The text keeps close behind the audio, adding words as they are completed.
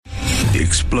The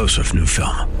explosive new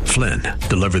film, Flynn,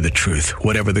 deliver the truth,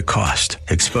 whatever the cost,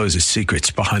 exposes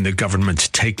secrets behind the government's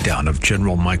takedown of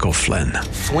General Michael Flynn.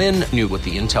 Flynn knew what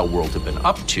the intel world had been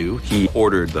up to. He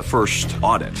ordered the first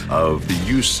audit of the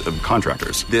use of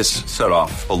contractors. This set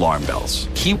off alarm bells.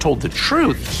 He told the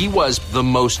truth. He was the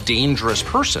most dangerous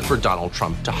person for Donald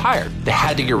Trump to hire. They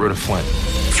had to get rid of Flynn.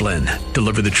 Flynn,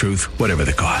 deliver the truth, whatever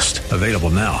the cost. Available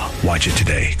now. Watch it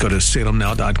today. Go to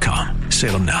salemnow.com.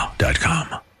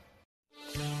 salemnow.com.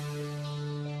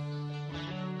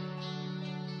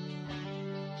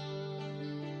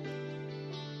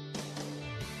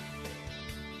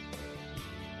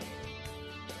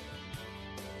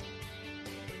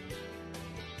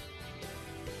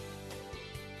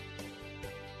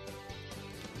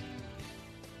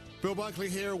 Bill Bunkley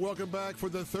here. Welcome back for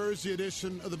the Thursday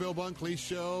edition of the Bill Bunkley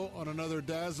Show on another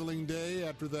dazzling day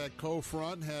after that cold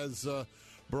front has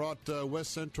brought West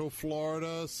Central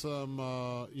Florida some,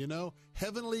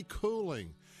 heavenly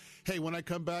cooling. Hey, when I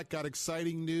come back, got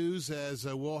exciting news as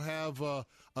we'll have a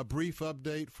brief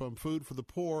update from Food for the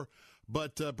Poor.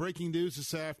 But breaking news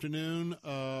this afternoon,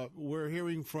 we're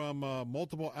hearing from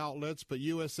multiple outlets, but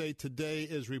USA Today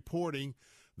is reporting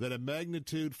that a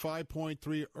magnitude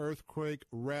 5.3 earthquake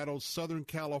rattled Southern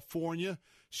California,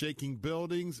 shaking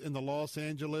buildings in the Los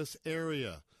Angeles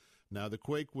area. Now, the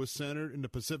quake was centered in the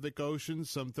Pacific Ocean,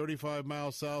 some 35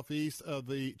 miles southeast of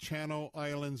the Channel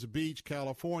Islands Beach,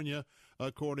 California,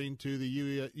 according to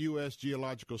the U.S.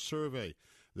 Geological Survey.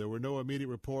 There were no immediate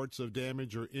reports of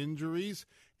damage or injuries,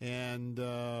 and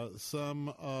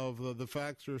some of the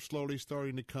facts are slowly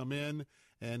starting to come in.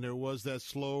 And there was that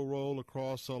slow roll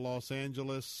across Los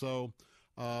Angeles. So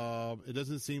it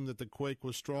doesn't seem that the quake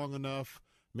was strong enough,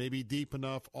 maybe deep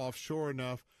enough, offshore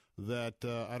enough, that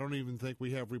I don't even think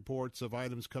we have reports of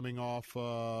items coming off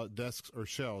desks or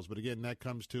shelves. But, again, that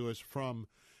comes to us from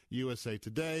USA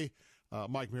Today.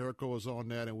 Mike Miracle is on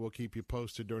that, and we'll keep you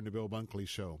posted during the Bill Bunkley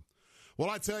Show.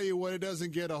 Well, I tell you what, it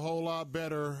doesn't get a whole lot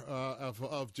better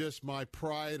of just my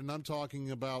pride, and I'm talking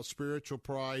about spiritual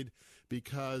pride,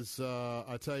 because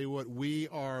I tell you what, we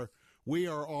are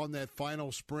on that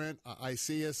final sprint. I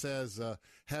see us as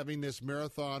having this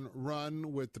marathon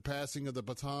run with the passing of the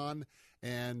baton,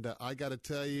 and I got to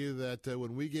tell you that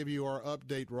when we give you our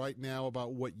update right now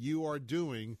about what you are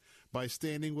doing by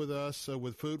standing with us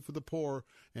with Food for the Poor,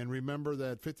 and remember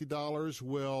that $50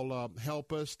 will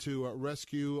help us to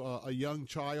rescue a young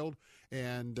child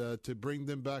and to bring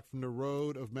them back from the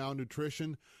road of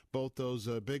malnutrition, both those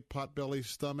big potbelly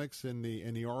stomachs and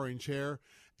the orange hair.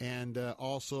 And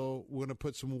also, we're going to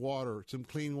put some water, some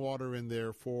clean water in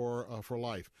there for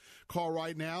life. Call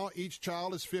right now. Each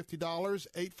child is $50,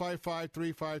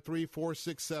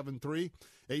 855-353-4673,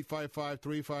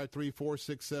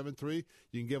 855-353-4673.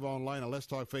 You can give online at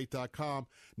letstalkfaith.com.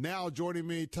 Now joining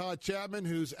me, Todd Chapman,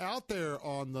 who's out there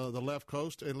on the left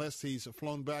coast, unless he's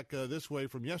flown back this way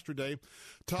from yesterday.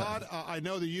 Todd, I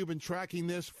know that you've been tracking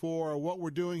this for what we're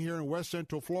doing here in West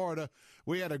Central Florida.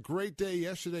 We had a great day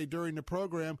yesterday during the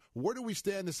program. Where do we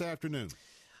stand this afternoon?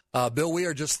 Bill, we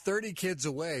are just 30 kids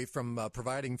away from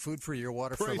providing food for your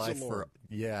water Praise for life. the Lord.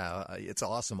 It's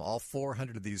awesome. All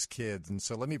 400 of these kids. And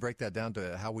so let me break that down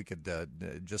to how we could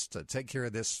just take care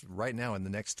of this right now in the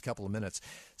next couple of minutes.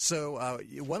 So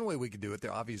one way we could do it,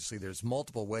 obviously there's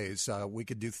multiple ways. We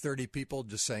could do 30 people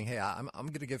just saying, hey, I'm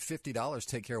going to give $50 to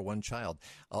take care of one child.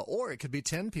 Or it could be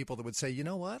 10 people that would say, you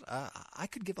know what, I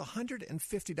could give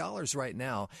 $150 right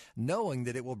now, knowing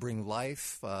that it will bring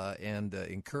life and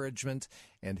encouragement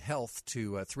and health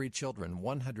to 3 children.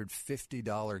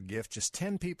 $150 gift. Just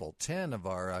 10 people, 10 of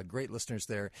our great listeners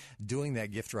there doing that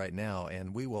gift right now.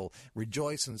 And we will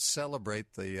rejoice and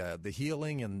celebrate the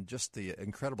healing and just the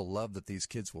incredible love that these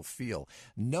kids will feel,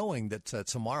 knowing that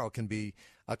tomorrow can be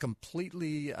a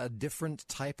completely different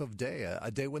type of day, a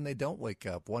day when they don't wake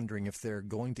up wondering if they're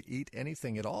going to eat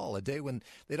anything at all, a day when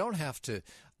they don't have to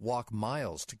walk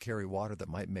miles to carry water that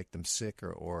might make them sick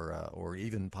or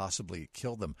even possibly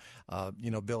kill them.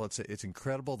 Bill, it's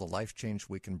incredible the life change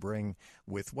we can bring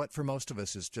with what for most of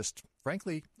us is just,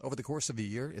 frankly, over the course of a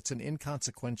year, it's an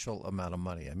inconsequential amount of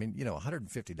money. I mean,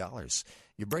 $150.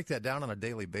 You break that down on a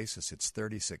daily basis, it's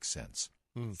 36 cents.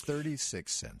 36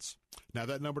 cents. Now,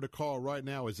 that number to call right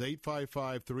now is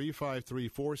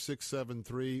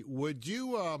 855-353-4673. Would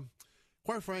you,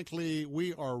 quite frankly,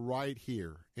 we are right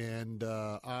here. And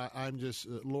I'm just,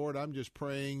 Lord, I'm just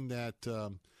praying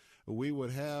that we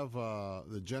would have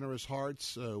the generous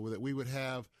hearts, that we would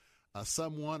have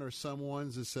someone or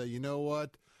someone's to say, you know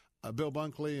what, Bill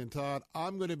Bunkley and Todd,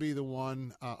 I'm going to be the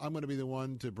one. I'm going to be the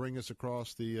one to bring us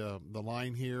across the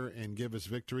line here and give us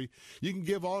victory. You can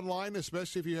give online,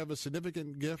 especially if you have a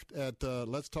significant gift at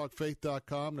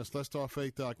letstalkfaith.com. That's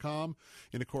letstalkfaith.com.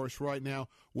 And of course, right now,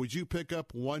 would you pick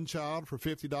up one child for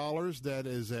 $50? That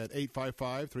is at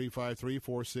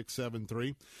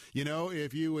 855-353-4673. You know,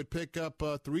 if you would pick up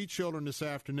 3 children this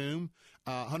afternoon,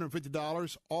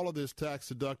 $150. All of this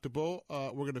tax deductible.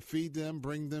 We're going to feed them,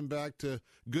 bring them back to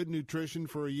good nutrition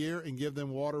for a year, and give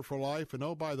them water for life. And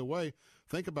oh, by the way,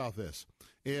 think about this: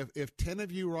 if 10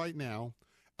 of you right now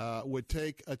would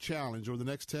take a challenge over the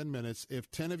next 10 minutes,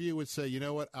 if 10 of you would say, you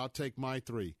know what, I'll take my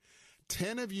 3.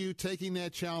 10 of you taking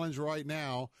that challenge right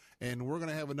now, and we're going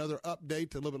to have another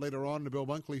update a little bit later on in the Bill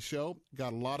Bunkley Show.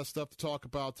 Got a lot of stuff to talk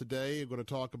about today. We're going to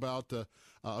talk about,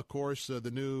 of course, the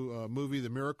new movie, The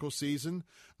Miracle Season.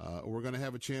 We're going to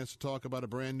have a chance to talk about a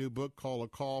brand new book called A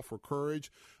Call for Courage.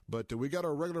 But we got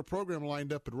our regular program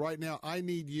lined up, but right now I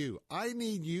need you. I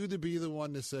need you to be the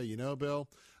one to say, you know, Bill,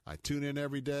 I tune in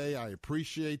every day. I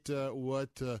appreciate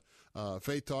what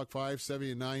Faith Talk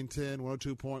 570 and 910,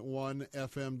 102.1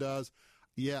 FM does.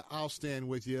 Yeah, I'll stand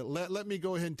with you. Let me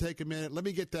go ahead and take a minute. Let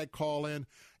me get that call in.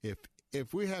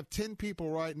 If we have 10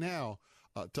 people right now,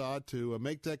 Todd, to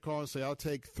make that call and say, I'll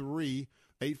take 3,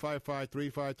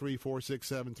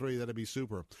 855-353-4673, that'd be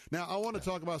super. Now, I want to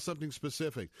talk about something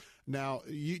specific. Now,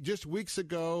 just weeks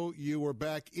ago, you were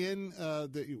back in,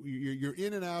 you're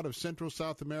in and out of Central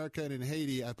South America and in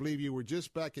Haiti. I believe you were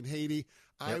just back in Haiti.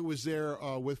 Yep. I was there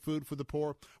with Food for the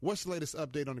Poor. What's the latest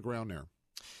update on the ground there?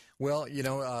 Well, you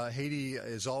know, Haiti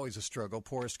is always a struggle,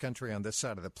 poorest country on this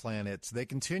side of the planet. They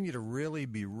continue to really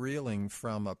be reeling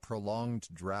from a prolonged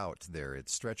drought there.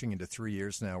 It's stretching into 3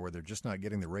 years now where they're just not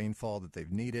getting the rainfall that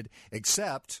they've needed,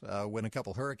 except when a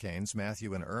couple hurricanes,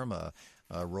 Matthew and Irma,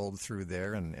 rolled through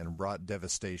there and brought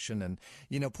devastation. And,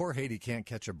 you know, poor Haiti can't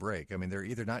catch a break. I mean, they're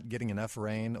either not getting enough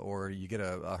rain or you get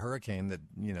a hurricane that,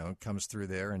 you know, comes through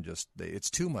there and just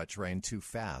it's too much rain too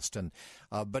fast. And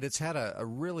but it's had a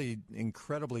really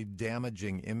incredibly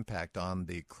damaging impact on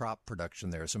the crop production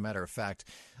there. As a matter of fact,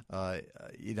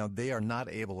 you know, they are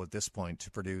not able at this point to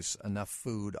produce enough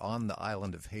food on the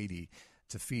island of Haiti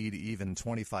to feed even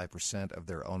 25% of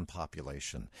their own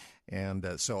population. And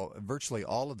so virtually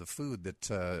all of the food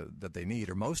that they need,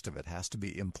 or most of it, has to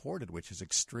be imported, which is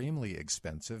extremely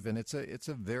expensive, and it's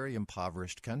a very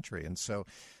impoverished country. And so,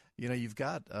 you know, you've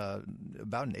got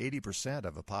about an 80%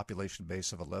 of a population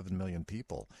base of 11 million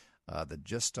people that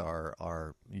just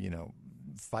are you know,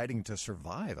 fighting to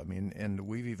survive. I mean, and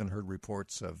we've even heard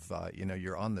reports of you know,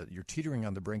 you're teetering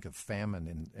on the brink of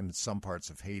famine in some parts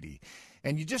of Haiti.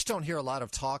 And you just don't hear a lot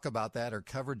of talk about that or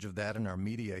coverage of that in our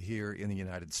media here in the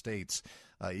United States,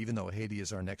 even though Haiti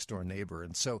is our next door neighbor.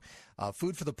 And so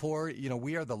Food for the Poor, you know,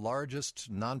 we are the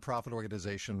largest nonprofit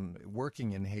organization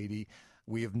working in Haiti.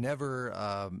 We have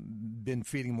never been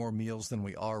feeding more meals than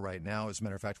we are right now. As a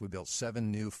matter of fact, we built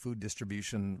 7 new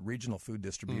regional food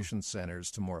distribution centers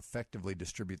to more effectively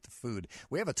distribute the food.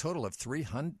 We have a total of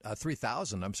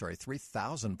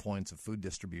 3,000 points of food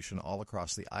distribution all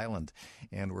across the island,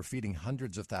 and we're feeding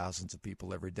hundreds of thousands of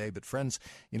people every day. But friends,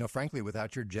 you know, frankly,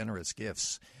 without your generous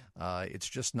gifts, it's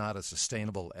just not a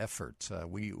sustainable effort.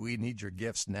 We need your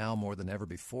gifts now more than ever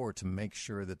before to make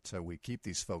sure that we keep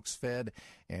these folks fed,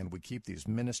 and we keep these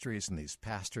ministries and these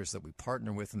pastors that we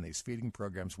partner with in these feeding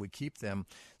programs, we keep them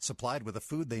supplied with the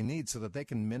food they need so that they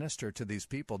can minister to these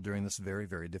people during this very,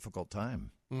 very difficult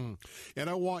time. And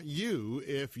I want you,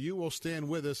 if you will stand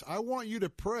with us, I want you to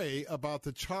pray about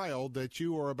the child that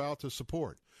you are about to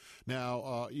support.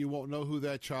 Now, you won't know who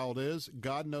that child is.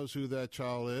 God knows who that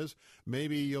child is.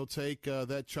 Maybe you'll take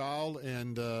that child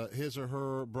and his or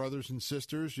her brothers and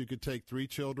sisters. You could take 3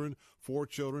 children, 4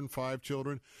 children, 5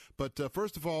 children. But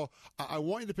first of all, I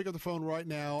want you to pick up the phone right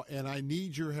now, and I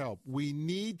need your help. We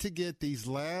need to get these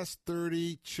last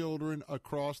 30 children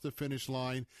across the finish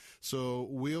line. So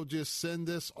we'll just send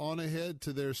this on ahead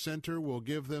to their center. We'll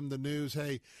give them the news.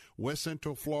 Hey, West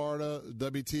Central Florida,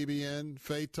 WTBN,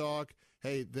 Faith Talk.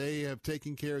 Hey, they have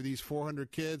taken care of these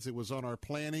 400 kids. It was on our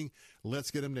planning. Let's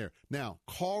get them there. Now,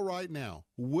 call right now.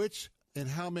 Which and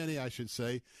how many, I should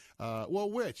say.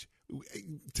 Which?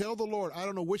 Tell the Lord, I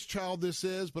don't know which child this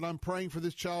is, but I'm praying for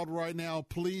this child right now.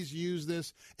 Please use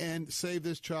this and save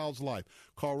this child's life.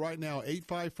 Call right now,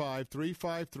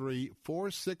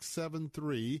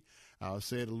 855-353-4673. I'll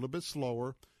say it a little bit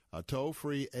slower. Toll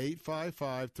free,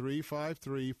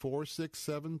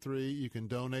 855-353-4673. You can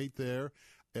donate there.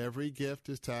 Every gift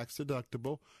is tax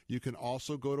deductible. You can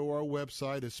also go to our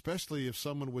website, especially if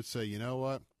someone would say, you know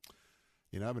what,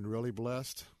 I've been really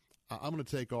blessed. I'm going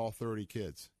to take all 30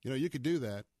 kids. You could do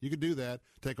that. You could do that,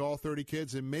 take all 30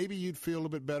 kids, and maybe you'd feel a little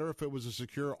bit better if it was a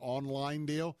secure online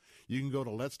deal. You can go to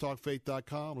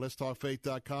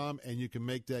letstalkfaith.com, and you can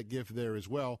make that gift there as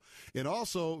well. And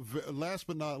also, last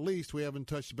but not least, we haven't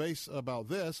touched base about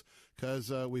this because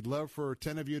we'd love for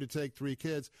 10 of you to take 3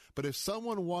 kids. But if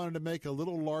someone wanted to make a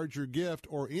little larger gift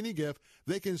or any gift,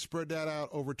 they can spread that out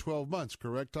over 12 months.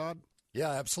 Correct, Todd?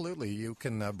 Yeah, absolutely. You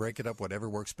can break it up whatever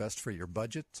works best for your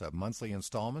budget. Monthly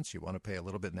installments, you want to pay a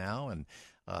little bit now, and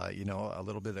a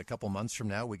little bit a couple months from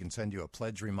now, we can send you a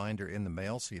pledge reminder in the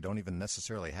mail, so you don't even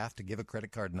necessarily have to give a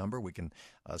credit card number. We can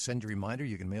send you a reminder.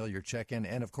 You can mail your check in.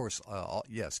 And, of course,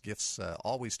 gifts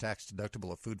always tax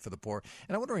deductible of Food for the Poor.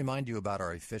 And I want to remind you about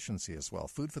our efficiency as well.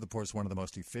 Food for the Poor is one of the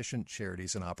most efficient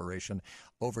charities in operation.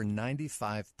 Over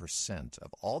 95%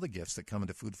 of all the gifts that come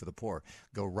into Food for the Poor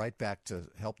go right back to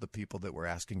help the people that we're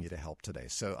asking you to help today.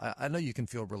 So I know you can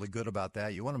feel really good about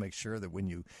that. You want to make sure that when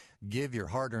you give your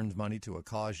hard-earned money to a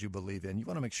cause you believe in, you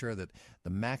want to make sure that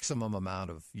the maximum amount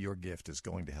of your gift is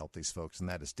going to help these folks, and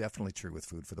that is definitely true with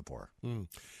Food for the Poor.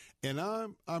 And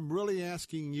I'm really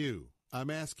asking you.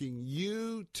 I'm asking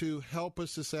you to help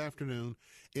us this afternoon.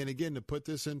 And again, to put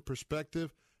this in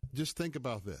perspective, just think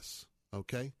about this,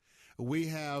 okay? We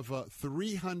have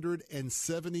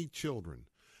 370 children.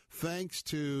 Thanks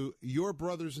to your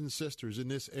brothers and sisters in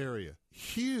this area,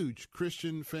 huge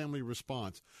Christian family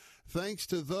response. Thanks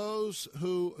to those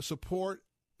who support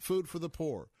Food for the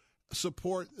Poor,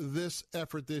 support this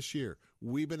effort this year.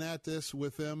 We've been at this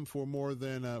with them for more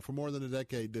than a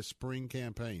decade, this spring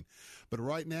campaign. But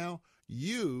right now,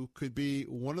 you could be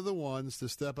one of the ones to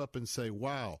step up and say,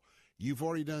 wow, you've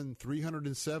already done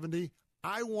 370.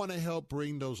 I want to help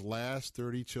bring those last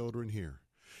 30 children here.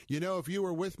 If you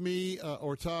were with me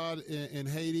or Todd in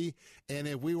Haiti, and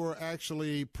if we were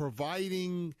actually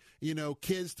providing,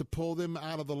 kids to pull them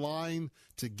out of the line,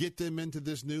 to get them into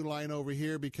this new line over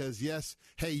here because, yes,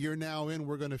 hey, you're now in,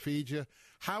 we're going to feed you.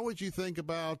 How would you think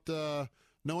about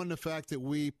knowing the fact that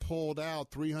we pulled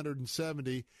out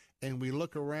 370 and we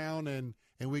look around and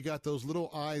we got those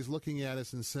little eyes looking at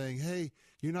us and saying, hey,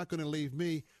 you're not going to leave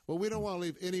me. Well, we don't want to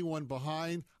leave anyone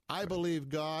behind. I believe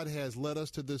God has led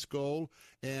us to this goal,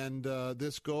 and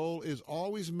this goal is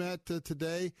always met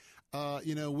today.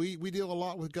 We deal a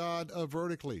lot with God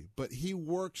vertically, but he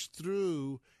works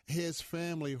through his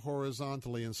family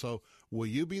horizontally. And so will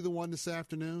you be the one this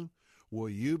afternoon? Will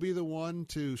you be the one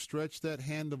to stretch that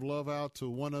hand of love out to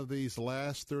one of these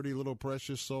last 30 little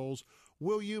precious souls?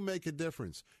 Will you make a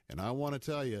difference? And I want to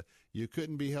tell you, you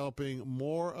couldn't be helping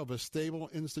more of a stable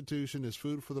institution as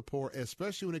Food for the Poor,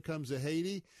 especially when it comes to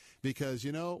Haiti, because,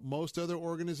 most other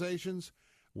organizations,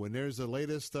 when there's the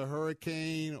latest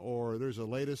hurricane or there's a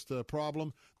latest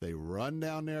problem, they run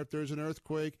down there if there's an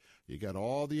earthquake. You got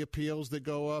all the appeals that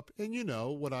go up. And you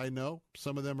know what I know.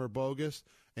 Some of them are bogus.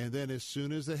 And then as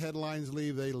soon as the headlines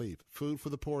leave, they leave. Food for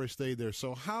the Poor has stayed there.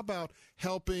 So how about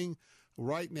helping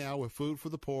right now with Food for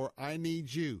the Poor? I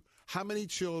need you. How many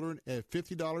children at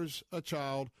 $50 a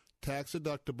child, tax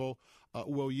deductible,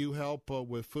 will you help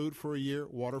with Food for a Year,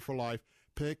 Water for Life?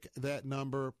 Pick that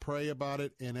number, pray about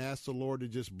it, and ask the Lord to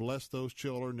just bless those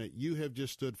children that you have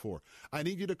just stood for. I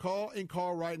need you to call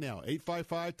right now,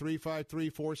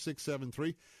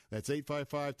 855-353-4673. That's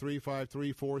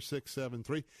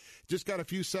 855-353-4673. Just got a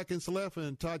few seconds left,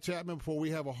 and Todd Chapman, before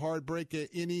we have a hard break,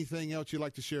 anything else you'd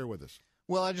like to share with us?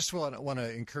 Well, I just want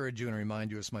to encourage you and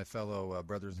remind you as my fellow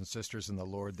brothers and sisters in the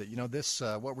Lord that, this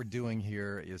what we're doing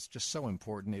here is just so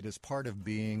important. It is part of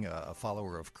being a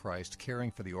follower of Christ,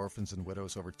 caring for the orphans and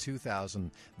widows. Over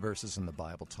 2,000 verses in the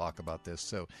Bible talk about this.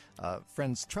 So,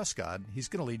 friends, trust God. He's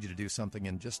going to lead you to do something,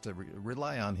 and just to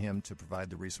rely on him to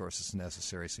provide the resources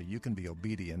necessary so you can be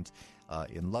obedient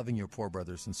in loving your poor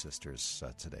brothers and sisters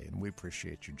today. And we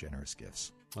appreciate your generous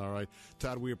gifts. All right.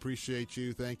 Todd, we appreciate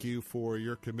you. Thank you for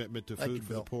your commitment to Food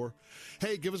for the Poor.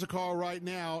 Hey, give us a call right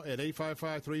now at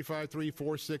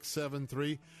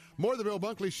 855-353-4673. More of the Bill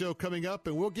Bunkley Show coming up,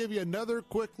 and we'll give you another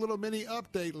quick little mini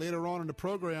update later on in the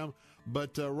program.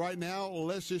 But right now,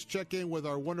 let's just check in with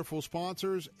our wonderful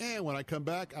sponsors. And when I come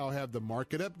back, I'll have the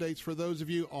market updates for those of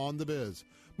you on the biz.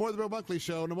 More of the Bill Bunkley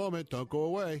Show in a moment. Don't go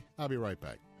away. I'll be right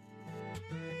back.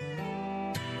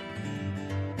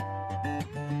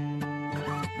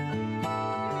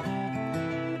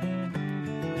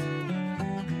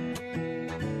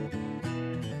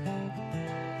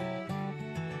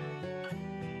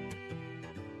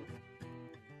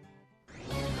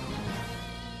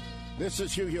 This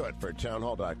is Hugh Hewitt for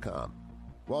Townhall.com.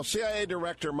 While CIA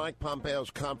Director Mike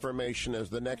Pompeo's confirmation as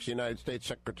the next United States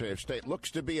Secretary of State looks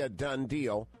to be a done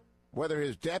deal, Whether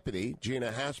his deputy,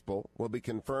 Gina Haspel, will be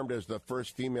confirmed as the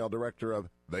first female director of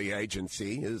the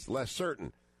agency is less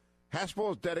certain. Haspel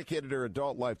has dedicated her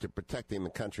adult life to protecting the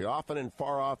country, often in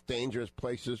far-off, dangerous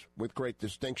places with great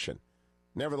distinction.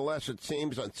 Nevertheless, it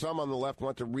seems that some on the left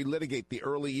want to relitigate the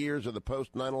early years of the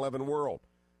post-9/11 world.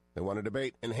 They want to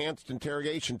debate enhanced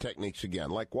interrogation techniques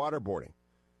again, like waterboarding.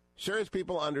 Serious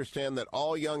people understand that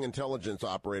all young intelligence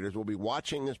operators will be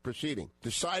watching this proceeding,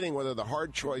 deciding whether the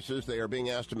hard choices they are being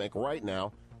asked to make right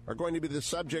now are going to be the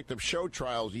subject of show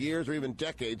trials years or even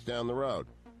decades down the road.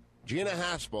 Gina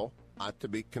Haspel ought to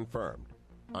be confirmed.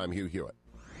 I'm Hugh Hewitt.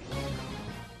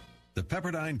 The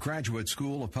Pepperdine Graduate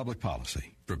School of Public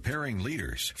Policy, preparing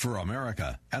leaders for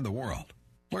America and the world.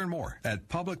 Learn more at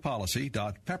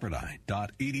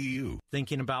publicpolicy.pepperdine.edu.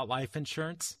 Thinking about life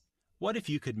insurance? What if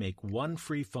you could make one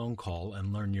free phone call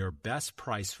and learn your best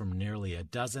price from nearly a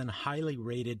dozen highly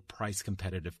rated,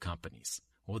 price-competitive companies?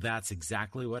 Well, that's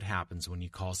exactly what happens when you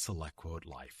call SelectQuote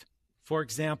Life. For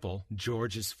example,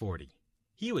 George is 40.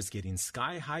 He was getting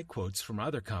sky-high quotes from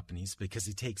other companies because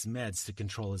he takes meds to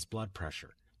control his blood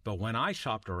pressure. But when I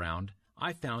shopped around,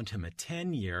 I found him a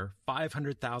 10-year,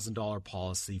 $500,000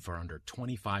 policy for under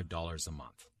 $25 a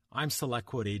month. I'm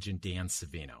SelectQuote agent Dan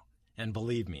Savino. And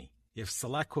believe me, if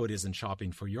SelectQuote isn't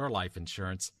shopping for your life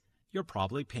insurance, you're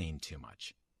probably paying too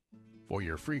much. For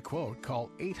your free quote,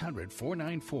 call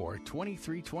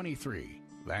 800-494-2323.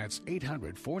 That's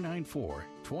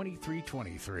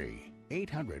 800-494-2323.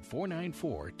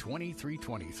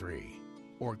 800-494-2323.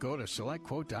 Or go to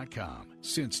SelectQuote.com.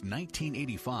 Since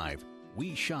 1985,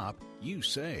 we shop, you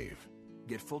save.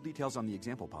 Get full details on the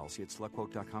example policy at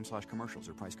SelectQuote.com/commercials.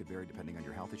 Or price could vary depending on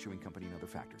your health, issuing company, and other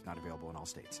factors. Not available in all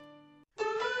states.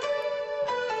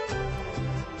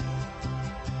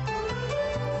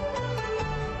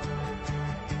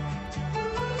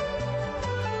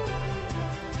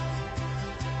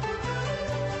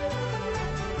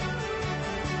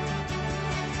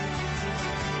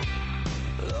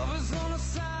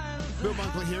 Bill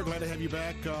Bunkley here. Glad to have you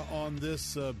back on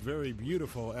this very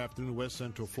beautiful afternoon in West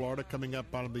Central Florida. Coming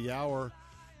up out of the hour,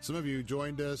 some of you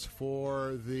joined us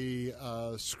for the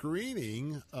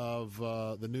screening of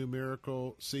the new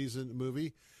Miracle Season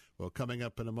movie. Well, coming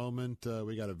up in a moment,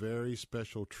 we got a very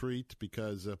special treat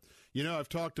because, I've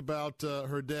talked about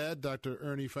her dad, Dr.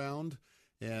 Ernie Found,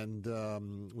 and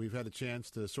we've had a chance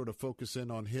to sort of focus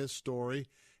in on his story.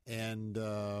 And,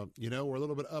 we're a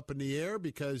little bit up in the air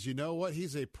because, you know what,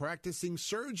 he's a practicing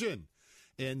surgeon.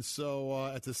 And so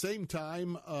at the same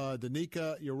time,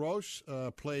 Danica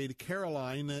Yarosh played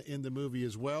Caroline in the movie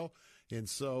as well. And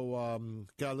so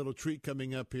got a little treat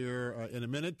coming up here in a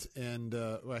minute, and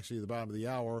actually at the bottom of the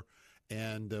hour.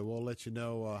 And we'll let you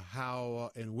know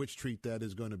how and which treat that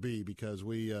is going to be, because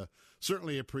we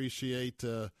certainly appreciate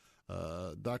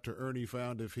Dr. Ernie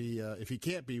Found if he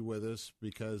can't be with us,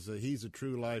 because he's a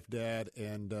true life dad,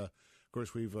 and of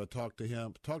course we've talked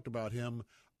about him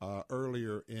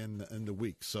earlier in the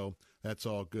week, so that's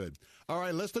all good. All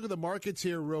right, let's look at the markets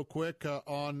here real quick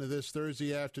on this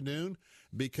Thursday afternoon,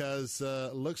 because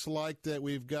looks like that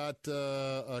we've got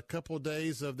a couple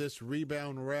days of this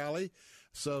rebound rally.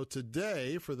 So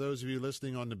today, for those of you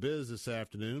listening on the Biz this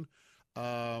afternoon,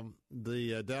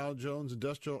 the Dow Jones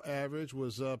Industrial Average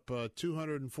was up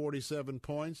 247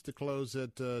 points to close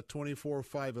at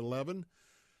 24,511.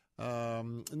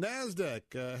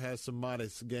 NASDAQ has some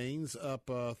modest gains, up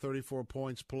 34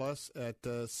 points plus at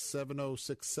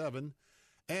 7,067.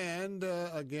 And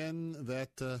again,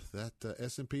 that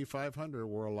S&P 500,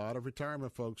 where a lot of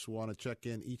retirement folks want to check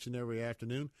in each and every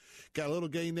afternoon. Got a little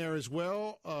gain there as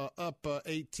well, up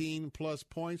 18 plus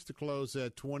points to close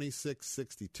at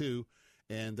 2662.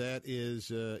 And that is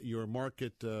your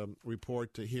market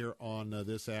report here on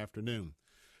this afternoon.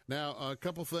 Now, a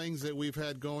couple things that we've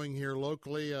had going here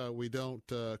locally. We don't,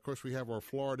 of course, we have our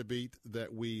Florida beat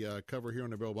that we cover here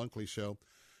on the Bill Bunkley Show.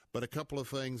 But a couple of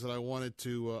things that I wanted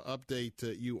to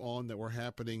update you on that were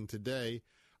happening today.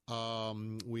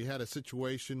 We had a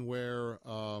situation where,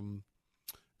 I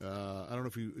don't know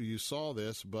if you saw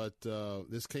this, but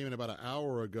this came in about an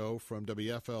hour ago from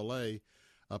WFLA.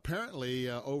 Apparently,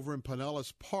 over in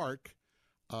Pinellas Park,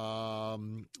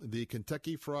 the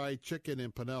Kentucky Fried Chicken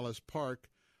in Pinellas Park,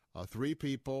 3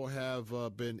 people have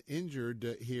been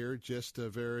injured here just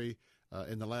in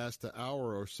the last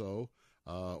hour or so.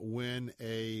 When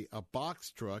a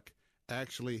box truck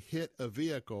actually hit a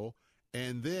vehicle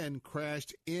and then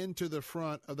crashed into the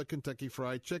front of the Kentucky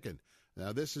Fried Chicken.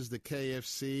 Now, this is the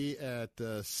KFC at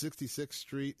 66th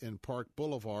Street and Park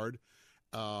Boulevard.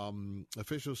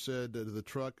 Officials said that the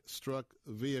truck struck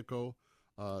the vehicle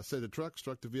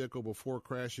before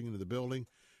crashing into the building.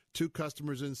 2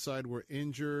 customers inside were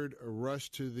injured,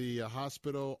 rushed to the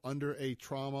hospital under a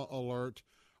trauma alert.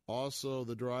 Also,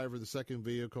 the driver of the second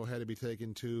vehicle had to be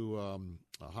taken to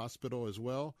a hospital as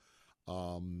well.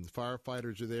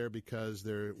 Firefighters are there because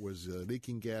there was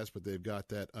leaking gas, but they've got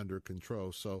that under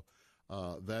control. So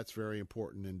that's very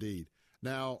important indeed.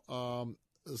 Now,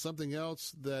 something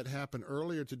else that happened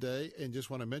earlier today, and just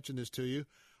want to mention this to you,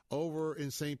 over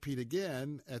in St. Pete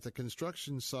again at the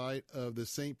construction site of the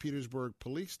St. Petersburg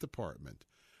Police Department.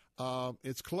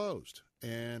 It's closed.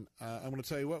 And I'm going to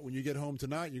tell you what, when you get home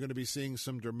tonight, you're going to be seeing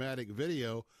some dramatic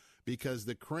video because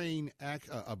the crane,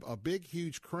 a big,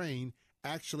 huge crane,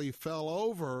 actually fell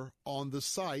over on the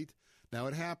site. Now,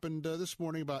 it happened this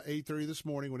morning, about 8:30 this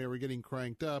morning when they were getting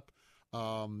cranked up.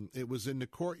 It was in the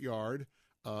courtyard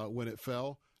when it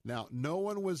fell. Now, no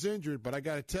one was injured, but I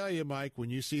got to tell you, Mike,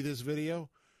 when you see this video,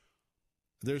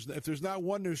 if there's not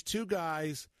one, there's 2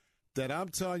 guys that I'm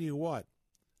telling you what,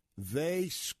 they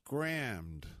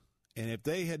scrammed. And if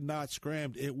they had not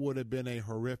scrammed, it would have been a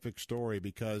horrific story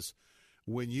because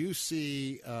when you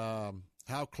see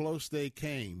how close they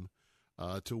came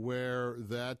to where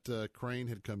that crane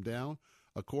had come down,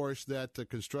 of course, that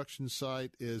construction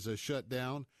site is shut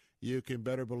down. You can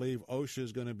better believe OSHA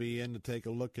is going to be in to take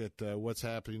a look at what's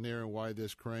happening there and why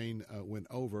this crane went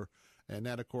over. And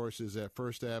that, of course, is at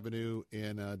First Avenue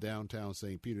in downtown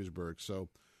St. Petersburg. So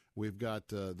we've got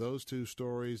those 2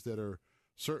 stories that are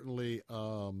certainly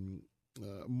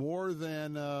more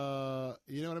than,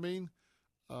 you know what I mean?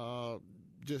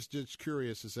 Just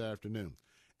curious this afternoon.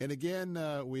 And again,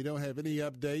 we don't have any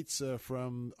updates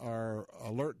from our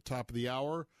alert top of the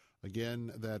hour.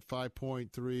 Again, that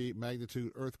 5.3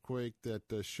 magnitude earthquake that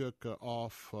shook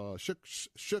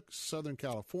Southern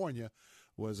California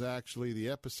was actually the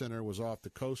epicenter was off the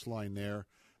coastline there,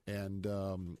 and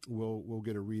we'll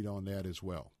get a read on that as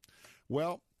well.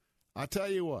 Well, I'll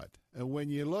tell you what, when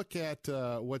you look at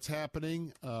what's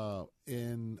happening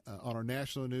on our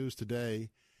national news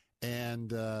today,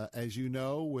 and as you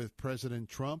know, with President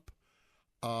Trump,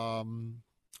 I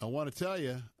want to tell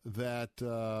you that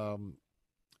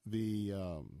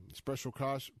the special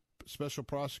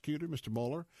prosecutor, Mr.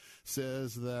 Mueller,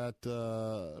 says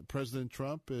that President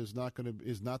Trump is not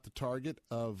the target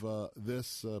of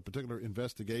this particular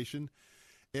investigation.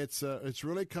 It's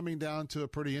really coming down to a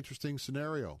pretty interesting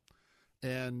scenario.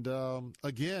 And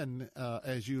again,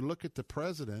 as you look at the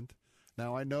president,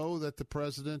 now I know that the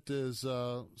president is,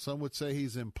 some would say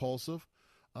he's impulsive.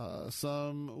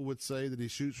 Some would say that he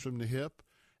shoots from the hip.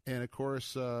 And, of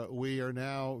course, we are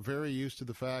now very used to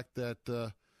the fact that,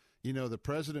 the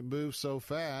president moves so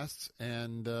fast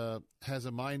and has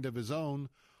a mind of his own.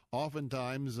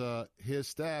 Oftentimes, his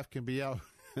staff can be out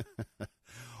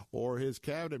or his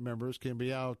cabinet members can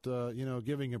be out,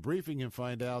 giving a briefing and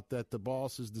find out that the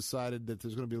boss has decided that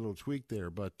there's going to be a little tweak there.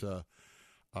 But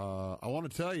I want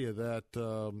to tell you that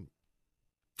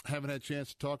haven't had a chance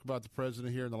to talk about the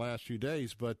president here in the last few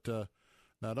days, but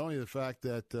not only the fact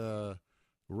that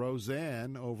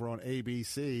Roseanne over on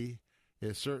ABC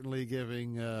is certainly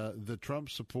giving the Trump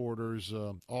supporters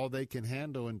all they can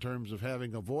handle in terms of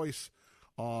having a voice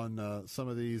on some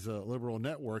of these liberal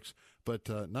networks. But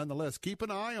nonetheless, keep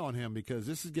an eye on him because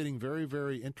this is getting very,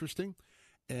 very interesting.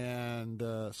 And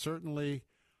certainly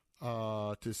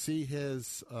to see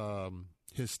his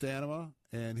stamina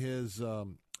and his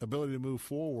ability to move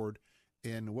forward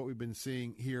in what we've been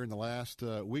seeing here in the last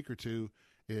week or two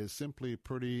is simply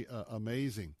pretty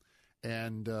amazing.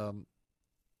 And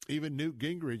even Newt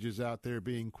Gingrich is out there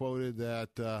being quoted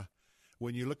that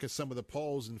when you look at some of the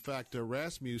polls, in fact,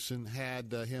 Rasmussen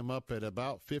had him up at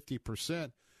about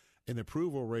 50% in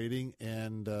approval rating,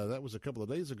 and that was a couple of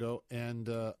days ago. And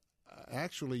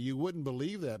actually, you wouldn't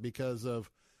believe that because of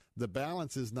the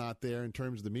balance is not there in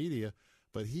terms of the media,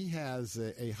 but he has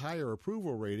a higher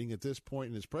approval rating at this point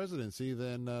in his presidency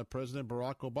than President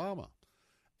Barack Obama.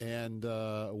 And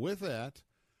with that,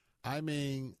 I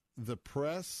mean, the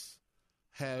press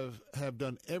have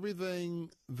done everything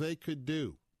they could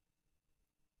do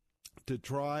to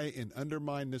try and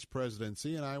undermine this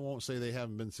presidency, and I won't say they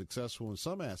haven't been successful in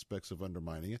some aspects of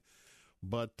undermining it,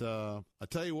 but I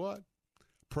tell you what,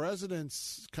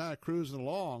 president's kind of cruising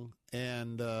along,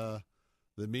 and the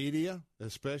media,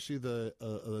 especially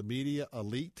the media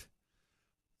elite,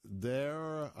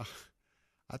 I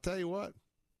tell you what,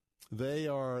 they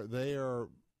are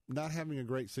not having a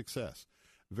great success.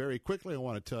 Very quickly, I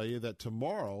want to tell you that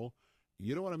tomorrow,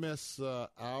 you don't want to miss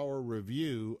our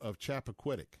review of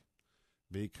Chappaquiddick,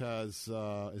 because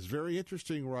it's very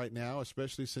interesting right now,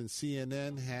 especially since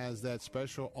CNN has that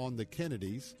special on the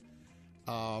Kennedys.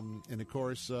 And, of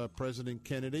course, President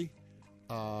Kennedy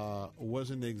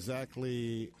wasn't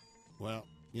exactly, well,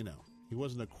 he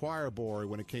wasn't a choir boy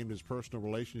when it came to his personal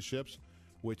relationships,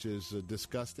 which is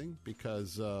disgusting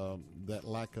because that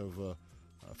lack of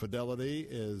fidelity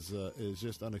is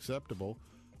just unacceptable.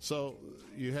 So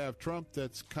you have Trump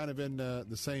that's kind of in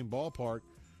the same ballpark.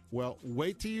 Well,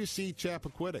 wait till you see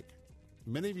Chappaquiddick.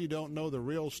 Many of you don't know the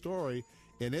real story,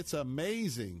 and it's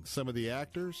amazing, some of the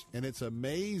actors, and it's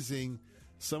amazing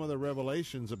some of the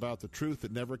revelations about the truth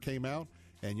that never came out,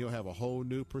 and you'll have a whole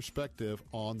new perspective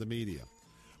on the media.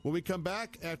 When we come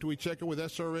back, after we check in with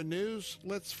SRN News,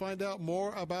 let's find out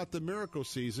more about the miracle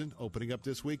season opening up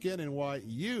this weekend and why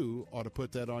you ought to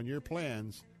put that on your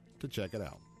plans to check it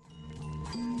out.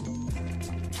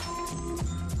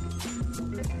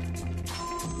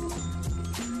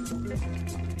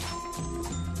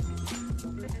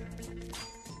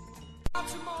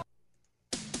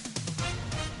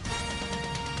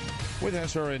 With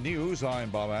SRN News, I'm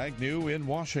Bob Agnew in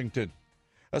Washington.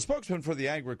 A spokesman for the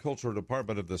Agricultural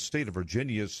Department of the state of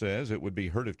Virginia says it would be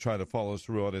hurt if China follows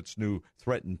through on its new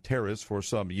threatened tariffs for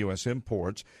some U.S.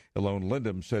 imports. Elone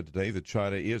Lindem said today that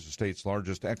China is the state's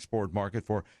largest export market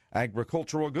for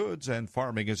agricultural goods, and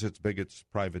farming is its biggest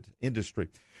private industry.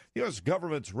 The U.S.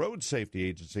 government's road safety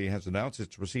agency has announced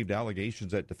it's received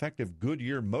allegations that defective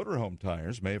Goodyear motorhome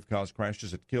tires may have caused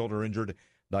crashes that killed or injured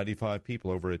 95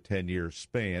 people over a 10-year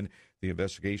span. The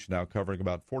investigation now covering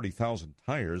about 40,000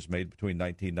 tires made between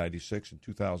 1996 and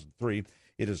 2003.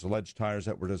 It is alleged tires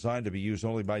that were designed to be used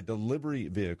only by delivery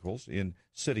vehicles in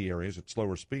city areas at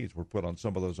slower speeds were put on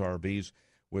some of those RVs,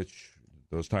 which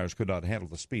those tires could not handle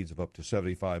the speeds of up to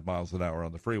 75 miles an hour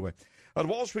on the freeway. On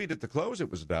Wall Street at the close,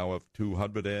 it was a Dow of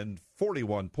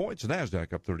 241 points, and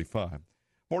NASDAQ up 35.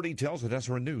 More details at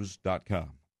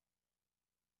SRNnews.com.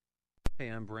 Hey,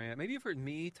 I'm Brant. Maybe you've heard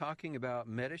me talking about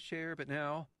Medi-Share, but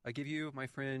now I give you my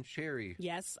friend Sherry.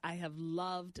 Yes, I have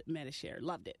loved Medi-Share.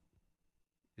 Loved it.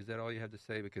 Is that all you have to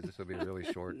say? Because this will be a really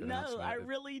short No, I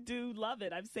really do love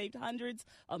it. I've saved hundreds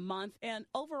a month. And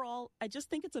overall, I just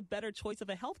think it's a better choice of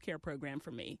a healthcare program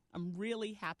for me. I'm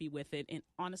really happy with it. And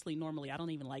honestly, normally, I don't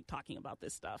even like talking about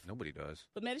this stuff. Nobody does.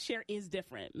 But Medi-Share is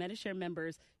different. Medi-Share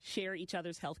members share each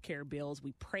other's healthcare bills.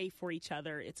 We pray for each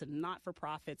other. It's a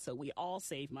not-for-profit, so we all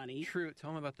save money. True. Tell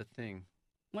them about the thing.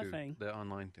 What thing? The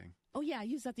online thing. Oh, yeah, I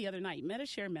used that the other night.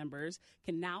 Medi-Share members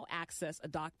can now access a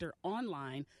doctor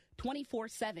online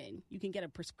 24/7. You can get a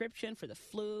prescription for the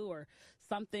flu or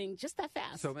something just that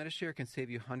fast. So Medi-Share can save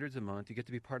you hundreds a month. You get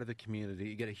to be part of the community.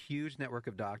 You get a huge network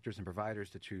of doctors and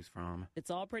providers to choose from. It's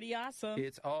all pretty awesome.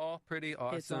 It's all pretty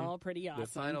awesome. It's all pretty awesome. The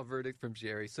final verdict from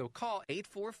Jerry. So call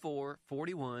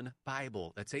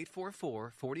 844-41-BIBLE. That's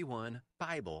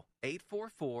 844-41-BIBLE.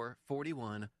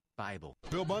 844-41-BIBLE.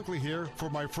 Bill Bunkley here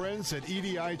for my friends at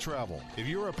EDI Travel. If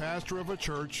you're a pastor of a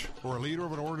church or a leader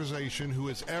of an organization who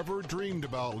has ever dreamed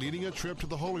about leading a trip to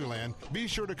the Holy Land, be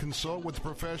sure to consult with the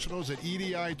professionals at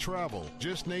EDI Travel,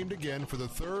 just named again for the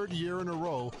third year in a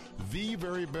row, the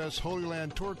very best Holy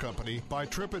Land tour company by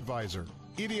TripAdvisor.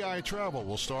 EDI Travel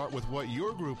will start with what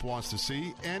your group wants to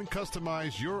see and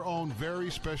customize your own very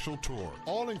special tour.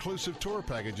 All-inclusive tour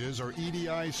packages are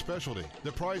EDI's specialty.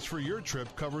 The price for your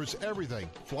trip covers everything: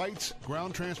 flights,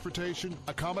 ground transportation,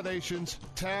 accommodations,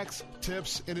 tax,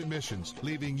 tips, and admissions,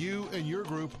 leaving you and your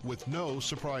group with no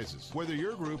surprises. Whether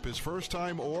your group is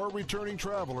first-time or returning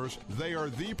travelers, they are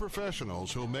the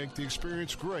professionals who'll make the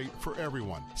experience great for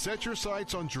everyone. Set your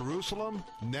sights on Jerusalem,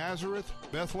 Nazareth,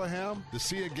 Bethlehem, the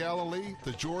Sea of Galilee,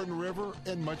 the Jordan River,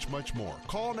 and much, much more.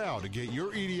 Call now to get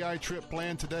your EDI trip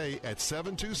planned today at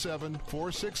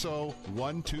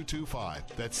 727-460-1225.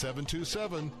 That's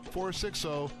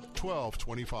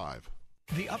 727-460-1225.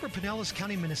 The Upper Pinellas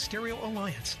County Ministerial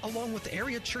Alliance, along with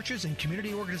area churches and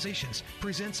community organizations,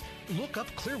 presents Look Up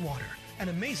Clearwater, an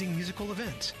amazing musical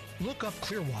event. Look Up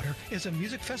Clearwater is a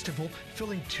music festival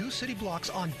filling 2 city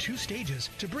blocks on 2 stages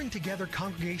to bring together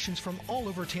congregations from all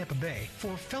over Tampa Bay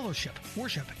for fellowship,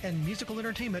 worship, and musical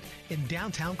entertainment in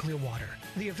downtown Clearwater.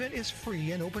 The event is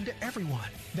free and open to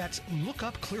everyone. That's Look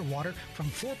Up Clearwater from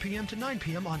 4 p.m. to 9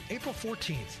 p.m. on April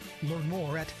 14th. Learn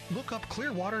more at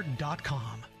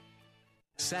lookupclearwater.com.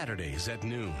 Saturdays at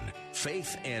noon,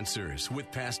 Faith Answers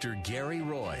with Pastor Gary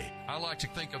Roy. I like to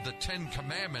think of the 10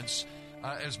 Commandments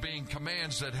as being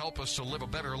commands that help us to live a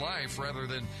better life rather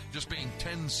than just being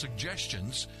 10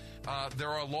 suggestions. There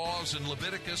are laws in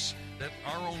Leviticus that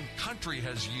our own country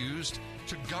has used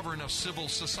to govern a civil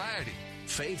society.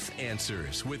 Faith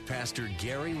Answers with Pastor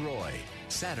Gary Roy.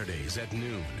 Saturdays at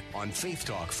noon on Faith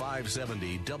Talk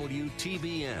 570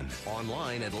 WTBN.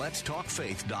 Online at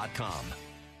letstalkfaith.com.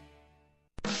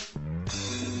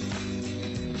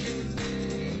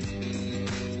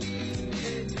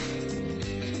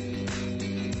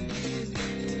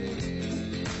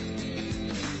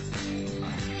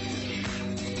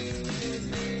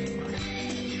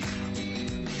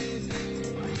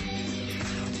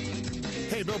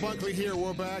 Hey, Bill Bunkley here.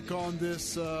 We're back on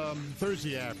this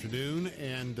Thursday afternoon,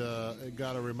 and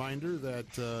got a reminder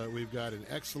that we've got an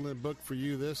excellent book for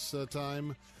you this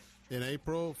time in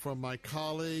April from my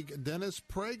colleague Dennis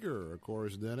Prager. Of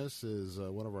course, Dennis is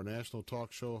one of our national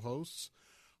talk show hosts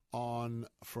on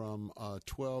from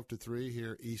 12 to 3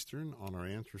 here Eastern on our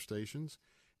answer stations,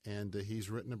 and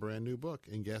he's written a brand new book.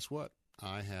 And guess what?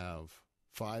 I have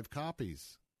 5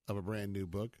 copies of a brand new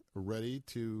book ready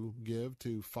to give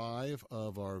to 5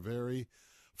 of our very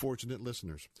fortunate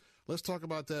listeners. Let's talk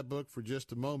about that book for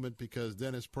just a moment, because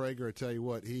Dennis Prager, I tell you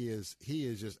what, he is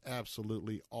just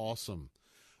absolutely awesome.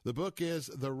 The book is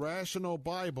The Rational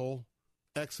Bible,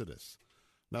 Exodus.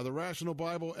 Now, The Rational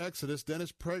Bible, Exodus,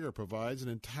 Dennis Prager provides an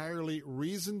entirely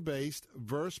reason-based,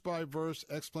 verse-by-verse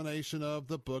explanation of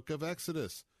the book of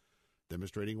Exodus,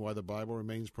 demonstrating why the Bible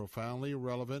remains profoundly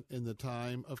relevant in the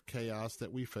time of chaos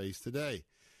that we face today.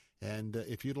 And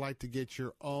if you'd like to get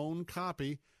your own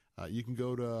copy, you can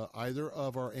go to either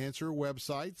of our answer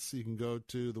websites. You can go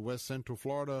to the West Central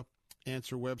Florida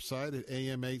answer website at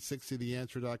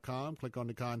am860theanswer.com, click on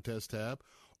the contest tab,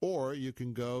 or you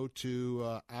can go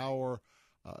to our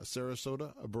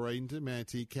Sarasota, Bradenton,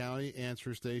 Manatee County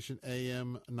answer station,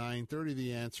 AM 930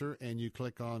 The Answer, and you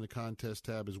click on the contest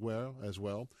tab as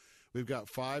well. We've got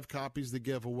 5 copies to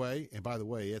give away. And by the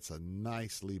way, it's a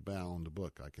nicely bound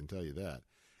book, I can tell you that.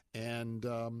 And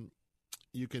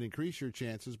you can increase your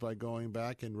chances by going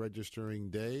back and registering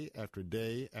day after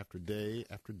day after day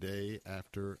after day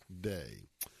after day.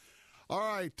 All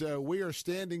right, we are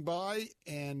standing by,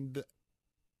 and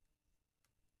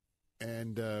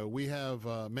we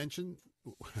have mentioned.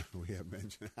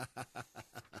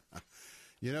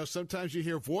 You know, sometimes you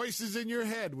hear voices in your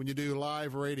head when you do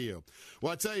live radio.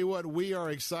 Well, I tell you what, we are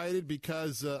excited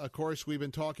because, of course, we've been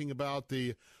talking about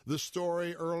the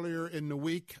story earlier in the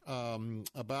week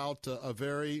about a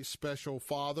very special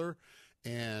father.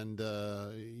 And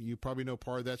you probably know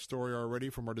part of that story already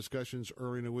from our discussions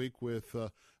early in the week with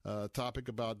a topic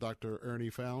about Dr. Ernie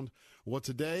Found. Well,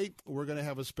 today we're going to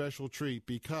have a special treat,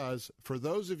 because for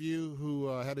those of you who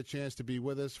had a chance to be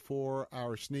with us for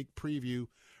our sneak preview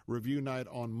review night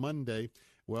on Monday,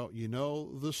 well, you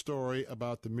know the story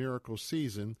about the miracle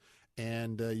season,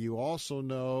 and you also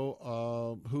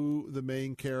know who the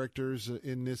main characters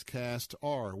in this cast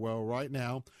are. Well, right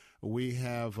now we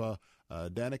have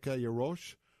Danica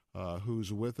Yarosh,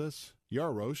 who's with us,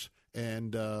 Yarosh,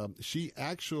 and she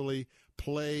actually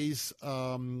plays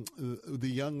the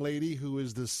young lady who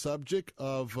is the subject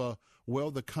of,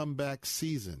 the comeback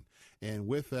season. And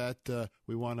with that,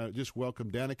 we want to just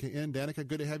welcome Danica in. Danica,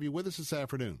 good to have you with us this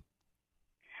afternoon.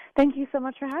 Thank you so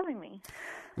much for having me.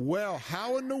 Well,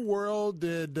 how in the world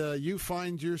did you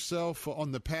find yourself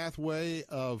on the pathway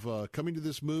of coming to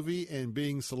this movie and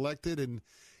being selected, and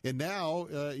now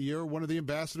you're one of the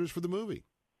ambassadors for the movie?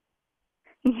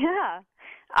 Yeah,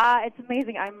 it's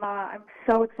amazing. I'm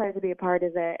so excited to be a part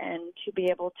of it and to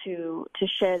be able to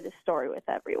share this story with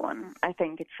everyone. I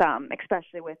think it's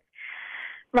especially with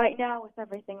right now with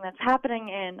everything that's happening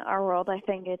in our world. I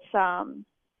think it's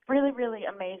really, really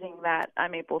amazing that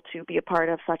I'm able to be a part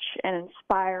of such an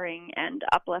inspiring and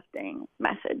uplifting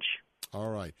message. All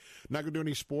right. Not going to do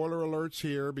any spoiler alerts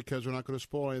here because we're not going to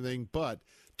spoil anything, but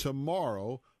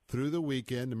tomorrow through the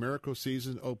weekend, the miracle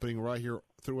season opening right here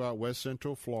throughout West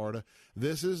Central Florida.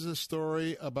 This is a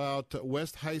story about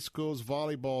West High School's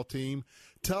volleyball team.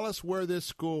 Tell us where this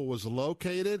school was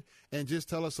located, and just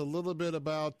tell us a little bit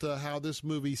about how this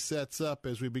movie sets up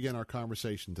as we begin our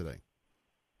conversation today.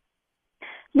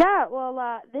 Yeah,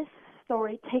 well, this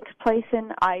story takes place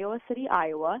in Iowa City,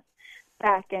 Iowa,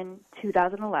 back in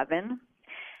 2011.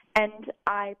 And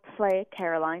I play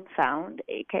Caroline Found,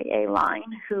 a.k.a.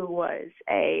 Line, who was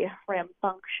a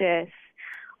rambunctious,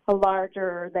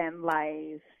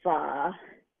 larger-than-life,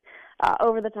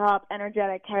 over-the-top,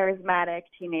 energetic, charismatic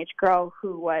teenage girl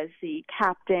who was the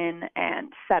captain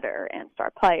and setter and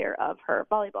star player of her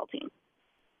volleyball team.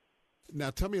 Now,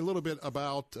 tell me a little bit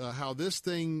about how this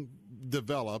thing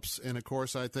develops. And, of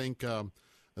course, I think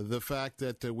the fact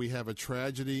that we have a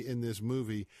tragedy in this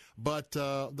movie. But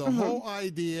the whole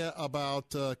idea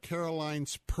about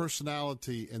Caroline's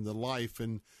personality in the life.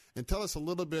 And tell us a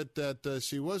little bit that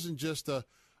she wasn't just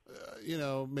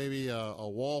maybe a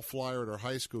wallflower at her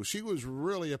high school. She was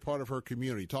really a part of her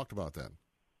community. Talk about that.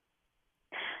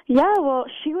 Yeah, well,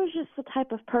 she was just the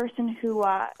type of person who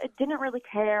didn't really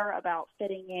care about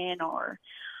fitting in or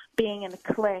being in a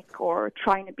clique or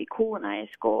trying to be cool in high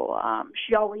school.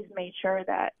 She always made sure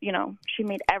that, she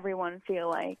made everyone feel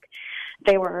like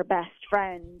they were her best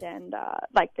friend and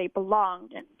like they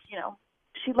belonged. And,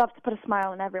 she loved to put a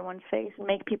smile on everyone's face and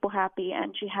make people happy,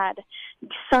 and she had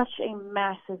such a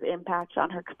massive impact on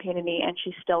her community, and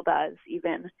she still does,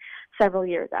 even several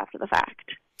years after the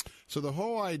fact. So the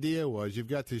whole idea was you've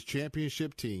got this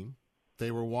championship team.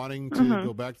 They were wanting to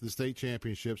go back to the state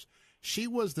championships. She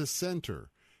was the center.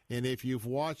 And if you've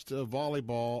watched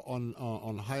volleyball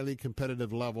on highly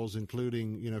competitive levels,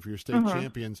 including, if you're state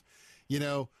champions,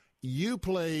 you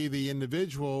play the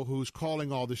individual who's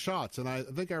calling all the shots. And I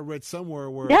think I read somewhere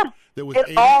where there was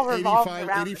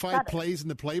 85 plays in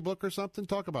the playbook or something.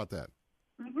 Talk about that.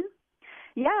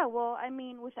 Yeah, well, I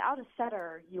mean, without a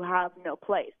setter, you have no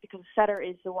plays, because a setter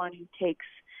is the one who takes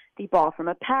the ball from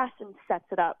a pass and sets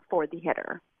it up for the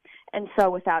hitter. And so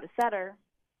without a setter,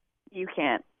 you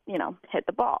can't, hit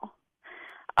the ball.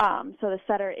 So the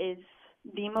setter is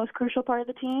the most crucial part of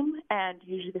the team, and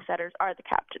usually the setters are the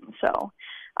captain. So,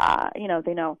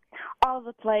 they know all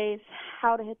the plays,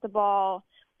 how to hit the ball,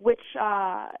 which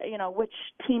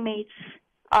teammates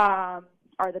are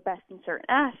the best in certain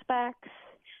aspects,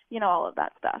 all of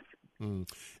that stuff. And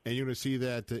you're going to see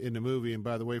that in the movie. And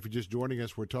by the way, if you're just joining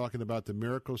us, we're talking about the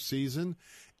Miracle Season.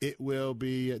 It will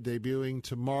be debuting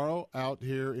tomorrow out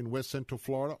here in West Central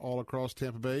Florida, all across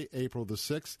Tampa Bay, April the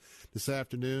 6th. This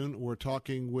afternoon, we're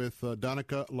talking with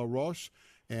Danica LaRoche,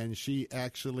 and she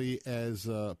actually is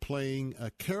playing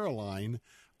Caroline.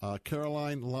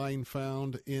 Caroline Line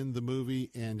found in the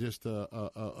movie, and just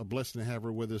a blessing to have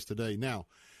her with us today. Now,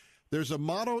 there's a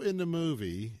motto in the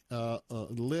movie,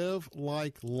 live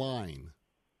like Line.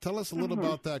 Tell us a little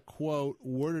about that quote.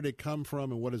 Where did it come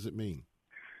from, and what does it mean?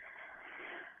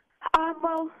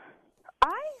 Well,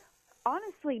 I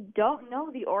honestly don't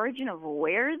know the origin of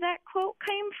where that quote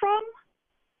came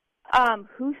from,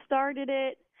 who started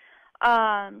it.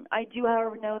 I do,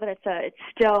 however, know that it's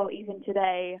still, even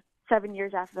today, 7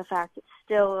 years after the fact, it's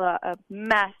still a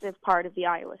massive part of the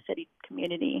Iowa City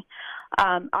community.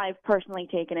 I've personally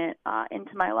taken it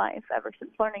into my life ever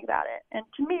since learning about it. And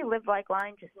to me, live like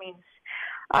Line just means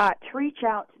to reach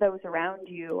out to those around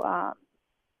you,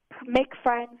 make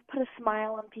friends, put a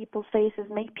smile on people's faces,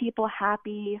 make people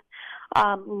happy,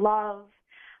 love.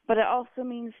 But it also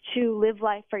means to live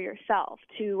life for yourself,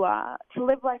 to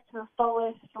live life to the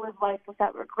fullest, to live life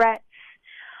without regrets.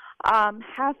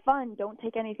 Have fun. Don't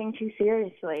take anything too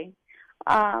seriously.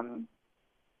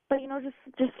 But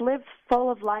just live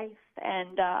full of life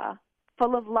and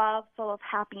full of love, full of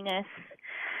happiness.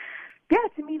 Yeah,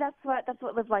 to me, that's what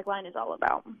Live Like Line is all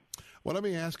about. Well, let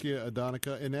me ask you,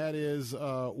 Danica, and that is,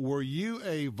 were you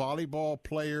a volleyball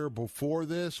player before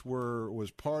this?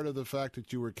 Was part of the fact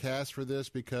that you were cast for this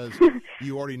because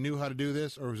you already knew how to do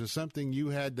this, or was it something you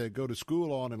had to go to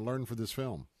school on and learn for this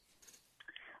film?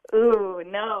 Ooh,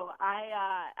 no.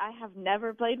 I have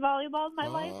never played volleyball in my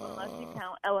life unless you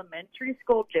count elementary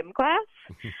school gym class.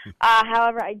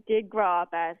 However, I did grow up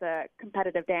as a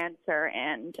competitive dancer,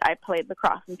 and I played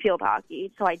lacrosse and field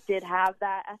hockey, so I did have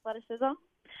that athleticism.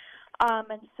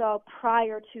 And so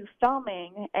prior to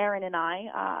filming, Aaron and I,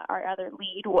 our other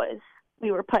lead,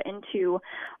 we were put into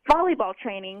volleyball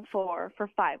training for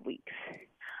 5 weeks.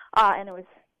 And it was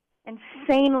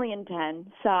insanely intense.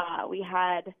 We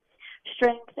had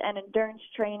strength and endurance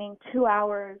training 2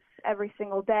 hours every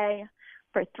single day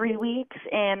for 3 weeks,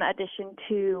 in addition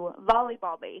to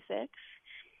volleyball basics.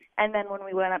 And then when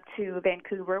we went up to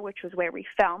Vancouver, which was where we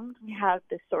filmed, we had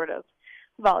this sort of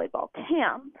volleyball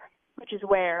camp, which is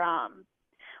where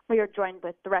we were joined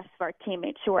with the rest of our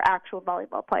teammates who were actual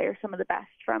volleyball players, some of the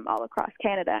best from all across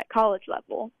Canada at college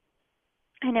level.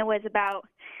 And it was about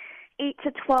 8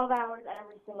 to 12 hours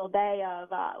every single day of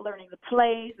learning the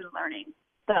plays and learning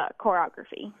the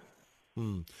choreography.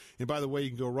 And by the way, you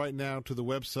can go right now to the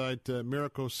website,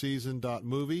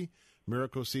 miracleseason.movie,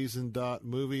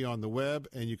 miracleseason.movie on the web,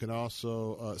 and you can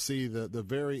also see the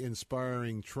very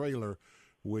inspiring trailer,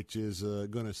 which is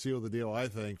going to seal the deal, I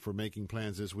think, for making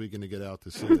plans this weekend to get out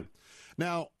to see it.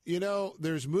 Now,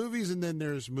 there's movies and then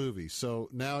there's movies. So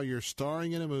now you're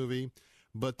starring in a movie,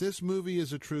 but this movie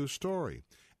is a true story.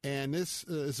 And this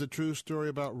is a true story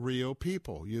about real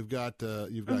people. You've got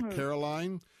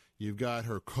Caroline, you've got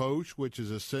her coach, which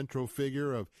is a central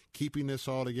figure of keeping this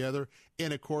all together,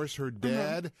 and, of course, her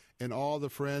dad and all the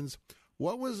friends.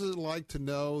 What was it like to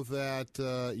know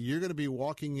that you're going to be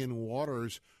walking in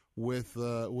waters with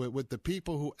the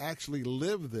people who actually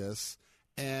live this,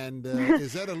 and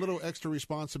is that a little extra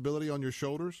responsibility on your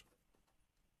shoulders?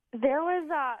 There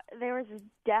was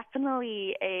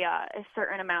definitely a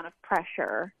certain amount of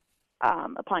pressure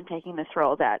upon taking this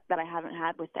role that I haven't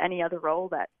had with any other role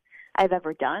that I've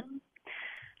ever done.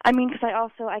 I mean, because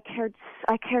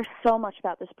I care so much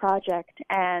about this project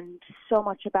and so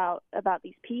much about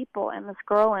these people and this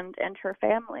girl and her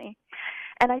family.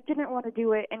 And I didn't want to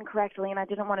do it incorrectly, and I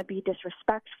didn't want to be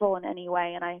disrespectful in any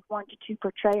way, and I wanted to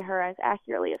portray her as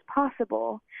accurately as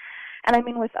possible. And I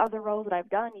mean, with other roles that I've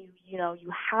done,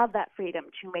 you have that freedom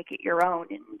to make it your own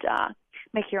and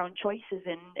make your own choices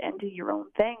and do your own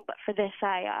thing. But for this,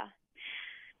 I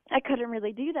couldn't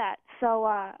really do that. So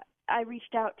I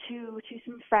reached out to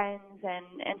some friends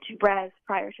and to Brez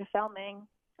prior to filming,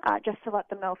 just to let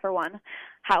them know, for one,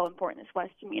 how important this was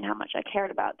to me and how much I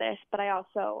cared about this. But I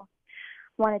also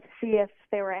wanted to see if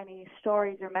there were any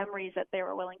stories or memories that they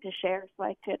were willing to share, so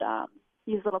I could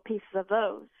use little pieces of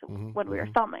those when we were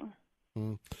filming.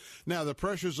 Mm-hmm. Now, the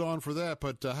pressure's on for that,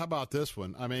 but how about this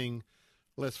one? I mean,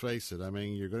 let's face it. I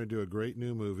mean, you're going to do a great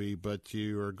new movie, but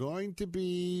you are going to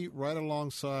be right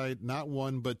alongside not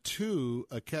one but two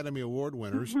Academy Award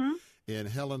winners in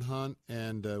Helen Hunt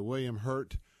and William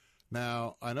Hurt.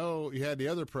 Now, I know you had the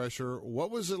other pressure.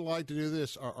 What was it like to do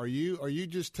this? Are you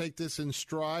just take this in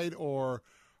stride, or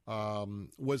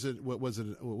was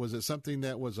it something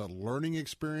that was a learning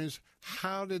experience?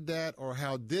 How did that or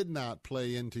how did not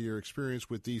play into your experience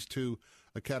with these two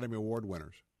Academy Award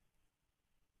winners?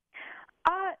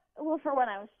 Well, for one,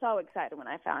 I was so excited when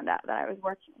I found out that I was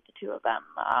working with the two of them.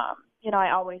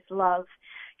 I always love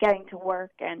getting to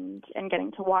work and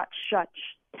getting to watch such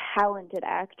talented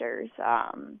actors.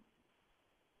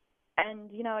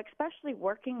 And, especially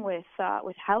working with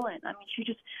Helen, I mean, she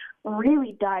just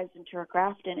really dives into her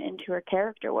craft and into her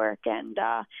character work. And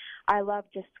I love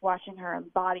just watching her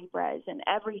embody Brez, and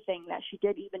everything that she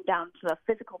did, even down to the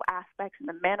physical aspects and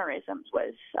the mannerisms,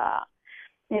 was,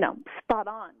 spot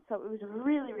on. So it was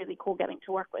really, really cool getting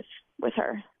to work with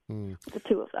her, the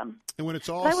two of them. And when it's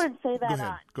all... But I wouldn't say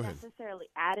that Go ahead. necessarily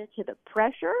added to the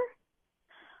pressure.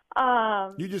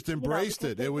 You just embraced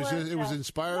it. It was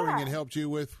inspiring and helped you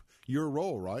with your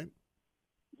role, right?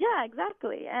 Yeah,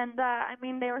 exactly. And,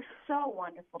 they were so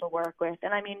wonderful to work with.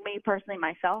 And, me personally,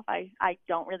 myself, I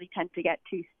don't really tend to get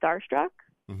too starstruck.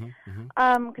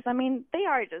 Because, they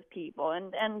are just people,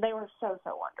 and they were so,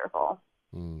 so wonderful.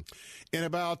 In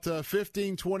about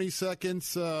 15, 20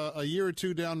 seconds, a year or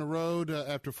two down the road,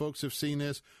 after folks have seen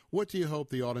this, what do you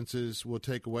hope the audiences will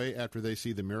take away after they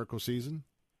see The Miracle Season?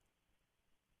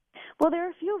 Well, there are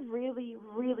a few really,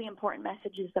 really important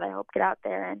messages that I hope get out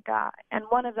there, and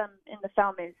one of them in the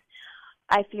film is,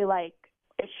 I feel like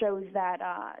it shows that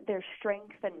there's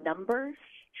strength in numbers.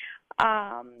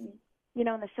 In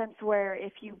the sense where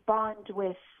if you bond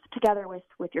together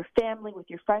with your family, with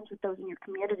your friends, with those in your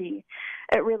community,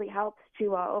 it really helps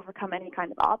to overcome any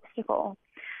kind of obstacle.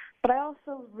 But I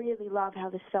also really love how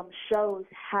this film shows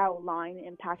how Line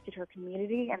impacted her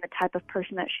community and the type of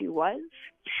person that she was.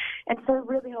 And so I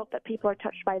really hope that people are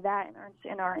touched by that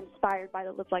and are inspired by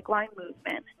the Live Like Line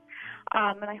movement.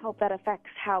 And I hope that affects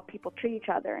how people treat each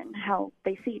other and how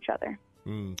they see each other.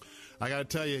 I got to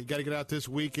tell you got to get out this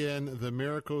weekend, The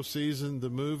Miracle Season, the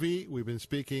movie. We've been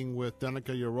speaking with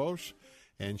Danica Yarosh,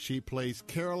 and she plays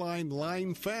Caroline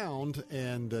Line Found,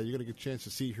 and you're going to get a chance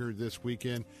to see her this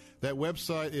weekend. That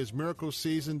website is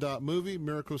miracleseason.movie,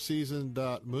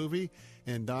 miracleseason.movie.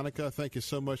 And Danica, thank you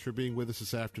so much for being with us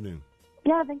this afternoon.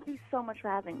 Yeah, thank you so much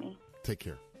for having me. Take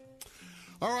care.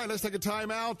 All right, let's take a time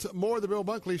out. More of the Bill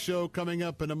Bunkley Show coming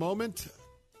up in a moment.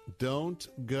 Don't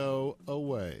go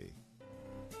away.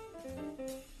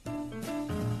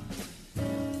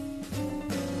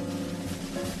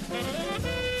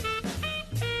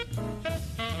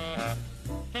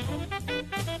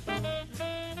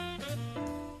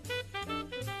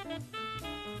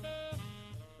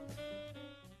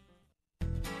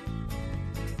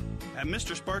 At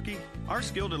Mr. Sparky, our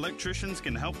skilled electricians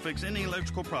can help fix any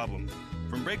electrical problem.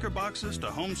 From breaker boxes to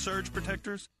home surge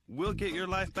protectors, we'll get your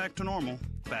life back to normal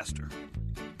faster.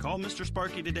 Call Mr.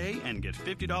 Sparky today and get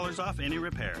 $50 off any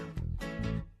repair.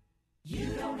 You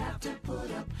don't have to put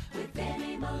up with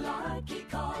any malarkey.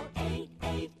 Call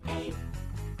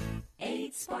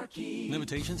 888-8-SPARKY.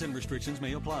 Limitations and restrictions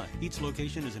may apply. Each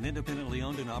location is an independently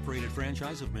owned and operated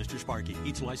franchise of Mr. Sparky,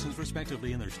 each licensed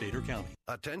respectively in their state or county.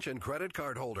 Attention credit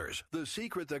card holders. The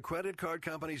secret that credit card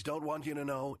companies don't want you to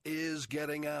know is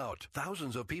getting out.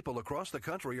 Thousands of people across the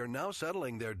country are now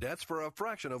settling their debts for a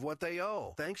fraction of what they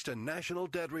owe, thanks to National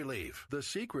Debt Relief. The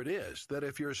secret is that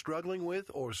if you're struggling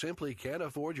with or simply can't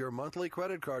afford your monthly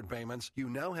credit card payments, you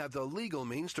now have the legal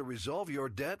means to resolve your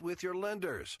debt with your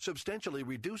lenders, substantially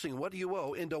reducing what you owe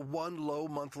grow into one low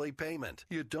monthly payment.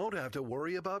 You don't have to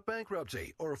worry about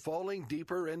bankruptcy or falling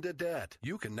deeper into debt.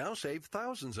 You can now save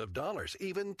thousands of dollars,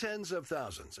 even tens of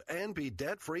thousands, and be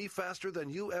debt-free faster than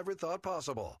you ever thought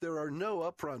possible. There are no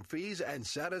upfront fees and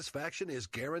satisfaction is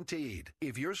guaranteed.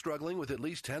 If you're struggling with at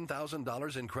least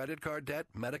 $10,000 in credit card debt,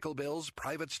 medical bills,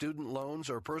 private student loans,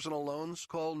 or personal loans,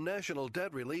 call National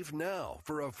Debt Relief now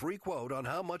for a free quote on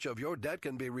how much of your debt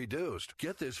can be reduced.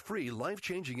 Get this free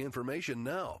life-changing information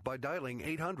now by dialing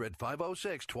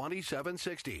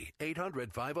 800-506-2760.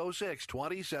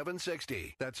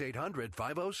 800-506-2760. That's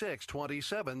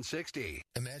 800-506-2760.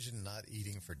 Imagine not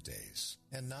eating for days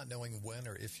and not knowing when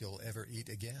or if you'll ever eat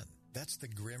again. That's the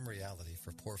grim reality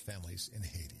for poor families in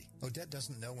Haiti. Odette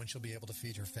doesn't know when she'll be able to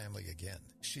feed her family again.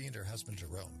 She and her husband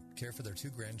Jerome care for their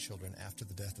 2 grandchildren after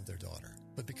the death of their daughter.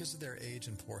 But because of their age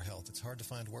and poor health, it's hard to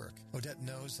find work. Odette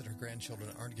knows that her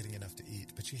grandchildren aren't getting enough to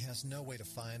eat, but she has no way to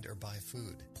find or buy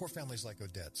food. Poor families like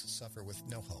Odette's suffer with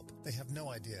no hope. They have no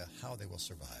idea how they will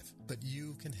survive. But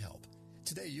you can help.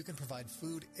 Today, you can provide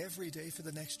food every day for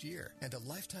the next year and a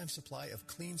lifetime supply of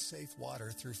clean, safe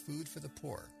water through Food for the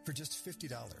Poor. For just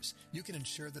 $50, you can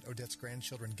ensure that Odette's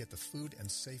grandchildren get the food and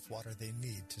safe water they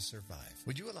need to survive.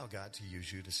 Would you allow God to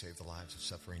use you to save the lives of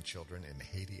suffering children in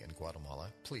Haiti and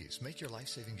Guatemala? Please make your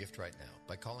life-saving gift right now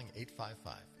by calling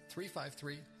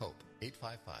 855-353-HOPE.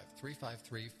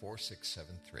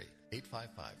 855-353-4673.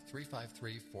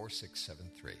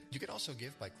 855-353-4673. You can also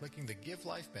give by clicking the Give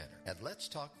Life banner at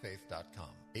letstalkfaith.com.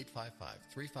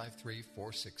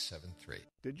 855-353-4673.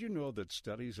 Did you know that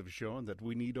studies have shown that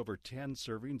we need over 10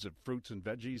 servings of fruits and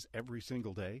veggies every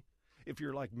single day? If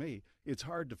you're like me, it's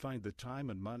hard to find the time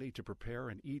and money to prepare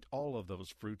and eat all of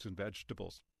those fruits and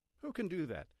vegetables. Who can do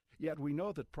that? Yet we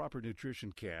know that proper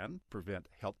nutrition can prevent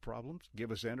health problems,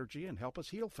 give us energy, and help us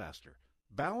heal faster.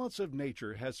 Balance of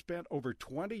Nature has spent over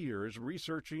 20 years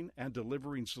researching and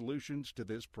delivering solutions to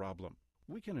this problem.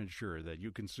 We can ensure that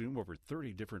you consume over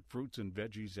 30 different fruits and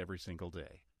veggies every single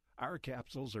day. Our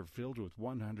capsules are filled with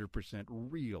 100%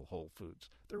 real whole foods.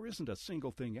 There isn't a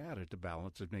single thing added to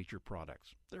Balance of Nature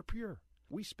products. They're pure.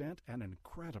 We spent an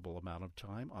incredible amount of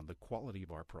time on the quality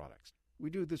of our products. We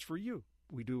do this for you.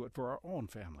 We do it for our own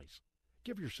families.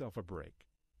 Give yourself a break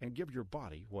and give your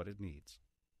body what it needs.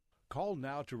 Call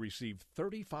now to receive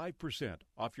 35%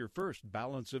 off your first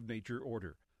Balance of Nature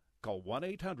order. Call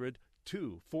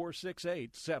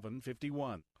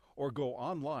 1-800-2468-751 or go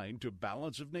online to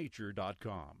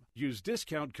balanceofnature.com. Use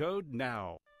discount code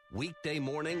NOW. Weekday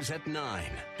mornings at 9.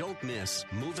 Don't miss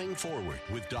Moving Forward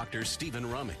with Dr.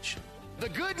 Stephen Rummage. The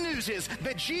good news is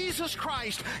that Jesus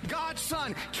Christ, God's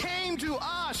Son, came to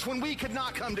us when we could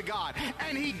not come to God.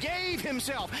 And He gave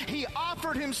Himself. He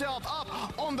offered Himself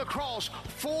up on the cross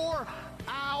for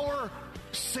our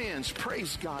sins.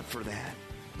 Praise God for that.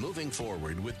 Moving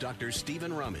Forward with Dr.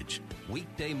 Stephen Rummage.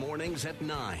 Weekday mornings at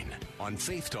 9 on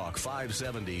Faith Talk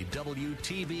 570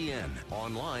 WTBN.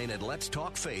 Online at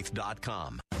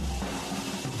letstalkfaith.com.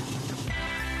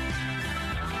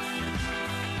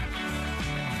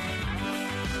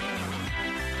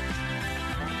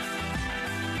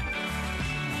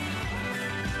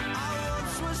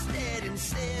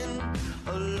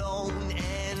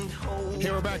 Hey,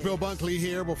 we're back. Bill Bunkley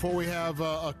here. Before we have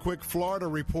a quick Florida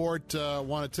report, I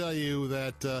want to tell you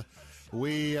that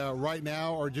we right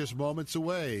now are just moments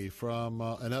away from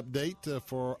an update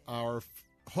for our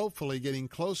hopefully getting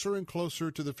closer and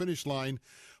closer to the finish line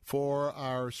for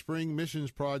our spring missions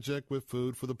project with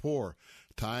Food for the Poor.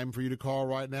 Time for you to call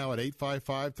right now at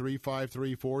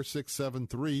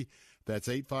 855-353-4673. That's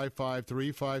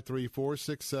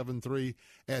 855-353-4673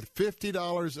 at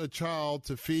 $50 a child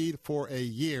to feed for a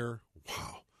year.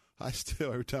 Wow. I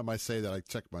still, every time I say that, I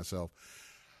check myself.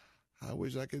 I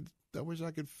wish I could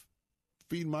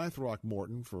feed my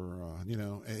Throckmorton for,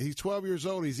 he's 12 years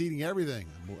old. He's eating everything.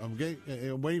 I'm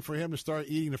waiting for him to start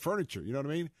eating the furniture. You know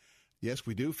what I mean? Yes,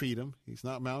 we do feed him. He's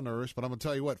not malnourished, but I'm going to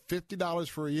tell you what, $50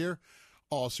 for a year.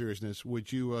 All seriousness,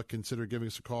 would you consider giving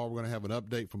us a call? We're going to have an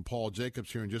update from Paul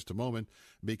Jacobs here in just a moment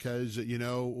because,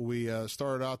 we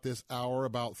started out this hour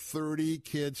about 30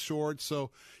 kids short.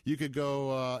 So you could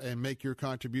go and make your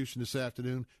contribution this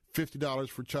afternoon, $50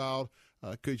 for child.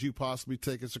 Could you possibly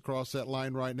take us across that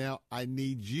line right now? I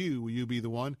need you. Will you be the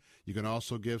one? You can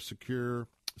also give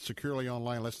securely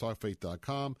online,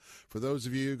 letstalkfaith.com. For those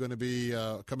of you going to be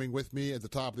coming with me at the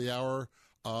top of the hour,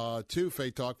 to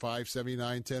Faith Talk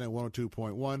 57910 and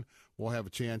 102.1. We'll have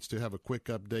a chance to have a quick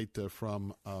update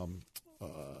from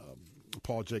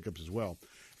Paul Jacobs as well.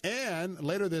 And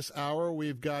later this hour,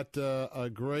 we've got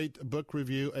a great book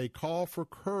review, A Call for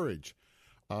Courage.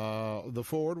 The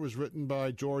foreword was written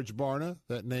by George Barna.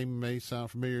 That name may sound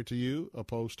familiar to you, a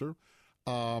poster.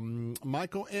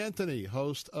 Michael Anthony,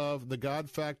 host of the God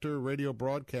Factor radio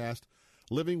broadcast,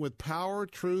 Living with Power,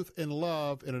 Truth, and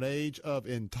Love in an Age of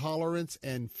Intolerance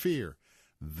and Fear.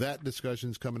 That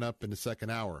discussion's coming up in the second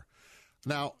hour.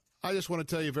 Now, I just want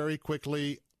to tell you very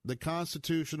quickly, the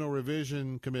Constitutional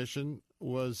Revision Commission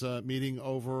was meeting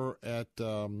over at,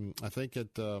 I think, at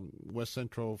West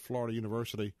Central Florida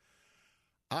University.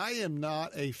 I am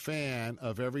not a fan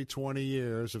of every 20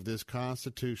 years of this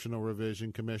Constitutional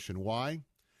Revision Commission. Why?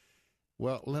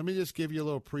 Well, let me just give you a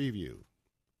little preview.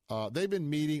 They've been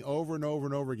meeting over and over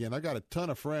and over again. I've got a ton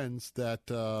of friends that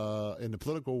in the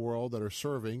political world that are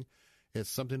serving. It's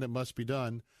something that must be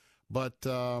done. But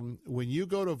when you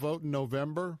go to vote in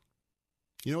November,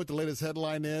 you know what the latest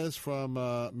headline is from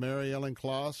Mary Ellen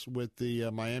Kloss with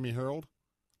the Miami Herald?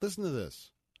 Listen to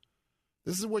this.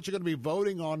 This is what you're going to be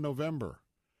voting on November.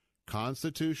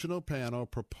 Constitutional panel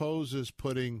proposes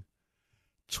putting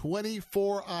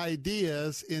 24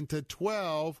 ideas into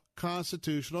 12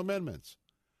 constitutional amendments.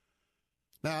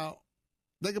 Now,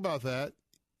 think about that.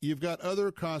 You've got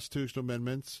other constitutional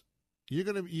amendments.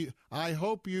 I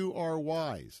hope you are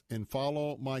wise and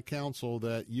follow my counsel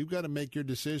that you've got to make your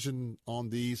decision on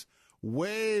these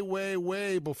way, way,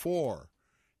 way before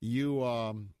you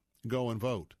go and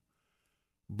vote.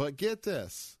 But get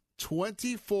this.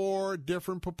 24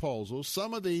 different proposals.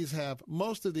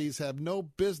 Most of these have no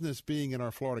business being in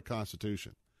our Florida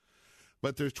Constitution.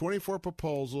 But there's 24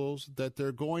 proposals that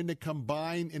they're going to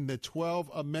combine into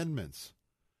 12 amendments.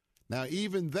 Now,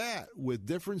 even that, with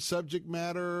different subject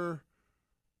matter,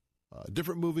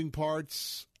 different moving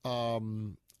parts,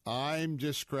 I'm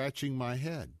just scratching my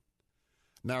head.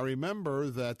 Now,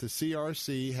 remember that the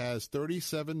CRC has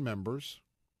 37 members.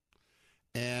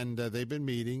 And they've been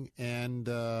meeting, and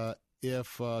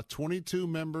if 22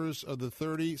 members of the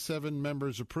 37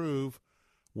 members approve,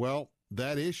 well,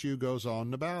 that issue goes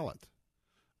on the ballot.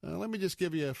 Let me just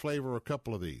give you a flavor of a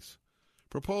couple of these.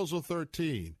 Proposal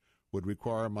 13 would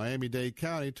require Miami-Dade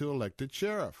County to elect its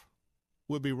sheriff.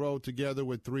 Would be rolled together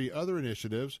with 3 other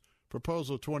initiatives.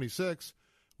 Proposal 26,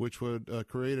 which would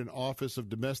create an Office of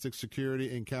Domestic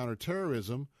Security and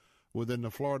Counterterrorism within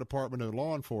the Florida Department of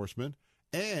Law Enforcement,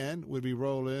 and would be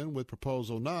rolled in with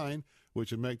Proposal 9,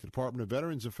 which would make the Department of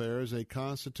Veterans Affairs a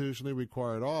constitutionally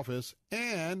required office,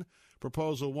 and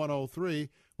Proposal 103,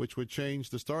 which would change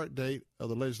the start date of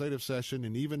the legislative session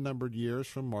in even-numbered years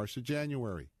from March to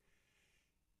January.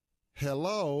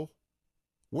 Hello?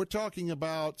 We're talking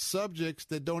about subjects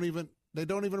that don't even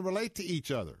relate to each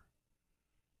other.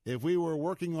 If we were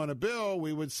working on a bill,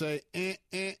 we would say,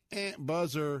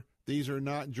 buzzer, these are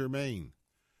not germane.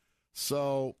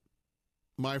 So,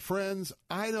 my friends,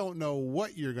 I don't know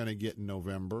what you're going to get in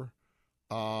November,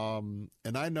 and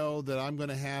I know that I'm going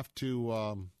to have to,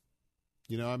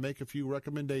 I make a few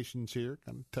recommendations here,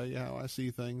 kind of tell you how I see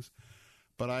things.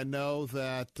 But I know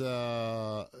that,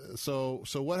 so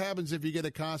what happens if you get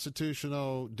a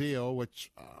constitutional deal,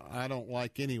 which I don't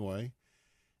like anyway,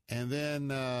 and then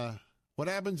what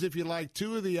happens if you like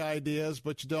 2 of the ideas,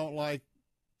 but you don't like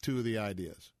 2 of the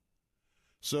ideas?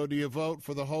 So do you vote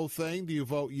for the whole thing? Do you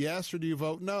vote yes or do you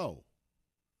vote no?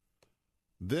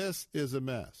 This is a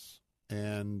mess,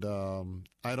 and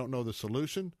I don't know the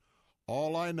solution.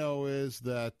 All I know is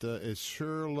that it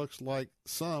sure looks like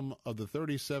some of the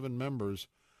 37 members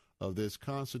of this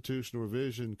Constitutional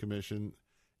Revision Commission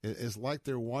is like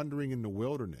they're wandering in the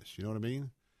wilderness. You know what I mean?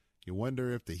 You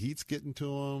wonder if the heat's getting to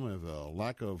them, if a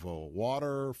lack of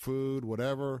water, food,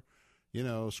 whatever.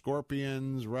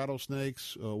 Scorpions,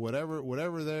 rattlesnakes,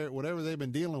 whatever they've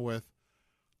been dealing with.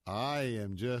 I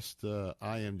am just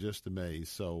amazed.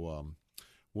 So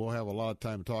we'll have a lot of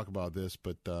time to talk about this,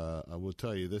 but I will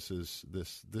tell you this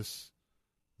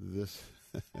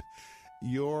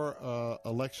your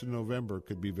election in November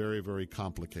could be very, very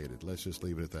complicated. Let's just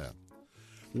leave it at that.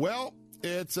 Well,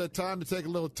 it's time to take a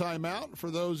little time out. For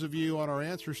those of you on our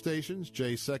answer stations,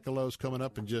 Jay Sekulo's coming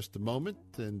up in just a moment,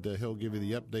 and he'll give you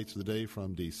the updates of the day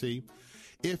from D.C.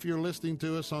 If you're listening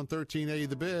to us on 1380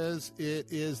 The Biz, it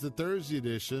is the Thursday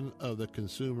edition of the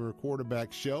Consumer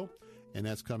Quarterback Show, and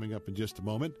that's coming up in just a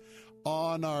moment.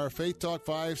 On our Faith Talk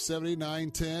 570,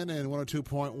 910, and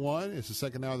 102.1, it's the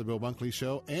second hour of the Bill Bunkley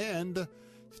Show, and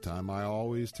it's time I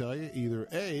always tell you, either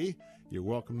A, you're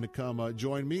welcome to come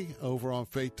join me over on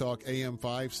Faith Talk AM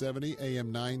 570, AM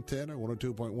 910, or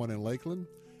 102.1 in Lakeland,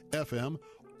 FM,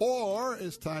 or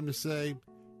it's time to say,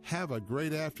 have a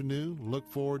great afternoon. Look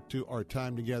forward to our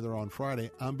time together on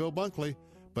Friday. I'm Bill Bunkley,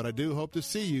 but I do hope to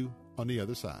see you on the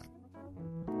other side.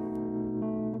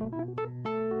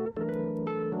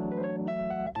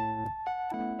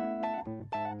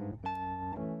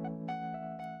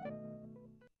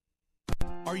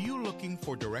 Are you looking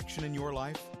for direction in your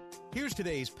life? Here's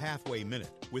today's Pathway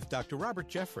Minute with Dr. Robert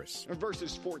Jeffress.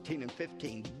 Verses 14 and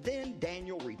 15. Then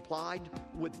Daniel replied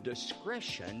with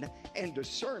discretion and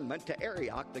discernment to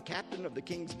Arioch, the captain of the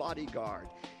king's bodyguard.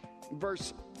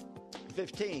 Verse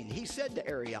 15. He said to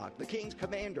Arioch, the king's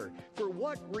commander, "For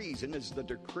what reason is the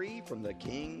decree from the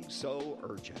king so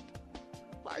urgent?"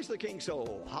 Why is the king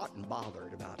so hot and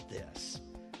bothered about this?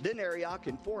 Then Arioch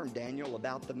informed Daniel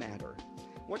about the matter.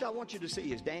 What I want you to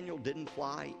see is Daniel didn't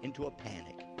fly into a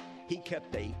panic. He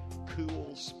kept a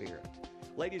cool spirit.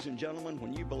 Ladies and gentlemen,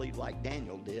 when you believe like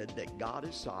Daniel did that God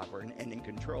is sovereign and in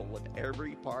control of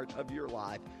every part of your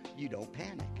life, you don't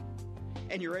panic.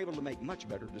 And you're able to make much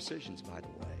better decisions, by the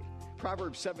way.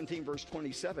 Proverbs 17 verse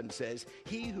 27 says,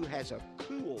 "He who has a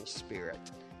cool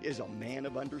spirit is a man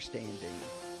of understanding."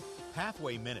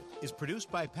 Pathway Minute is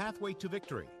produced by Pathway to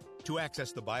Victory. To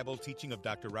access the Bible teaching of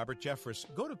Dr. Robert Jeffress,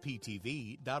 go to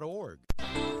ptv.org.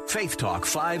 Faith Talk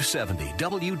 570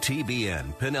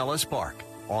 WTBN Pinellas Park.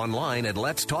 Online at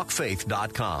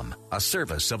letstalkfaith.com, a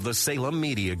service of the Salem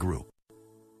Media Group.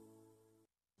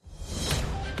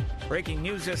 Breaking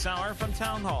news this hour from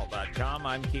townhall.com.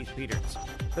 I'm Keith Peters.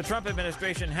 The Trump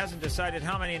administration hasn't decided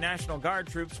how many National Guard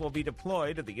troops will be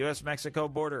deployed at the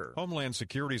U.S.-Mexico border. Homeland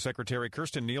Security Secretary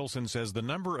Kirstjen Nielsen says the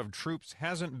number of troops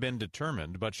hasn't been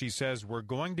determined, but she says we're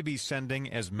going to be sending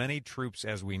as many troops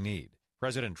as we need.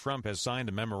 President Trump has signed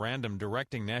a memorandum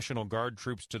directing National Guard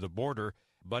troops to the border,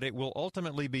 but it will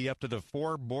ultimately be up to the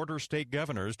 4 border state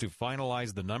governors to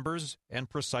finalize the numbers and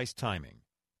precise timing.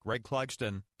 Greg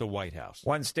Clugston, the White House.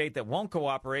 One state that won't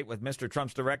cooperate with Mr.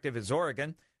 Trump's directive is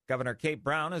Oregon. Governor Kate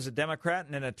Brown is a Democrat,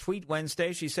 and in a tweet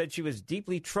Wednesday, she said she was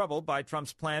deeply troubled by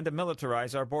Trump's plan to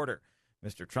militarize our border.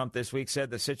 Mr. Trump this week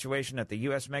said the situation at the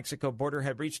U.S.-Mexico border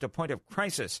had reached a point of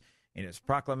crisis in his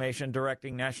proclamation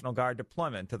directing National Guard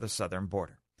deployment to the southern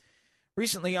border.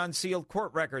 Recently unsealed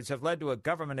court records have led to a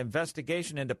government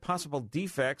investigation into possible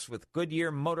defects with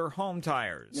Goodyear motor home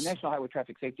tires. The National Highway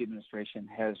Traffic Safety Administration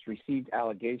has received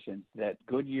allegations that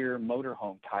Goodyear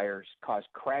motorhome tires caused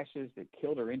crashes that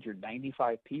killed or injured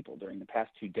 95 people during the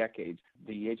past 2 decades.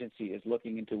 The agency is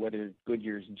looking into whether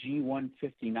Goodyear's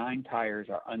G159 tires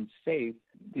are unsafe.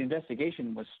 The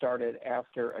investigation was started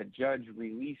after a judge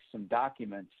released some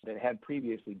documents that had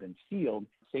previously been sealed.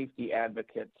 Safety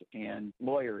advocates and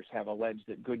lawyers have alleged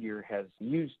that Goodyear has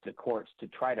used the courts to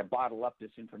try to bottle up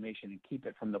this information and keep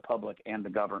it from the public and the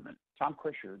government. Tom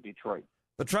Krischer, Detroit.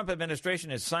 The Trump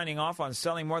administration is signing off on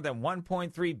selling more than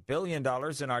 $1.3 billion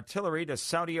in artillery to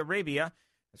Saudi Arabia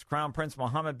as Crown Prince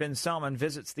Mohammed bin Salman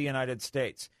visits the United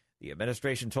States. The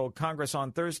administration told Congress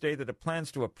on Thursday that it plans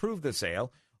to approve the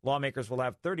sale. Lawmakers will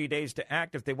have 30 days to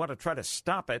act if they want to try to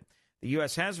stop it. The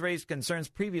U.S. has raised concerns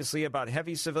previously about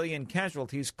heavy civilian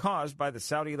casualties caused by the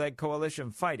Saudi-led coalition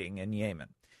fighting in Yemen.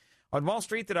 On Wall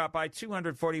Street, the Dow by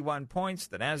 241 points.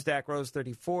 The Nasdaq rose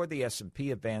 34. The S&P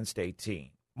advanced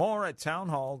 18. More at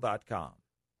townhall.com.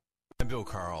 I'm Bill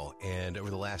Carl, and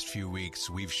over the last few weeks,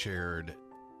 we've shared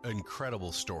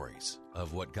incredible stories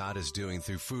of what God is doing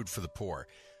through Food for the Poor,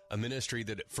 a ministry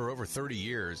that for over 30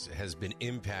 years has been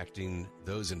impacting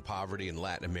those in poverty in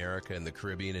Latin America and the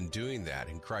Caribbean, and doing that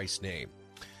in Christ's name.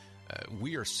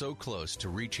 We are so close to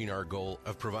reaching our goal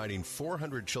of providing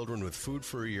 400 children with food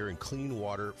for a year and clean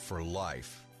water for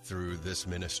life through this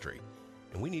ministry.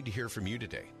 And we need to hear from you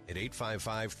today at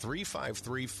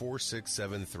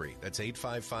 855-353-4673. That's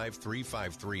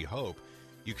 855-353-HOPE.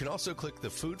 You can also click the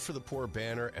Food for the Poor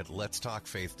banner at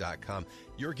letstalkfaith.com.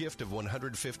 Your gift of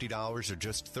 $150 or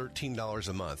just $13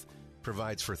 a month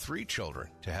provides for 3 children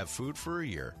to have food for a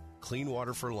year, clean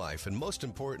water for life, and most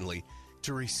importantly,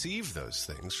 to receive those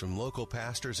things from local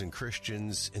pastors and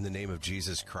Christians in the name of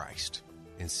Jesus Christ,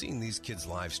 and seeing these kids'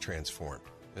 lives transformed.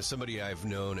 As somebody I've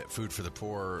known at Food for the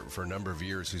Poor for a number of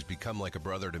years who's become like a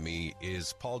brother to me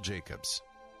is Paul Jacobs.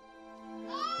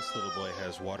 This little boy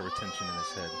has water retention in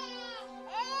his head.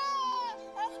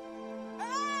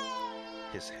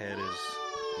 His head is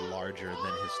larger than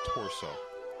his torso.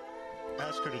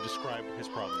 Ask her to describe his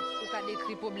problem. In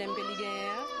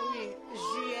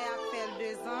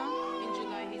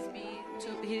July,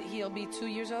 he'll be 2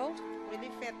 years old.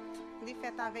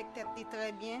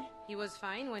 He was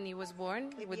fine when he was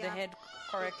born, with the head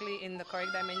correctly in the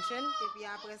correct dimension. He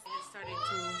started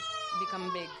to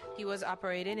become big. He was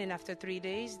operated, and after 3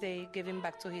 days, they gave him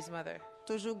back to his mother.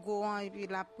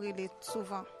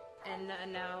 And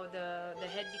now the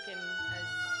head became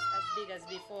as big as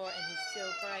before, and he's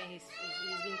still crying. He's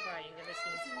been crying ever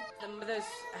since. The mother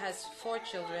has 4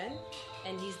 children,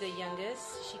 and he's the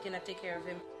youngest. She cannot take care of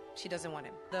him. She doesn't want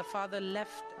him. The father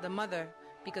left the mother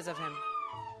because of him.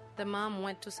 The mom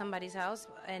went to somebody's house,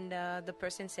 and the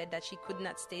person said that she could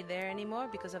not stay there anymore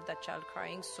because of that child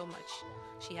crying so much.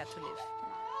 She had to leave.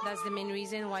 That's the main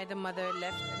reason why the mother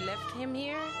left him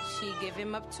here. She gave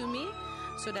him up to me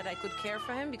so that I could care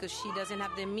for him, because she doesn't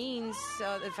have the means,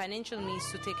 the financial means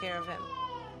to take care of him.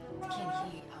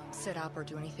 Can he sit up or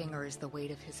do anything, or is the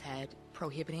weight of his head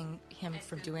prohibiting him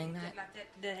from doing that?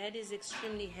 The head is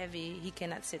extremely heavy. He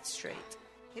cannot sit straight.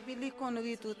 He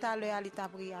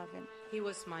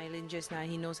was smiling just now.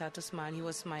 He knows how to smile. He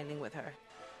was smiling with her.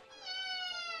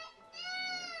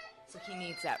 So he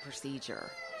needs that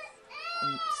procedure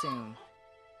soon.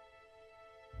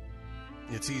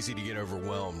 It's easy to get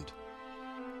overwhelmed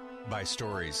by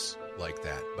stories like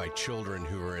that, by children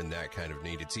who are in that kind of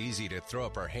need. It's easy to throw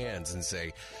up our hands and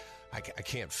say, I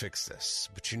can't fix this.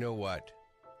 But you know what?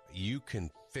 You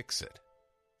can fix it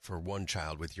for one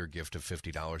child with your gift of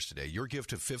 $50 today. Your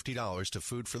gift of $50 to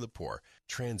Food for the Poor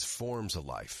transforms a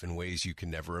life in ways you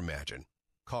can never imagine.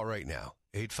 Call right now,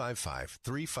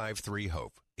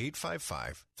 855-353-HOPE,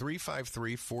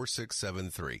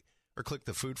 855-353-4673. Or click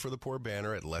the Food for the Poor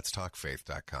banner at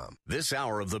letstalkfaith.com. This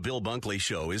hour of the Bill Bunkley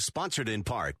Show is sponsored in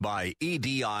part by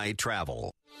EDI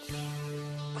Travel.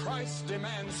 Christ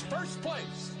demands first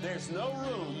place. There's no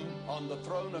room on the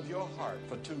throne of your heart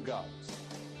for two gods.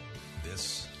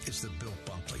 This is the Bill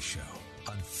Bunkley Show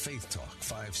on Faith Talk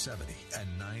 570 and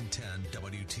 910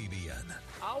 WTBN.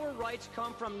 Our rights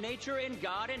come from nature and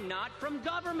God and not from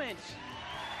government.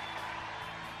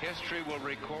 History will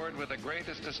record with the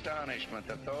greatest astonishment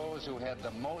that those who had the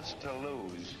most to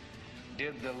lose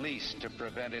did the least to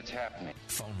prevent its happening.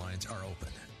 Phone lines are open.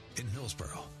 In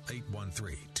Hillsborough,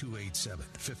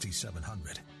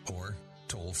 813-287-5700 or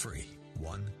toll free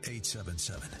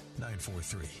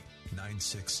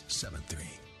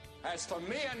 1-877-943-9673. As for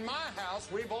me and my house,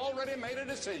 we've already made a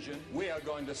decision. We are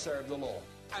going to serve the Lord.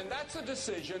 And that's a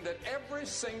decision that every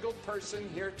single person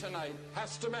here tonight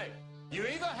has to make. You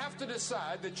either have to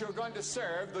decide that you're going to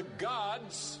serve the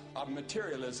gods of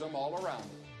materialism all around you,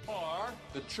 or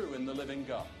the true and the living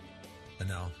God. And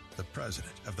now, the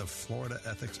president of the Florida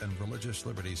Ethics and Religious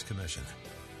Liberties Commission.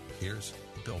 Here's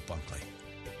Bill Bunkley.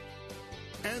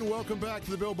 And welcome back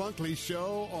to the Bill Bunkley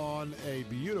Show on a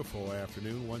beautiful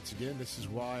afternoon. Once again, this is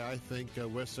why I think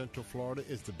West Central Florida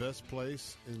is the best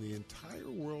place in the entire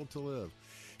world to live.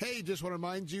 Hey, just want to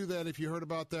remind you that if you heard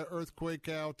about that earthquake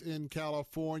out in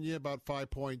California, about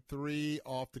 5.3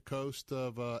 off the coast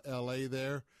of L.A.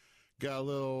 there, got a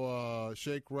little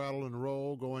shake, rattle, and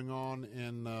roll going on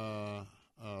in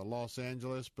Los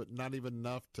Angeles, but not even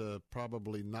enough to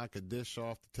probably knock a dish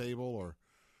off the table or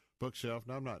bookshelf.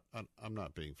 Now, I'm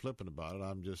not being flippant about it.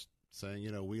 I'm just saying,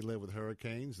 we live with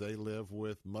hurricanes. They live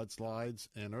with mudslides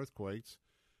and earthquakes.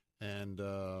 And,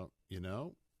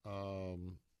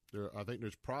 I think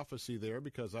there's prophecy there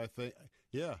because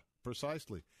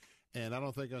precisely. And I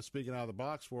don't think I'm speaking out of the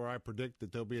box where I predict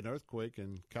that there'll be an earthquake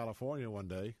in California one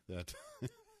day.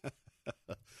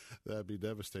 That'd be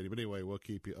devastating. But anyway, we'll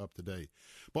keep you up to date.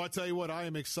 But I'll tell you what, I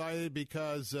am excited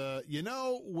because,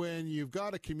 when you've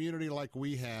got a community like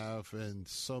we have, and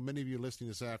so many of you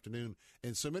listening this afternoon,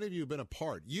 and so many of you have been a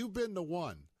part, you've been the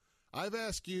one. I've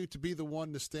asked you to be the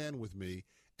one to stand with me,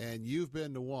 and you've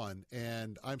been the one,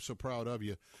 and I'm so proud of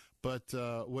you. But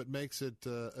what makes it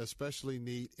especially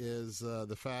neat is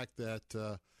the fact that,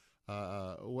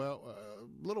 a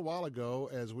little while ago,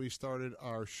 as we started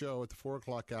our show at the 4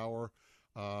 o'clock hour,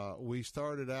 we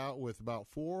started out with about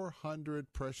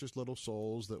 400 precious little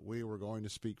souls that we were going to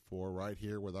speak for right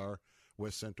here with our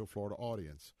West Central Florida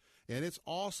audience. And it's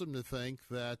awesome to think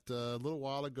that a little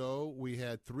while ago we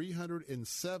had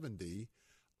 370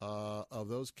 of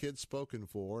those kids spoken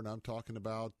for, and I'm talking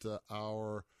about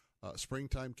our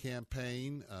springtime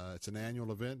campaign. It's an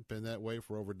annual event, been that way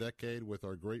for over a decade with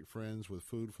our great friends with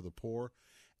Food for the Poor.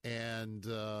 And,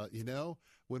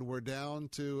 when we're down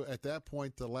to, at that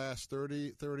point, the last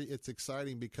 30, it's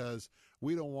exciting because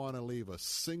we don't want to leave a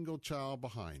single child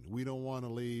behind. We don't want to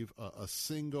leave a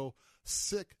single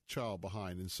sick child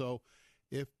behind. And so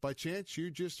if by chance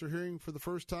you just are hearing for the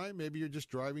first time, maybe you're just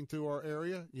driving through our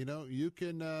area, you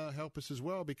can help us as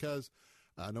well because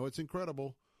I know it's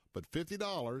incredible, but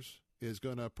 $50 is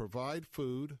going to provide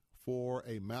food for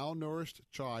a malnourished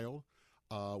child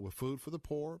with Food for the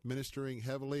Poor, ministering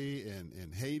heavily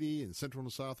in Haiti and Central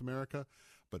and South America.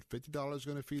 But $50 is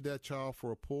going to feed that child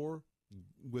for a poor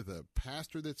with a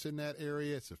pastor that's in that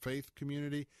area. It's a faith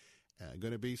community.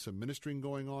 Going to be some ministering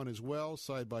going on as well,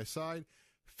 side by side.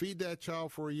 Feed that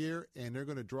child for a year, and they're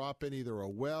going to drop in either a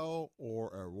well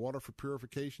or a water for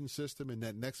purification system in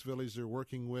that next village they're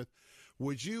working with.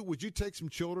 Would you take some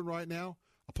children right now?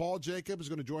 Paul Jacob is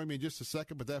going to join me in just a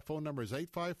second, but that phone number is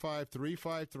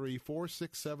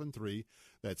 855-353-4673.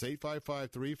 That's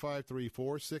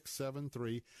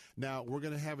 855-353-4673. Now, we're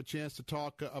going to have a chance to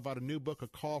talk about a new book, A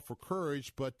Call for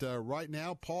Courage, but right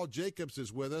now, Paul Jacobs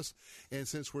is with us, and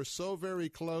since we're so very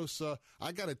close,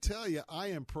 I got to tell you, I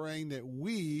am praying that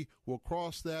we will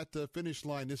cross that finish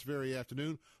line this very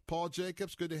afternoon. Paul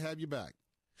Jacobs, good to have you back.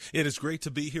 It is great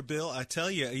to be here, Bill. I tell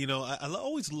you, I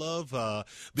always love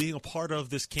being a part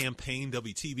of this campaign,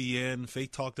 WTBN,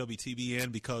 Faith Talk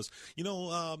WTBN, because,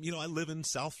 I live in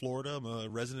South Florida. I'm a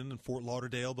resident in Fort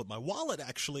Lauderdale, but my wallet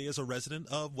actually is a resident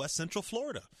of West Central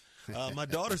Florida. My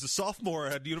daughter's a sophomore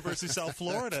at University of South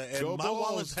Florida, and my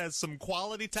wallet has some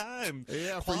quality time.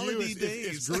 Yeah, quality for you,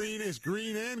 days. It's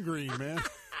green and green, man.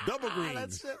 Double green.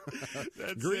 That's it.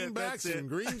 Greenbacks and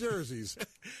green jerseys.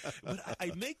 But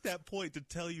I make that point to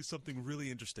tell you something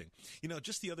really interesting.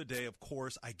 Just the other day, of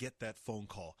course, I get that phone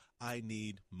call. I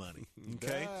need money.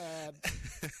 Okay?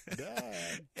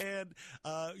 Dad. And,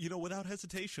 without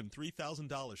hesitation,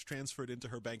 $3,000 transferred into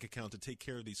her bank account to take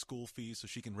care of these school fees so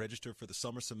she can register for the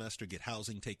summer semester, get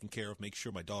housing taken care of, make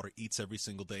sure my daughter eats every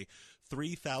single day.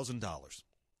 $3,000.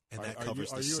 And that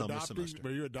covers the summer semester.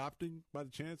 Are you adopting by the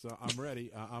chance? I'm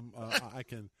ready. I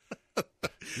can.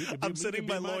 I'm sending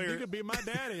my lawyer. You could be my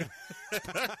daddy.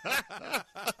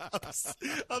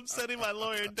 I'm sending my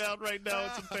lawyer down right now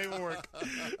with some paperwork.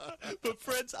 But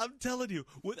friends, I'm telling you,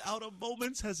 without a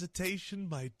moment's hesitation,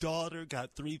 my daughter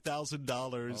got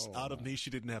 $3,000 out of me. She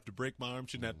didn't have to break my arm.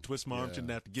 She didn't have to twist my arm. She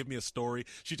didn't have to give me a story.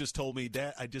 She just told me,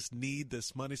 Dad, I just need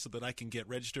this money so that I can get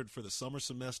registered for the summer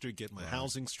semester, get my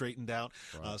housing straightened out,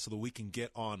 so that we can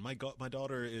get on. My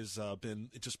daughter has been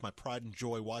just my pride and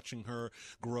joy watching her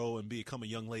grow and become a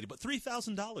young lady. But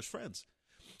 $3,000, friends.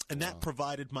 And that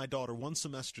provided my daughter one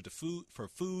semester for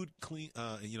food,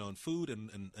 and food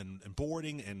and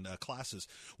boarding and classes.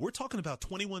 We're talking about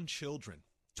 21 children.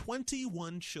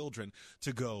 21 children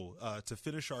to go to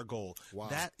finish our goal. Wow.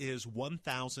 That is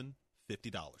 $1,050.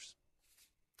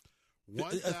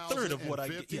 $1,050, a third of what I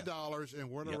get. $50, and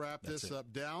we're going to wrap this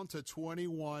up down to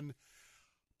 21.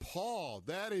 Paul,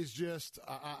 that is just,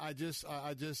 I just,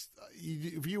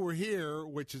 if you were here,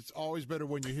 which it's always better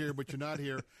when you're here, but you're not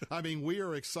here. I mean, we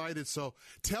are excited. So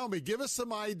tell me, give us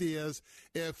some ideas.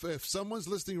 If someone's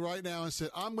listening right now and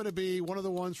said, I'm going to be one of the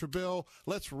ones for Bill,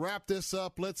 let's wrap this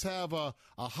up. Let's have a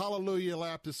hallelujah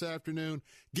lap this afternoon.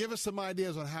 Give us some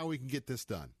ideas on how we can get this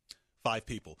done. 5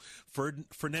 people.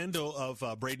 Fernando of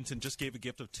Bradenton just gave a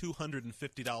gift of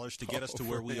 $250 to get us to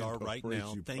where we are right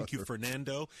now. Thank you,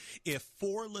 Fernando. If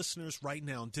 4 listeners right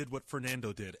now did what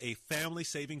Fernando did, a family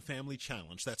saving family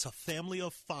challenge, that's a family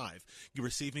of 5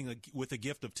 receiving with a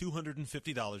gift of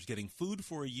 $250, getting food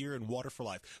for a year and water for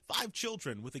life. 5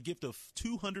 children with a gift of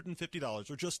 $250,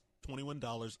 or just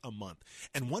 $21 a month.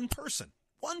 And one person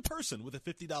with a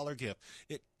 $50 gift,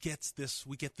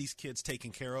 we get these kids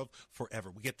taken care of forever.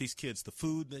 We get these kids the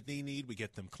food that they need. We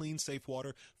get them clean, safe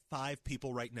water. 5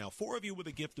 people right now. 4 of you with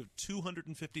a gift of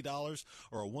 $250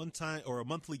 or a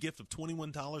monthly gift of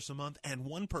 $21 a month, and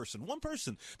one person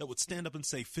that would stand up and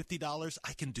say $50,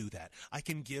 I can do that. I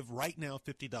can give right now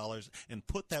 $50 and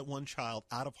put that one child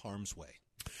out of harm's way.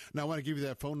 Now, I want to give you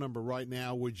that phone number right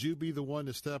now. Would you be the one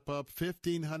to step up?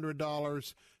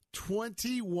 $1,500.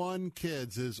 21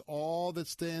 kids is all that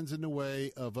stands in the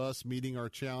way of us meeting our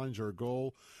challenge or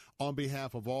goal. On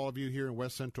behalf of all of you here in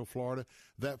West Central Florida,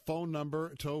 that phone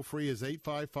number, toll-free, is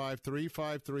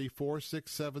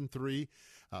 855-353-4673.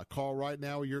 Call right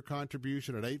now with your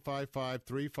contribution at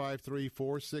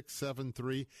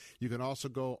 855-353-4673. You can also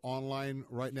go online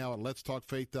right now at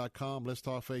letstalkfaith.com,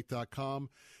 letstalkfaith.com.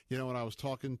 When I was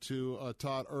talking to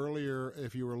Todd earlier,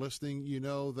 if you were listening, you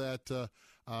know that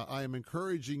I am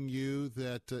encouraging you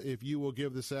that if you will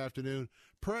give this afternoon,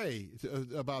 pray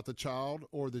about the child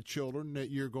or the children that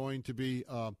you're going to be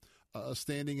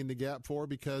standing in the gap for,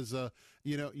 because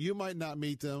you might not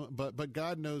meet them, but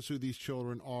God knows who these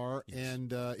children are,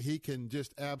 and He can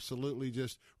just absolutely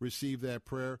just receive that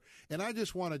prayer. And I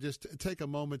just want to just take a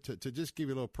moment to just give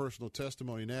you a little personal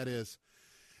testimony, and that is,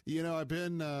 I've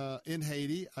been in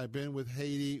Haiti. I've been with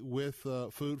Haiti with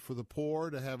Food for the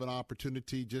Poor to have an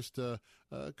opportunity just a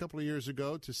couple of years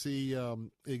ago to see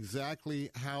exactly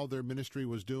how their ministry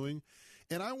was doing.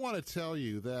 And I want to tell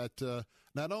you that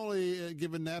not only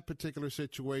given that particular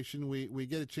situation, we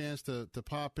get a chance to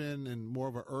pop in more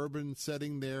of an urban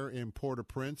setting there in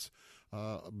Port-au-Prince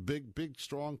Big,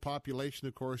 strong population,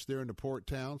 of course, there in the port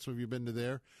town. Some of you have been to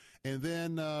there. And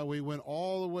then we went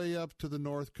all the way up to the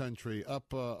North Country,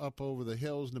 up over the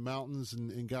hills and the mountains,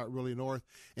 and got really north.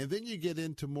 And then you get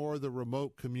into more of the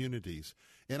remote communities.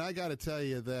 And I got to tell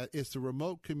you that it's the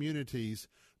remote communities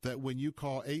that when you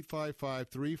call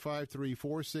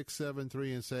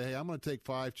 855-353-4673 and say, hey, I'm going to take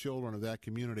 5 children of that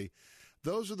community,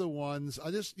 those are the ones.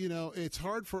 It's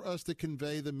hard for us to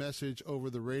convey the message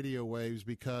over the radio waves,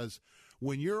 because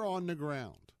when you're on the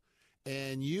ground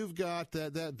and you've got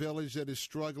that village that is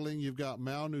struggling, you've got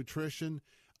malnutrition,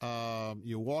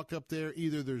 you walk up there,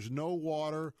 either there's no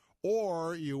water,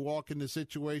 or you walk in the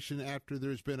situation after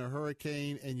there's been a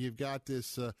hurricane and you've got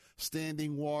this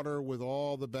standing water with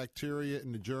all the bacteria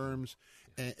and the germs,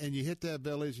 and you hit that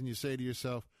village and you say to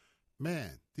yourself,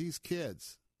 man, these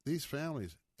kids, these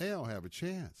families, they don't have a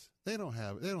chance. They don't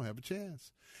have a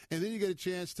chance. And then you get a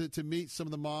chance to meet some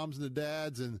of the moms and the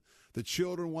dads, and the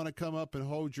children want to come up and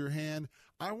hold your hand.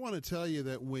 I want to tell you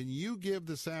that when you give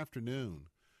this afternoon,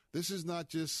 this is not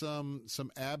just some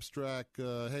abstract,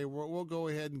 hey, we'll go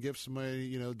ahead and give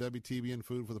somebody, WTBN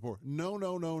Food for the Poor.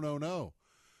 No.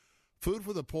 Food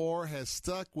for the Poor has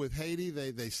stuck with Haiti.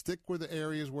 They stick with the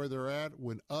areas where they're at.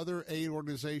 When other aid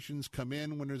organizations come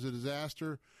in when there's a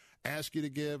disaster, ask you to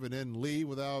give, and then leave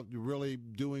without really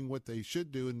doing what they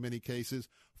should do in many cases,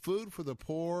 Food for the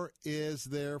Poor is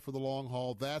there for the long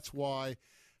haul. That's why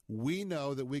we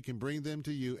know that we can bring them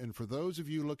to you. And for those of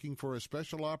you looking for a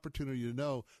special opportunity to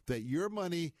know that your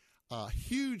money, a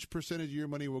huge percentage of your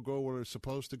money will go where it's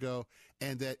supposed to go,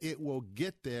 and that it will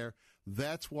get there,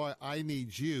 that's why I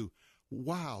need you.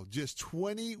 Wow, just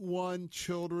 21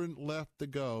 children left to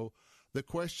go. The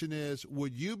question is,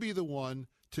 would you be the one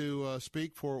to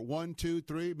speak for 1, 2,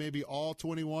 3, maybe all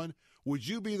 21? Would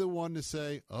you be the one to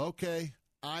say, okay,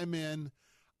 I'm in.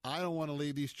 I don't want to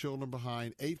leave these children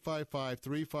behind.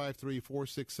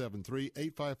 855-353-4673,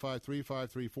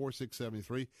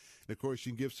 855-353-4673. And, of course,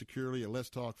 you can give securely at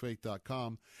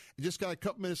letstalkfaith.com. We just got a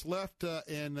couple minutes left,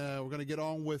 and we're going to get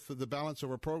on with the balance of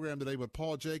our program today with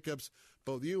Paul Jacobs.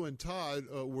 Both you and Todd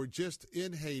were just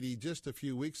in Haiti just a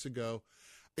few weeks ago.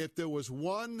 If there was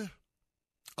one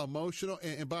emotional,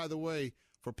 and by the way,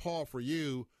 for Paul, for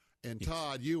you and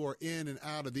Todd, you are in and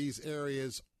out of these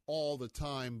areas all the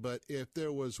time, but if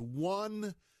there was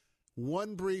one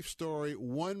brief story,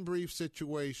 one brief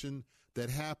situation that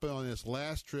happened on this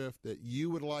last trip that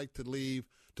you would like to leave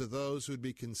to those who'd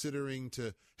be considering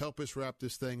to help us wrap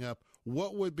this thing up,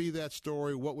 what would be that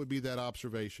story? What would be that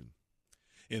observation?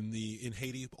 In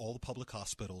Haiti, all the public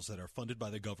hospitals that are funded by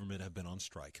the government have been on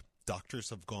strike. Doctors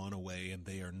have gone away, and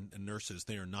nurses,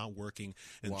 they are not working,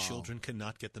 and children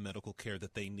cannot get the medical care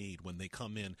that they need when they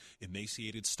come in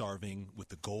emaciated, starving, with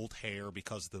the gold hair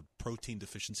because of the protein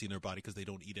deficiency in their body because they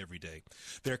don't eat every day.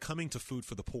 They're coming to Food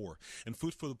for the Poor, and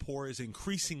Food for the Poor is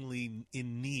increasingly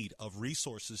in need of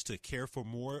resources to care for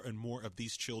more and more of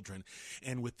these children.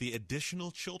 And with the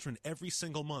additional children every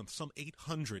single month, some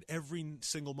 800 every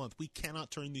single month, we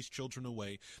cannot turn these children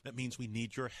away. That means we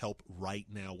need your help right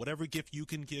now. Whatever gift you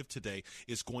can give today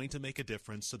is going to make a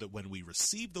difference, so that when we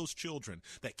receive those children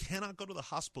that cannot go to the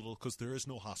hospital because there is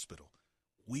no hospital,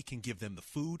 we can give them the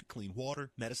food, clean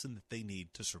water, medicine that they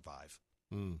need to survive.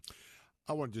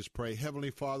 I want to just pray.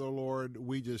 Heavenly Father, Lord,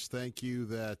 we just thank you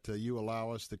that you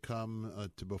allow us to come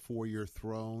to before your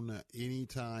throne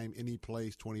anytime, any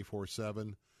place,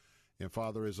 24/7. And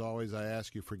Father, as always, I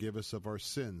ask you forgive us of our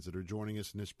sins that are joining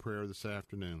us in this prayer this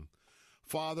afternoon.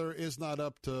 Father, it's not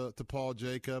up to Paul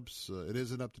Jacobs. It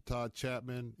isn't up to Todd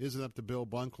Chapman. It isn't up to Bill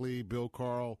Bunkley, Bill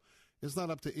Carl. It's not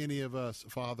up to any of us,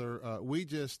 Father. We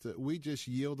just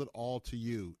yield it all to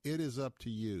you. It is up to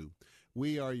you.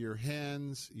 We are your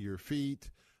hands, your feet,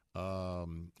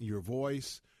 your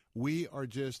voice. We are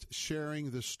just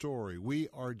sharing the story. We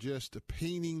are just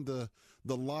painting the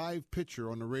live picture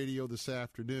on the radio this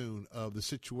afternoon of the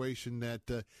situation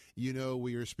that,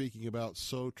 we are speaking about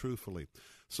so truthfully.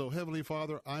 So, Heavenly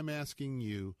Father, I'm asking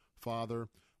you, Father,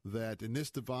 that in this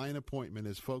divine appointment,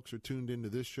 as folks are tuned into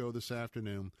this show this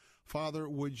afternoon, Father,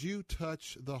 would you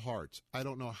touch the hearts? I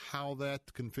don't know how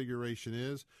that configuration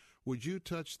is. Would you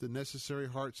touch the necessary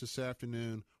hearts this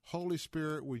afternoon? Holy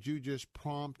Spirit, would you just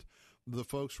prompt the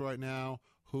folks right now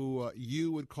who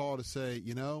you would call to say,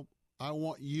 I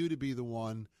want you to be the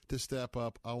one to step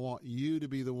up. I want you to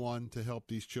be the one to help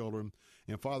these children.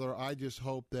 And, Father, I just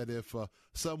hope that if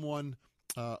someone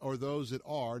or those that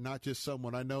are, not just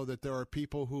someone, I know that there are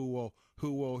people who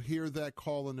will hear that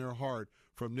call in their heart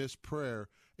from this prayer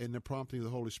and the prompting of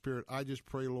the Holy Spirit. I just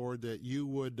pray, Lord, that you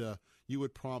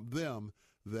would prompt them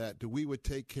that we would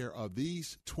take care of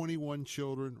these 21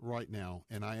 children right now.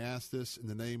 And I ask this in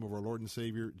the name of our Lord and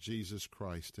Savior, Jesus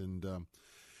Christ. And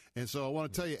so I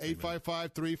want to tell you,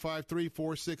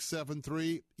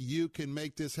 855-353-4673, you can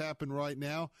make this happen right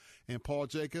now. And Paul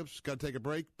Jacobs, got to take a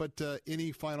break, but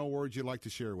any final words you'd like to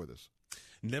share with us?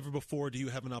 Never before do you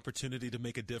have an opportunity to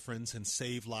make a difference and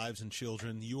save lives and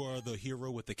children. You are the hero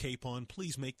with the cape on.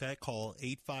 Please make that call,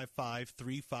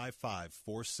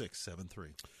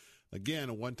 855-355-4673. Again,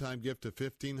 a one-time gift of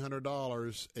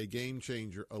 $1,500, a game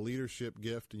changer, a leadership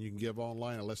gift, and you can give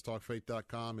online at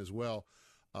letstalkfaith.com as well.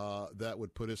 That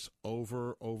would put us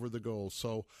over the goal.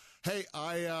 So, hey,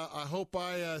 I hope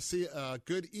I see a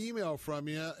good email from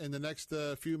you in the next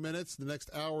few minutes, the next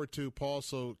hour or two, Paul.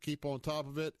 So keep on top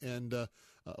of it and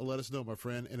let us know, my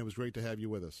friend. And it was great to have you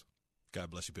with us.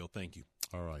 God bless you, Bill. Thank you.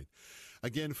 All right.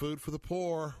 Again, Food for the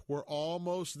Poor. We're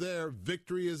almost there.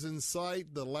 Victory is in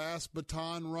sight. The last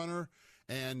baton runner.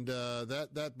 And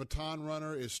that baton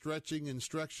runner is stretching and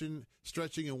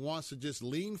wants to just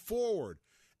lean forward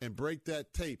and break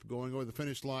that tape going over the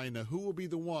finish line. Now, who will be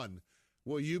the one?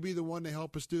 Will you be the one to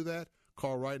help us do that?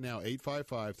 Call right now,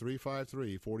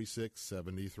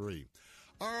 855-353-4673.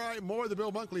 All right, more of the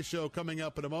Bill Bunkley Show coming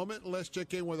up in a moment. Let's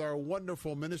check in with our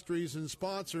wonderful ministries and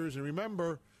sponsors. And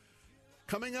remember,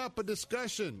 coming up, a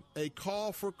discussion, a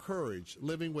call for courage,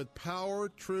 living with power,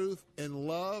 truth, and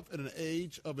love in an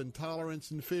age of intolerance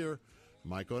and fear.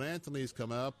 Michael and Anthony's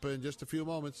come up in just a few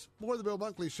moments. More of the Bill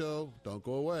Bunkley Show. Don't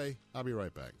go away. I'll be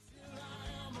right back.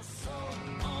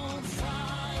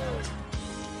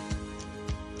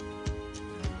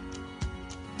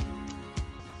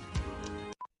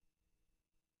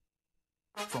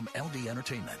 From LD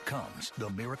Entertainment comes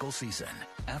The Miracle Season.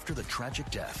 After the tragic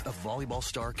death of volleyball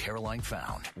star Caroline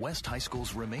Found, West High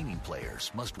School's remaining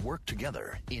players must work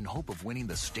together in hope of winning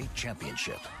the state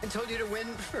championship. I told you to win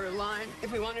for a line.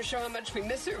 If we want to show how much we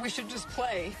miss her, we should just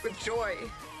play with joy.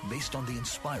 Based on the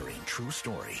inspiring true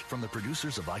story from the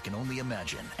producers of I Can Only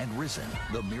Imagine and Risen,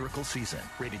 The Miracle Season,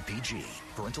 rated PG.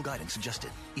 Parental guidance suggested.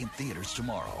 In theaters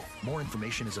tomorrow. More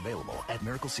information is available at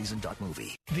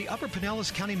miracleseason.movie. The Upper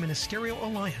Pinellas County Ministerial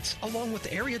Alliance, along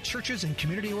with area churches and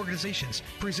community organizations,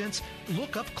 presents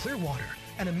Look Up Clearwater,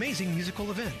 an amazing musical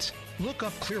event. Look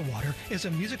Up Clearwater is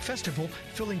a music festival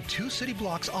filling 2 city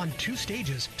blocks on 2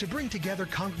 stages to bring together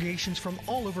congregations from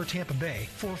all over Tampa Bay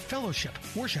for fellowship,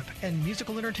 worship, and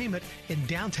musical entertainment in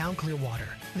downtown Clearwater.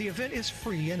 The event is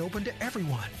free and open to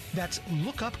everyone. That's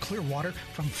Look Up Clearwater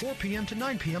from 4 p.m. to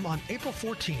 9 p.m. on April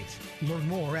 14th. Learn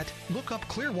more at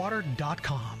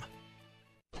lookupclearwater.com.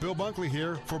 Bill Bunkley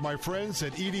here for my friends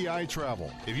at EDI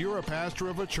Travel. If you're a pastor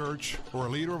of a church or a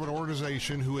leader of an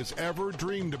organization who has ever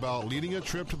dreamed about leading a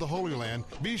trip to the Holy Land,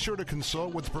 be sure to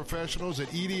consult with the professionals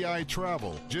at EDI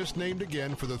Travel, just named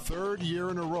again for the 3rd year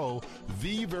in a row,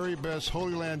 the very best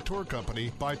Holy Land tour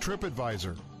company by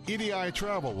TripAdvisor. EDI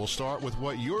Travel will start with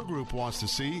what your group wants to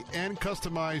see and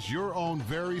customize your own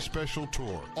very special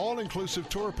tour. All-inclusive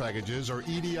tour packages are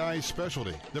EDI's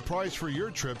specialty. The price for your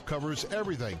trip covers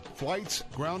everything: flights,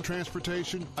 ground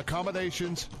transportation,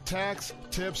 accommodations, tax,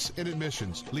 tips, and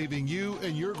admissions, leaving you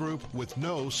and your group with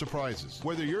no surprises.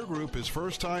 Whether your group is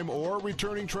first-time or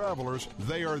returning travelers,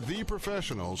 they are the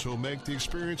professionals who'll make the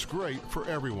experience great for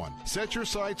everyone. Set your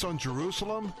sights on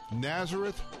Jerusalem,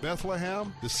 Nazareth,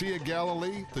 Bethlehem, the Sea of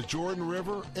Galilee, the Jordan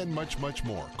River, and much, much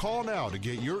more. Call now to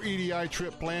get your EDI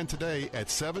trip planned today at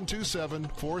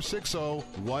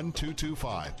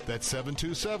 727-460-1225. That's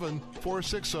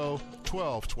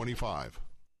 727-460-1225.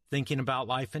 Thinking about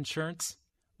life insurance?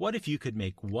 What if you could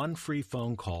make one free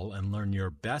phone call and learn your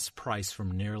best price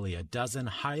from nearly a dozen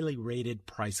highly rated,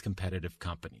 price-competitive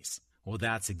companies? Well,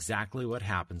 that's exactly what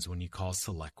happens when you call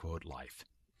SelectQuote Life.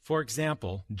 For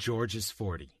example, George is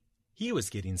 40. He was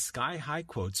getting sky-high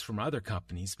quotes from other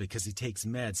companies because he takes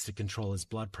meds to control his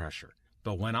blood pressure.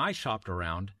 But when I shopped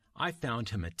around, I found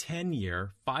him a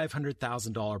 10-year,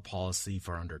 $500,000 policy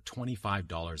for under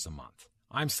 $25 a month.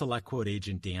 I'm SelectQuote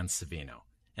agent Dan Savino.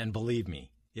 And believe me,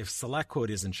 if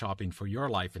SelectQuote isn't shopping for your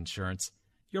life insurance,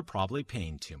 you're probably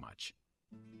paying too much.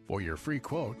 For your free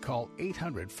quote, call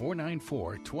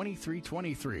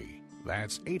 800-494-2323.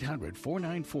 That's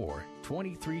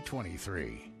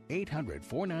 800-494-2323.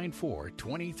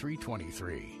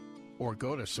 800-494-2323. Or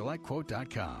go to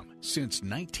SelectQuote.com. Since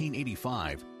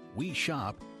 1985, we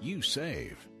shop, you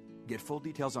save. Get full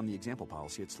details on the example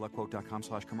policy at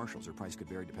SelectQuote.com/commercials. Or price could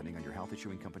vary depending on your health,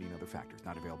 issuing company, and other factors.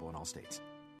 Not available in all states.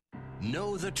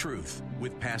 Know the Truth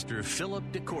with Pastor Philip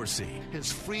DeCourcy.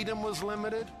 His freedom was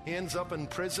limited. He ends up in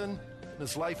prison.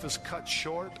 His life is cut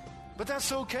short. But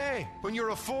that's okay. When you're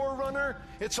a forerunner,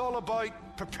 it's all about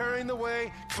preparing the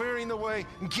way, clearing the way,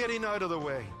 and getting out of the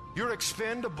way. You're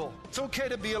expendable. It's okay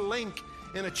to be a link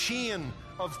in a chain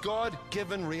of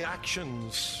God-given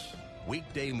reactions.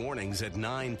 Weekday mornings at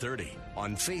 9:30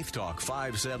 on Faith Talk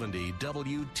 570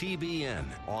 WTBN.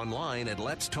 Online at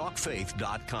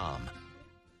letstalkfaith.com.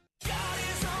 God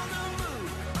is on the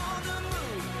move,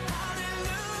 hallelujah.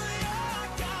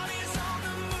 God is on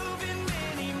the move in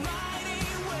many mighty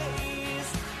ways.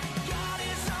 God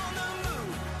is on the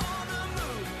move,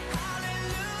 hallelujah.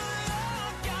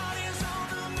 God is on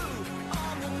the move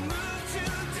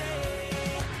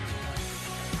today.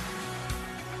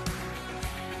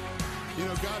 You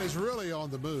know, God is really on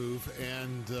the move,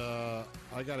 and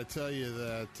I got to tell you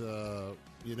that,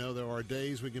 you know, there are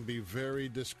days we can be very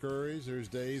discouraged. There's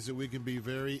days that we can be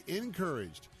very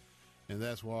encouraged. And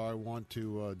that's why I want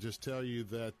to just tell you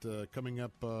that coming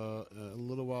up a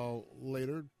little while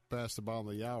later, past the bottom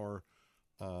of the hour,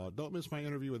 don't miss my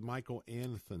interview with Michael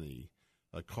Anthony,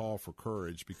 A Call for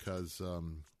Courage, because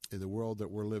in the world that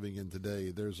we're living in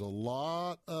today, there's a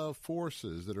lot of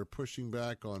forces that are pushing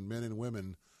back on men and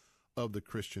women of the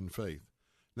Christian faith.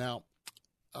 Now,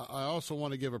 I also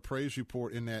want to give a praise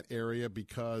report in that area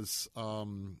because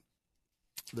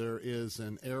there is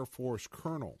an Air Force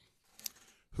colonel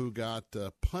who got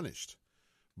punished,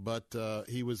 but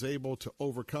he was able to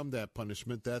overcome that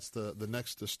punishment. That's the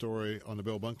next story on the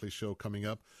Bill Bunkley Show coming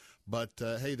up. But,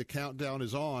 hey, the countdown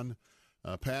is on.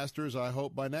 Pastors, I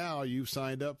hope by now you've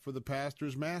signed up for the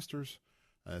Pastors Masters.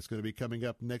 It's going to be coming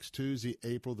up next Tuesday,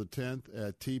 April the 10th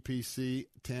at TPC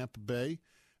Tampa Bay.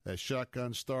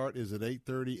 Shotgun start is at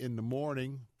 8:30 in the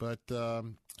morning, but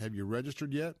have you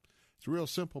registered yet? It's real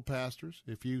simple, pastors.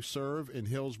 If you serve in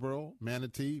Hillsborough,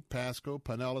 Manatee, Pasco,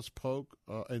 Pinellas, Polk,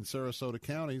 and Sarasota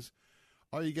counties,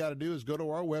 all you got to do is go to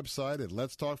our website at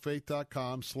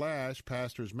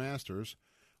letstalkfaith.com/pastorsmasters.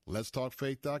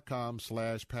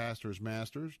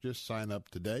 letstalkfaith.com/pastorsmasters. Just sign up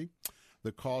today.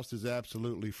 The cost is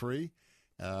absolutely free.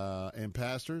 And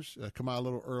pastors, come out a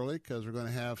little early because we're going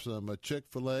to have some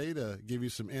Chick-fil-A to give you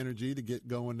some energy to get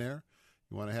going there.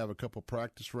 You want to have a couple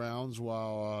practice rounds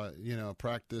while,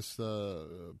 practice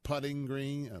putting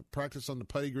green, practice on the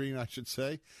putty green, I should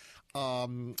say.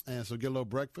 And so get a little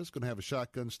breakfast. Going to have a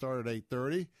shotgun start at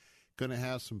 8:30. Going to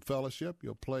have some fellowship.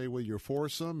 You'll play with your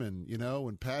foursome. And,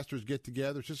 when pastors get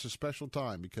together, it's just a special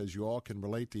time because you all can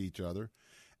relate to each other.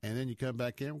 And then you come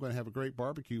back in. We're going to have a great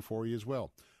barbecue for you as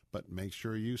well. But make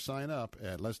sure you sign up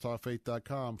at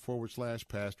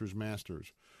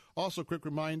letstalkfaith.com/pastorsmasters. Also, quick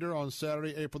reminder, on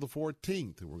Saturday, April the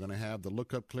 14th, we're going to have the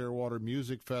Look Up Clearwater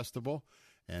Music Festival,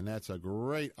 and that's a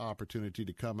great opportunity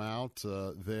to come out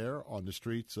there on the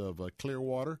streets of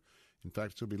Clearwater. In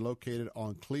fact, it's going to be located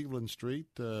on Cleveland Street.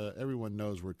 Everyone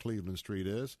knows where Cleveland Street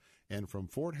is. And from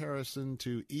Fort Harrison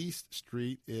to East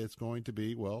Street, it's going to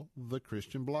be, the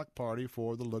Christian Block Party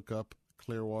for the Look Up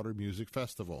Clearwater Music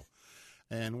Festival.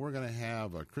 And we're going to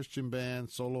have a Christian band,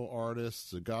 solo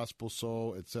artists, a gospel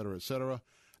soul, et cetera, et cetera.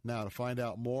 Now, to find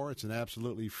out more, it's an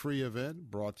absolutely free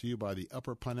event brought to you by the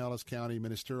Upper Pinellas County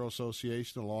Ministerial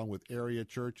Association along with area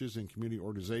churches and community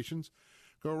organizations.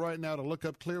 Go right now to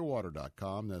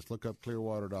lookupclearwater.com. That's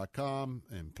lookupclearwater.com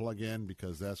and plug in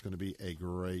because that's going to be a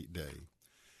great day.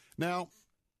 Now,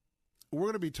 we're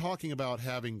going to be talking about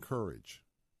having courage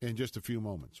in just a few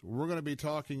moments. We're going to be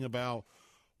talking about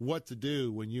what to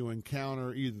do when you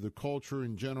encounter either the culture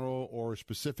in general or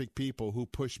specific people who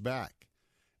push back,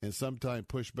 and sometimes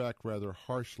push back rather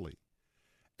harshly.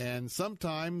 And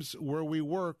sometimes where we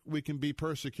work, we can be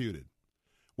persecuted.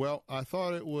 Well, I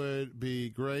thought it would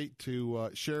be great to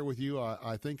share with you.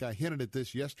 I think I hinted at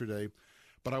this yesterday,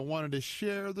 but I wanted to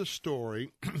share the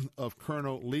story of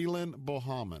Colonel Leland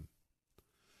Bohaman.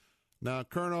 Now,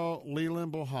 Colonel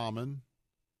Leland Bohaman,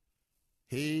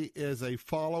 he is a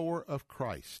follower of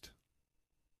Christ.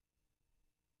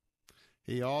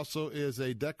 He also is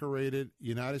a decorated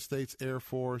United States Air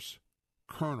Force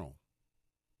colonel.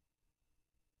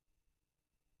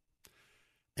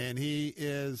 And he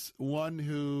is one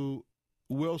who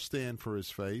will stand for his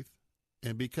faith.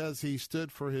 And because he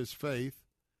stood for his faith,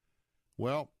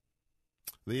 the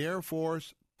Air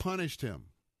Force punished him.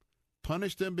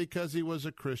 Punished him because he was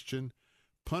a Christian.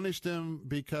 Punished him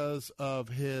because of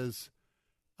his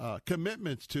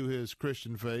commitments to his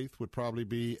Christian faith would probably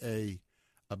be a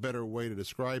better way to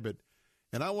describe it.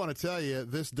 And I want to tell you,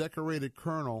 this decorated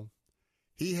colonel,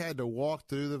 he had to walk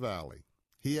through the valley.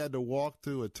 He had to walk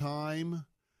through a time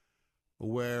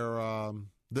where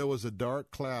there was a dark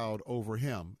cloud over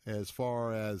him as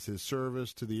far as his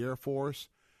service to the Air Force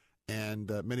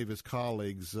and many of his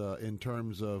colleagues in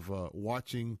terms of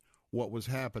watching what was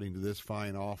happening to this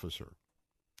fine officer.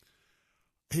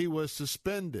 He was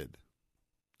suspended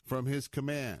from his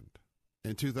command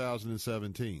in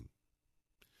 2017.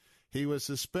 He was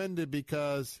suspended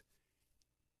because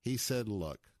he said,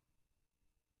 look,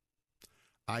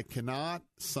 I cannot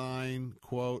sign,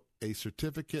 quote, a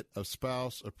certificate of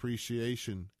spouse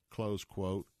appreciation, close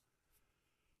quote,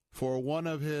 for one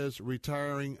of his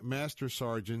retiring master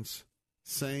sergeant's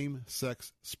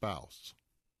same-sex spouse.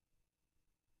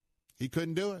 He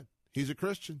couldn't do it. He's a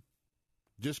Christian.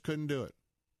 Just couldn't do it.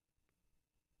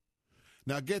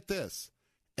 Now get this.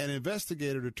 An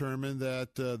investigator determined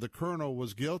that the colonel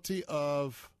was guilty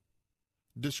of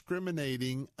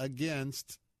discriminating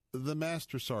against the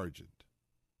master sergeant.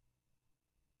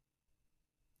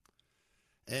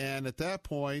 And at that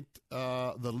point,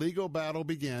 the legal battle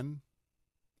began,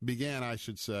 I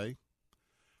should say.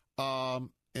 And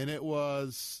it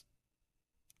was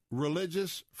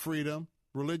religious freedom,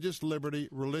 religious liberty,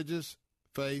 religious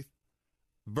faith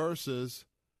versus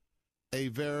a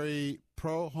very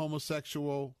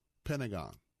pro-homosexual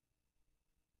Pentagon.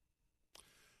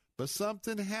 But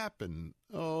something happened,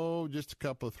 just a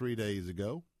couple of 3 days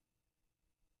ago.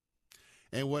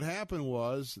 And what happened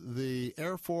was the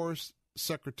Air Force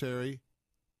Secretary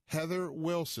Heather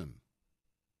Wilson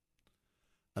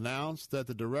announced that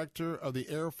the director of the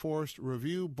Air Force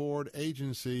Review Board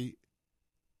agency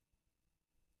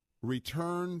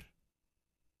returned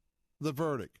the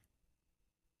verdict.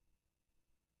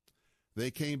 They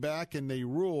came back and they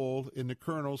ruled in the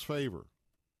colonel's favor.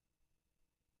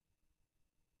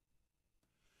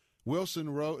 Wilson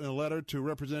wrote in a letter to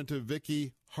Representative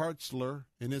Vicky Hartzler,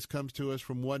 and this comes to us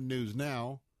from One News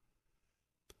Now,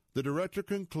 the director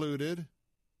concluded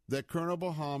that Colonel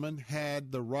Bohannon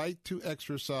had the right to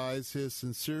exercise his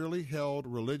sincerely held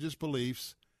religious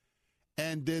beliefs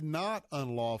and did not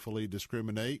unlawfully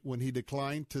discriminate when he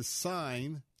declined to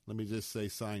sign, let me just say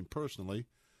sign personally,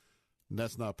 and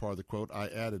that's not part of the quote, I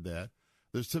added that,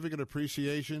 the certificate of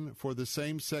appreciation for the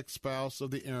same-sex spouse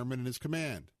of the airman in his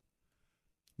command.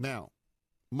 Now,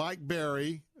 Mike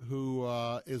Berry, who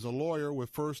is a lawyer with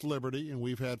First Liberty, and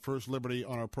we've had First Liberty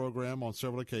on our program on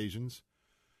several occasions,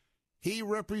 he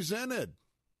represented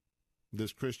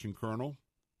this Christian colonel.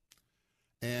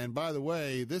 And by the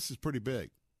way, this is pretty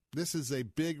big. This is a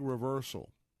big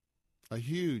reversal, a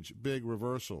huge, big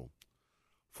reversal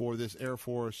for this Air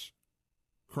Force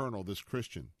colonel, this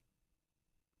Christian.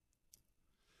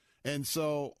 And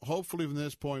so hopefully from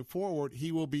this point forward,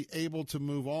 he will be able to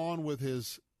move on with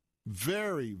his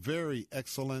very, very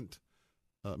excellent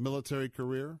military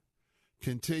career,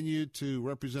 continue to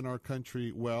represent our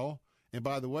country well. And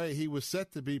by the way, he was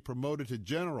set to be promoted to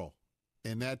general,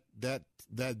 and that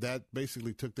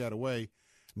basically took that away.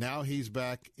 Now he's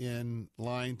back in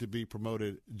line to be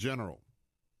promoted general.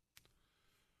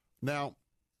 Now,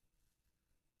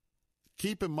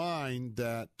 keep in mind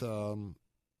that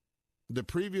the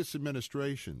previous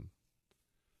administration,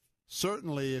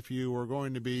 certainly if you were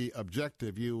going to be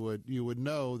objective, you would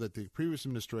know that the previous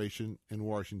administration in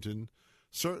Washington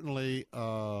certainly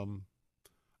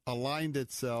aligned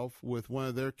itself with one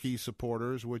of their key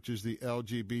supporters, which is the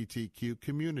LGBTQ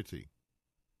community.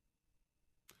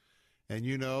 And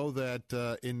you know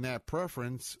that in that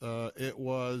preference, it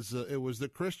was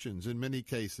the Christians in many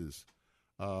cases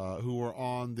who were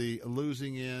on the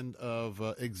losing end of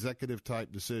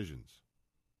executive-type decisions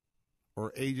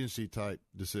or agency-type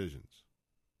decisions.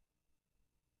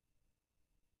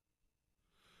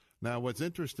 Now, what's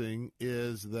interesting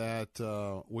is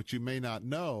that what you may not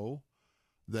know,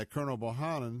 that Colonel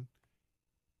Bohannon,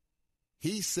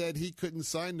 he said he couldn't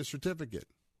sign the certificate.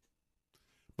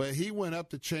 But he went up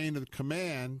the chain of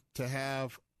command to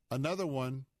have another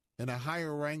one in a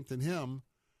higher rank than him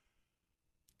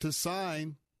to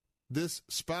sign this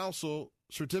spousal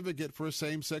certificate for a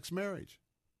same-sex marriage.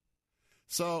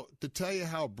 So to tell you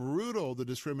how brutal the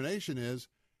discrimination is,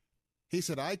 he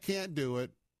said, I can't do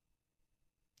it.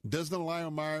 Doesn't align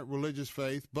with my religious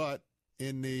faith, but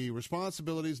in the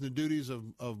responsibilities and the duties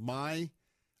of my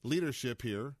leadership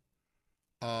here,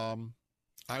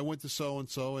 I went to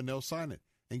so-and-so and they'll sign it.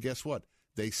 And guess what?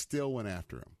 They still went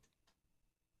after him.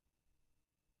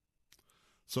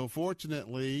 So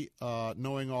fortunately,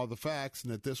 knowing all the facts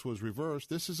and that this was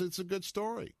reversed, it's a good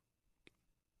story.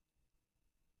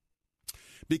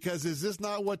 Because is this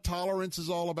not what tolerance is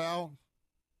all about?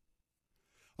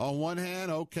 On one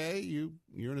hand, okay,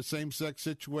 you're in a same-sex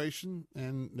situation,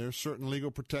 and there's certain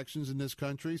legal protections in this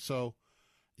country, so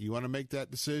you want to make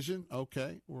that decision?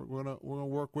 Okay, we're gonna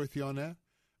work with you on that.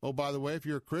 Oh, by the way, if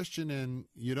you're a Christian and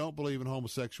you don't believe in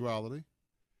homosexuality,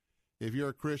 if you're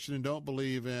a Christian and don't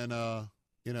believe in,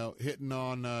 hitting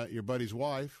on your buddy's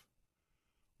wife,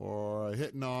 or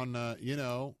hitting on,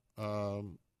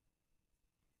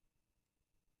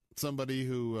 somebody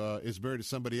who is married to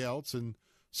somebody else, and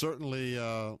certainly,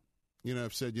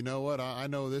 have said, you know what, I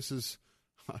know this is,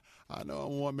 I know I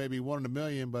want maybe 1 in a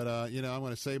million, but, I'm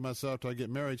going to save myself till I get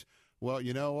married. Well,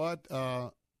 you know what?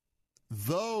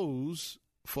 Those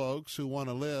folks who want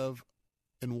to live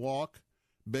and walk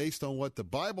based on what the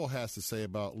Bible has to say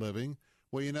about living,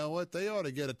 well, you know what? They ought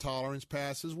to get a tolerance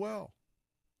pass as well.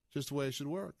 Just the way it should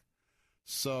work.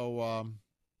 So,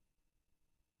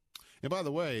 and by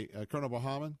the way, Colonel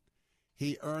Bahaman,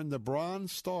 he earned the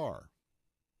Bronze Star.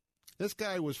 This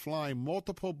guy was flying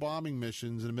multiple bombing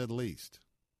missions in the Middle East.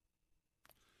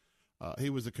 He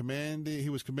was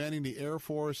commanding the Air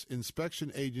Force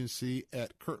Inspection Agency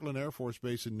at Kirtland Air Force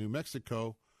Base in New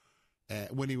Mexico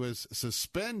when he was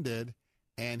suspended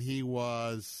and he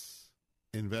was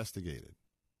investigated.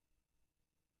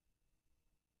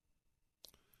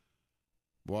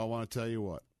 Well, I want to tell you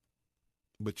what.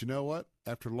 But you know what?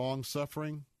 After long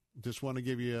suffering, just want to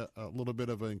give you a little bit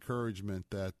of encouragement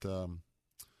that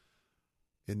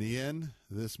in the end,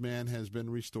 this man has been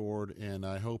restored, and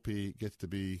I hope he gets to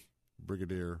be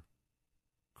Brigadier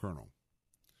Colonel.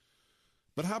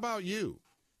 But how about you?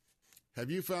 Have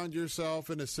you found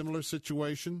yourself in a similar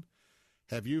situation?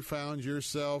 Have you found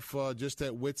yourself just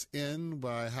at wit's end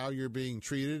by how you're being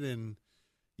treated, and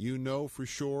you know for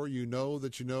sure, you know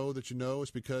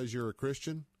it's because you're a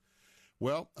Christian?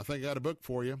 Well, I think I got a book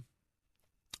for you.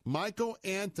 Michael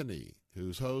Anthony,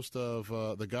 who's host of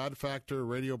the God Factor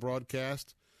radio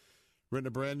broadcast, written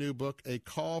a brand new book, A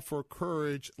Call for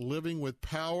Courage, Living with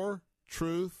Power,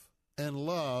 Truth, and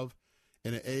Love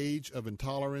in an Age of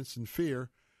Intolerance and Fear.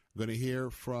 We're going to hear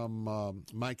from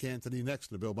Mike Anthony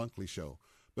next in the Bill Bunkley Show.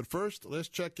 But first, let's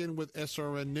check in with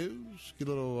SRN News, get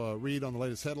a little read on the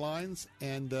latest headlines,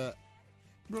 and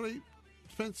really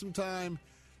spend some time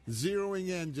zeroing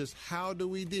in just how do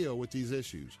we deal with these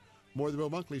issues. More of the Bill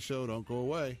Bunkley Show. Don't go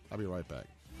away. I'll be right back.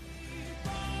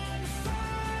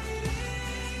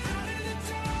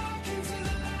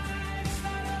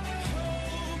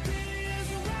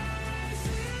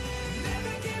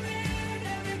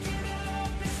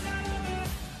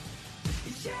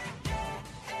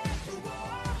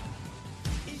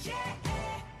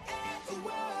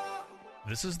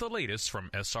 This is the latest from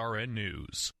SRN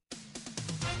News.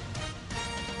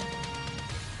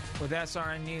 With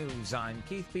SRN News, I'm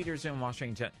Keith Peters in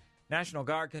Washington. National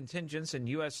Guard contingents in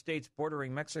U.S. states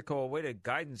bordering Mexico awaited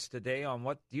guidance today on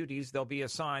what duties they'll be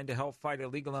assigned to help fight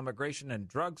illegal immigration and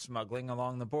drug smuggling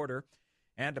along the border.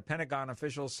 And a Pentagon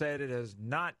official said it has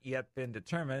not yet been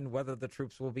determined whether the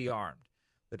troops will be armed.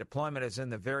 The deployment is in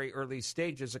the very early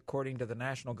stages, according to the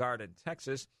National Guard in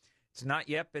Texas. It's not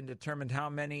yet been determined how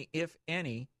many, if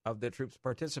any, of the troops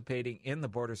participating in the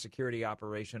border security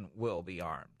operation will be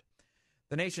armed.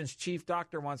 The nation's chief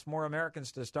doctor wants more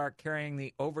Americans to start carrying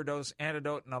the overdose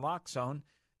antidote naloxone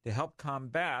to help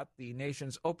combat the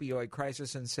nation's opioid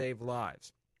crisis and save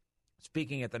lives.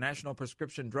 Speaking at the National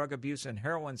Prescription Drug Abuse and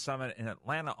Heroin Summit in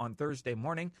Atlanta on Thursday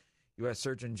morning, U.S.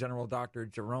 Surgeon General Dr.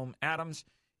 Jerome Adams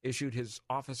issued his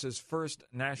office's first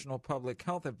national public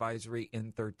health advisory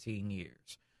in 13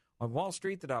 years. On Wall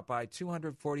Street, it up by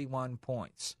 241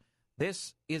 points.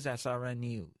 This is SRN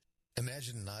News.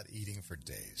 Imagine not eating for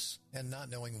days and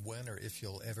not knowing when or if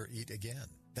you'll ever eat again.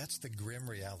 That's the grim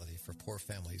reality for poor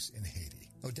families in Haiti.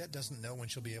 Odette doesn't know when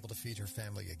she'll be able to feed her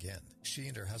family again. She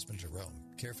and her husband Jerome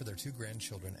care for their 2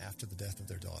 grandchildren after the death of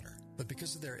their daughter. But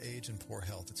because of their age and poor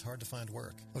health, it's hard to find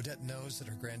work. Odette knows that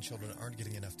her grandchildren aren't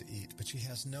getting enough to eat, but she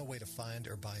has no way to find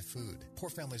or buy food. Poor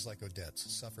families like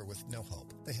Odette's suffer with no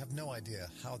hope. They have no idea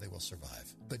how they will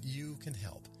survive. But you can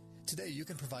help. Today, you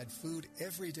can provide food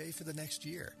every day for the next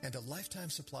year and a lifetime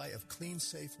supply of clean,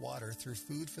 safe water through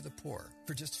Food for the Poor.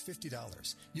 For just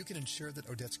 $50, you can ensure that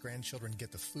Odette's grandchildren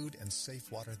get the food and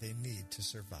safe water they need to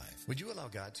survive. Would you allow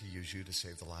God to use you to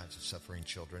save the lives of suffering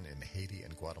children in Haiti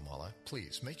and Guatemala?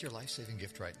 Please make your life-saving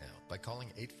gift right now by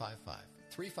calling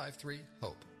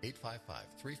 855-353-HOPE,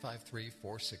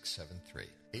 855-353-4673.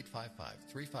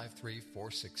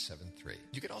 855-353-4673.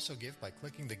 You can also give by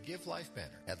clicking the Give Life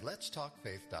banner at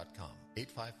letstalkfaith.com.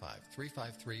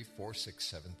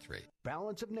 855-353-4673.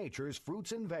 Balance of Nature's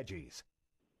fruits and veggies.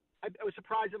 I was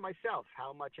surprised at myself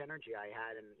how much energy I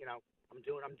had, and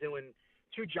I'm doing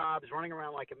 2 jobs, running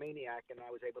around like a maniac, and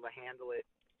I was able to handle it.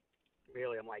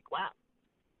 Really, I'm like, wow,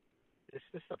 this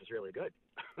stuff is really good.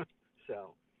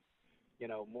 So,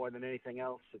 more than anything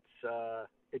else,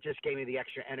 it just gave me the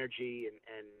extra energy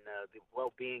and the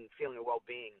well-being, feeling of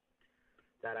well-being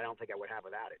that I don't think I would have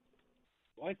without it.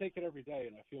 Well, I take it every day,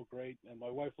 and I feel great. And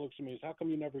my wife looks at me and says, how come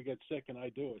you never get sick? And I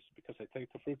do. It's because I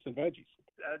take the fruits and veggies.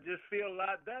 I just feel a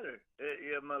lot better.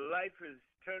 My life is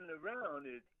turning around.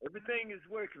 Everything is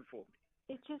working for me.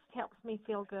 It just helps me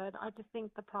feel good. I just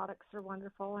think the products are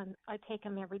wonderful, and I take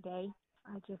them every day.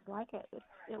 I just like it.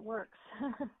 It works.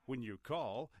 When you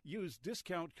call, use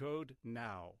discount code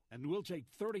NOW, and we'll take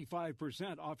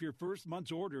 35% off your first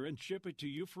month's order and ship it to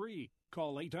you free.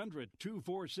 Call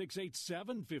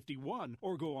 800-246-8751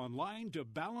 or go online to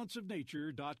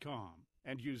balanceofnature.com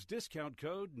and use discount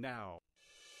code NOW.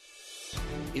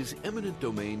 Is eminent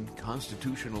domain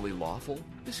constitutionally lawful?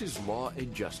 This is Law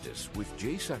and Justice with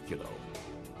Jay Sekulow.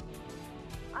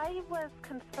 I was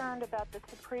concerned about the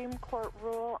Supreme Court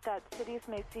rule that cities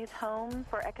may seize homes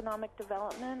for economic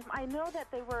development. I know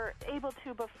that they were able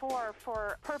to before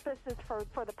for purposes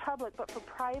for the public, but for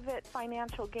private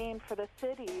financial gain for the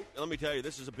cities. Let me tell you,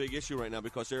 this is a big issue right now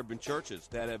because there have been churches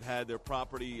that have had their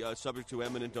property subject to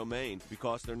eminent domain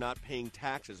because they're not paying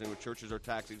taxes, and churches are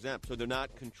tax exempt. So they're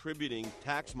not contributing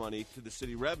tax money to the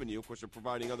city revenue. Of course, they're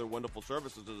providing other wonderful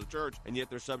services as a church, and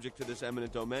yet they're subject to this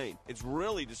eminent domain. It's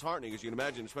really disheartening, as you can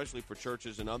imagine, especially for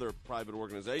churches and other private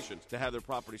organizations, to have their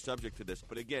property subject to this.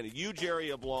 But again, a huge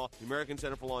area of law, the American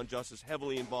Center for Law and Justice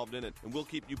heavily involved in it, and we'll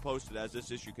keep you posted as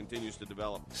this issue continues to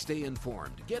develop. Stay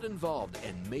informed, get involved,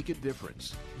 and make a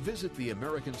difference. Visit the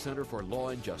American Center for Law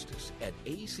and Justice at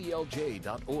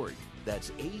aclj.org.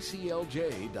 That's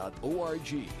aclj.org.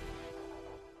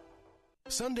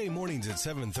 Sunday mornings at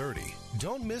 7:30.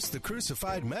 Don't miss the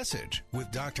Crucified Message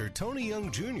with Dr. Tony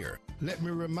Young Jr. Let me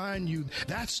remind you,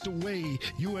 that's the way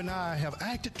you and I have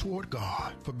acted toward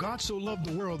God. For God so loved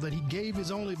the world that he gave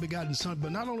his only begotten son.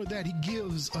 But not only that, he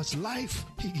gives us life,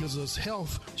 he gives us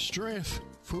health, strength,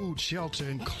 food, shelter,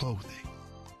 and clothing.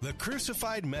 The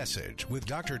Crucified Message with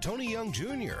Dr. Tony Young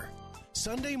Jr.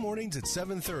 Sunday mornings at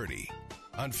 7:30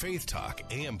 on Faith Talk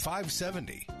AM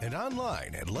 570 and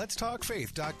online at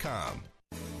letstalkfaith.com.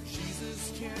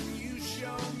 Jesus, can you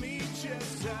show me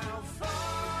just how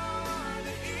far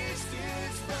the east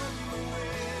is from the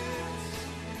west?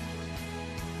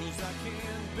 'Cause I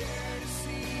can bear to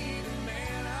see the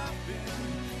man I've been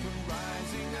from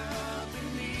rising up in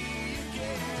me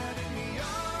again. In the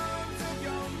arms of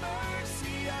your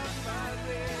mercy I find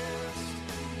rest.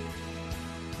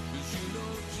 'Cause you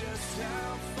know just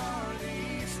how far the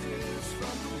east is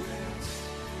from the west.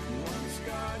 One's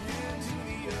God hands to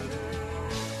the other.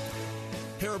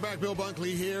 Hey, we're back. Bill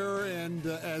Bunkley here, and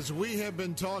as we have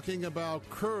been talking about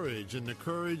courage, and the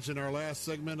courage in our last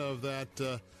segment of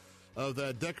that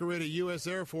decorated U.S.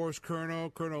 Air Force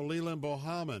Colonel Leland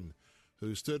Bohaman,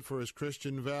 who stood for his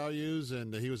Christian values,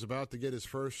 and he was about to get his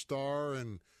first star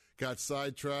and got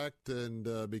sidetracked,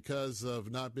 and because of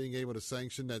not being able to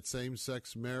sanction that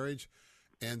same-sex marriage,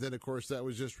 and then, of course, that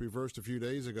was just reversed a few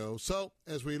days ago. So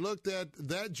as we looked at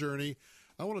that journey,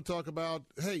 I want to talk about,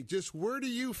 hey, just where do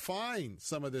you find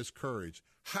some of this courage?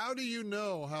 How do you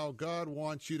know how God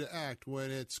wants you to act when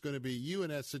it's going to be you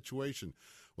in that situation?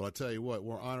 Well, I'll tell you what,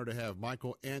 we're honored to have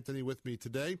Michael Anthony with me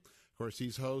today. Of course,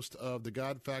 he's host of the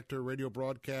God Factor radio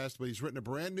broadcast, but he's written a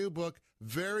brand new book,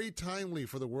 very timely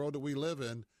for the world that we live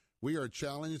in. We are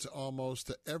challenged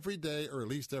almost every day, or at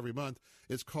least every month.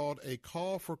 It's called A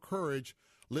Call for Courage,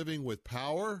 Living with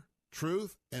Power,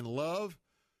 Truth, and Love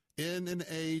in an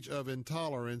Age of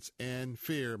Intolerance and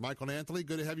Fear. Michael Anthony,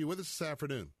 good to have you with us this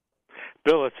afternoon.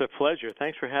 Bill, it's a pleasure.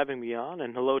 Thanks for having me on,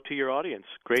 and hello to your audience.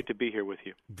 Great to be here with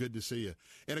you. Good to see you.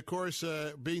 And, of course,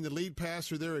 being the lead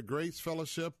pastor there at Grace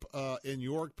Fellowship in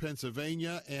York,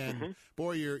 Pennsylvania, and,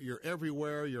 boy, you're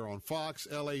everywhere. You're on Fox,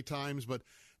 L.A. Times. But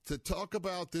to talk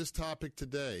about this topic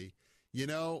today, you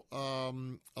know,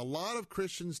 a lot of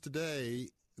Christians today,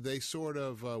 they sort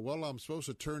of, well, I'm supposed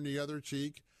to turn the other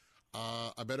cheek.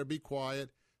 I better be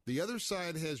quiet. The other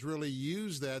side has really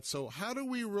used that. So how do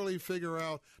we really figure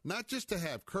out not just to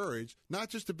have courage, not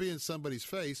just to be in somebody's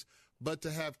face, but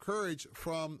to have courage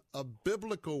from a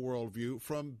biblical worldview,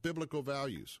 from biblical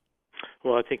values?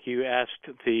 Well, I think you asked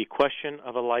the question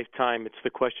of a lifetime. It's the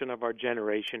question of our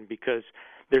generation because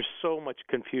there's so much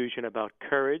confusion about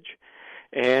courage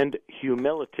and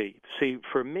humility. See,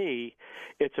 for me,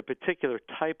 it's a particular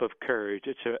type of courage.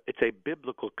 It's a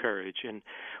biblical courage. And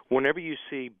whenever you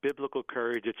see biblical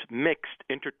courage, it's mixed,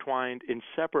 intertwined,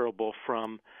 inseparable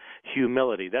from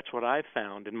humility. That's what I've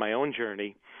found in my own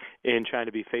journey in trying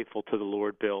to be faithful to the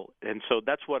Lord, Bill. And so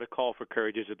that's what A Call for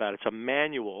Courage is about. It's a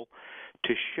manual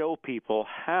to show people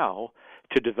how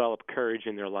to develop courage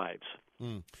in their lives.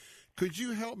 Could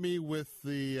you help me with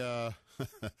the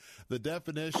the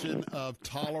definition of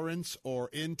tolerance or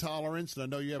intolerance. And I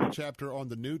know you have a chapter on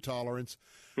the new tolerance.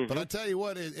 Mm-hmm. But I tell you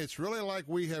what, it's really like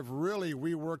we have really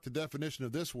reworked the definition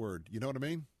of this word. You know what I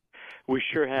mean? We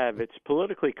sure have. It's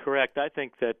politically correct. I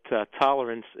think that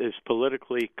tolerance is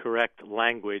politically correct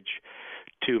language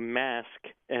to mask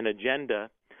an agenda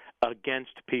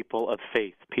against people of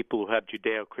faith, people who have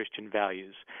Judeo-Christian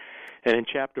values. And in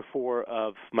Chapter 4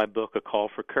 of my book, A Call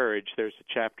for Courage, there's a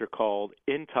chapter called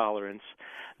Intolerance,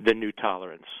 the New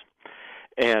Tolerance.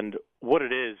 And what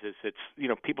it is it's,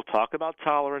 people talk about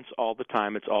tolerance all the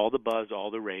time. It's all the buzz, all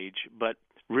the rage. But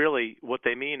really what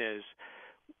they mean is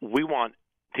we want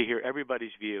to hear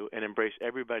everybody's view and embrace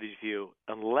everybody's view.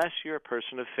 Unless you're a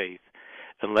person of faith,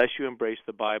 unless you embrace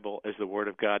the Bible as the Word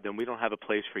of God, then we don't have a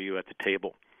place for you at the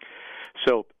table.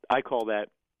 So I call that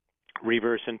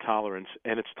reverse intolerance,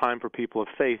 and it's time for people of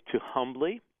faith to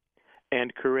humbly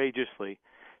and courageously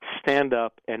stand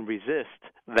up and resist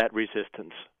that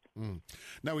resistance.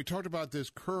 Now, we talked about this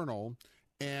colonel,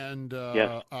 and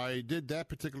yes. I did that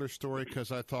particular story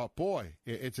because I thought, boy,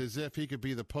 it's as if he could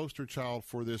be the poster child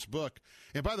for this book.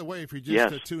 And by the way, if you're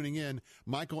just tuning in,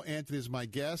 Michael Anthony is my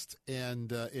guest,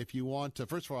 and if you want to,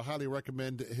 first of all, I highly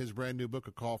recommend his brand new book,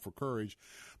 A Call for Courage.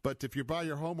 But if you're by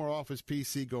your home or office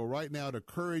PC, go right now to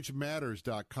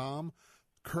CourageMatters.com,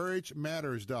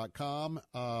 CourageMatters.com.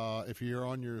 If you're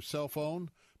on your cell phone,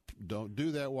 don't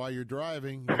do that while you're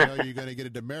driving. You know you're going to get a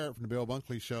demerit from the Bill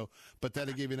Bunkley Show, but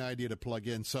that'll give you an idea to plug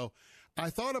in. So I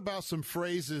thought about some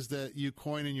phrases that you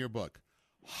coin in your book.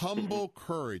 Humble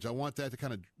courage. I want that to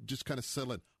kind of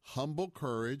settle in. Humble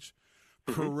courage,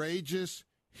 courageous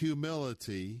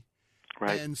humility.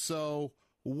 Right. And so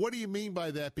what do you mean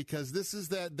by that? Because this is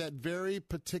that very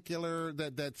particular,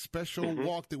 that special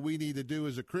walk that we need to do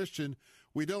as a Christian.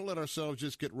 We don't let ourselves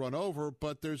just get run over,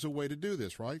 but there's a way to do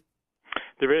this, right?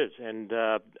 There is, and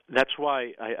that's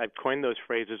why I've coined those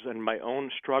phrases in my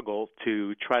own struggle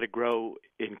to try to grow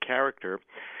in character.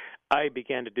 I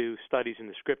began to do studies in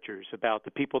the Scriptures about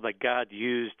the people that God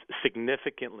used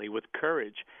significantly with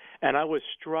courage, and I was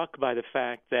struck by the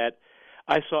fact that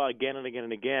I saw again and again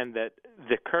and again that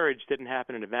the courage didn't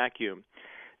happen in a vacuum,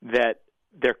 that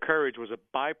their courage was a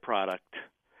byproduct,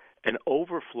 an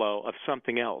overflow of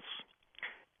something else,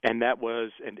 and that was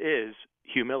and is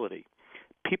humility.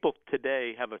 People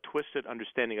today have a twisted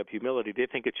understanding of humility. They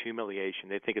think it's humiliation.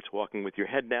 They think it's walking with your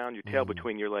head down, your tail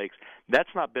between your legs. That's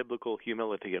not biblical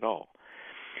humility at all.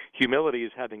 Humility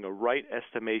is having a right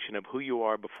estimation of who you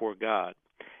are before God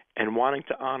and wanting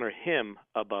to honor Him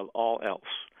above all else.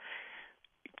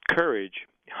 Courage,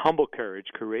 humble courage,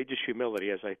 courageous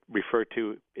humility, as I refer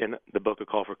to in the book A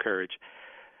Call for Courage,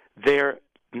 they're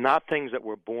not things that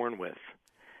we're born with.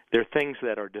 They're things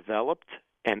that are developed.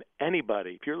 And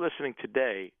anybody, if you're listening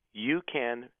today, you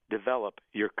can develop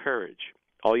your courage.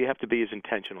 All you have to be is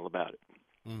intentional about it.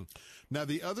 Now,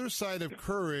 the other side of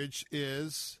courage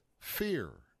is fear.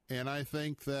 And I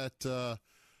think that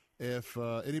if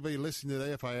anybody listening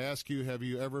today, if I ask you, have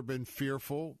you ever been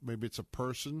fearful? Maybe it's a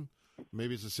person,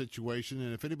 maybe it's a situation.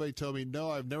 And if anybody told me, no,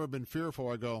 I've never been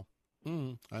fearful, I go,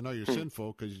 I know you're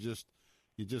sinful because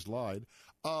you just lied.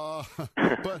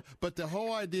 But the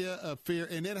whole idea of fear,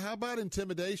 and then how about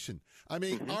intimidation? I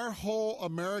mean, our whole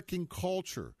American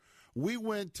culture, we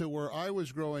went to where I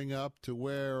was growing up to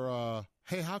where,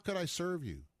 hey, how could I serve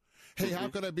you? Hey, how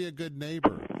could I be a good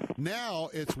neighbor? Now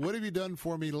it's, what have you done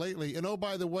for me lately? And, oh,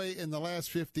 by the way, in the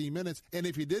last 15 minutes, and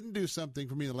if you didn't do something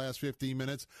for me in the last 15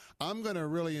 minutes, I'm going to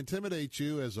really intimidate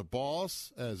you as a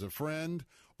boss, as a friend,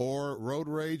 or road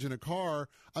rage in a car.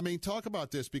 I mean, talk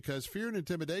about this, because fear and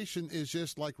intimidation is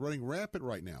just like running rampant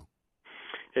right now.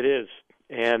 It is.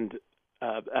 And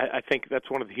I think that's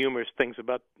one of the humorous things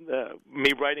about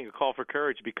me writing A Call for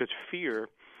Courage, because fear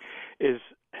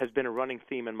has been a running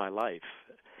theme in my life.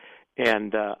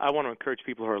 And I want to encourage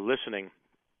people who are listening.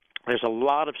 There's a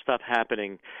lot of stuff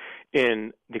happening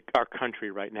in our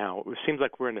country right now. It seems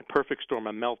like we're in a perfect storm,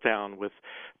 a meltdown with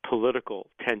political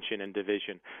tension and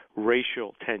division,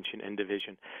 racial tension and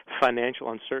division,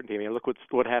 financial uncertainty. I mean, look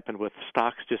what happened with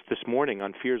stocks just this morning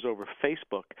on fears over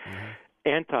Facebook.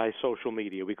 Anti-social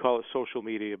media. We call it social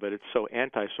media, but it's so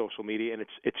anti-social media, and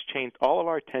it's changed all of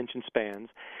our attention spans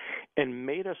and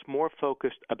made us more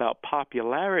focused about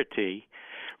popularity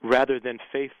rather than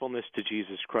faithfulness to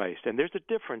Jesus Christ. And there's a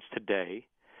difference today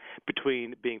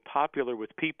between being popular with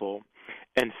people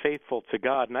and faithful to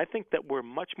God. And I think that we're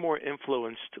much more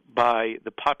influenced by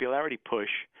the popularity push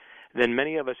than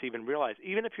many of us even realize,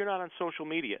 even if you're not on social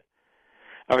media.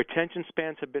 Our attention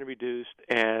spans have been reduced,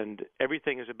 and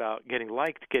everything is about getting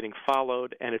liked, getting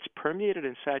followed, and it's permeated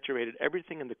and saturated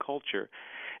everything in the culture.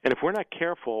 And if we're not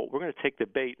careful, we're going to take the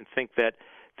bait and think that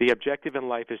the objective in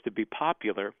life is to be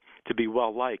popular, to be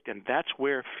well-liked, and that's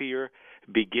where fear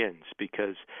begins,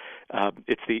 because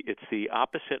it's the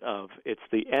opposite of, it's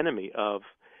the enemy of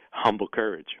humble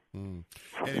courage. And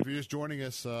if you're just joining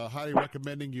us, highly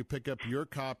recommending you pick up your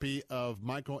copy of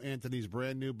Michael Anthony's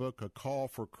brand new book, A Call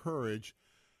for Courage.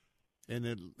 In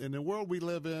the world we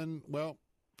live in, well,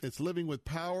 it's living with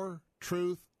power,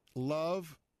 truth,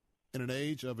 love, in an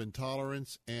age of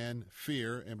intolerance and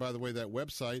fear. And by the way, that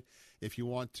website, if you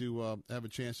want to have a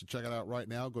chance to check it out right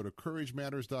now, go to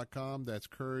CourageMatters.com. That's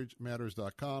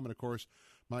CourageMatters.com. And, of course,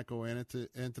 Michael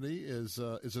Anthony is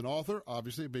an author,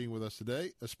 obviously, being with us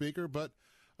today, a speaker, but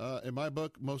in my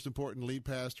book, most important, lead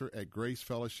pastor at Grace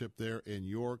Fellowship there in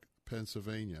York,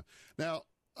 Pennsylvania. Now,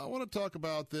 I want to talk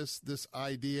about this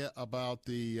idea about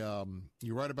the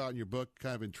you write about in your book,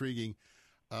 kind of intriguing,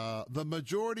 the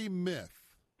majority myth.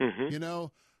 You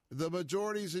know, the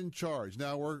majority's in charge.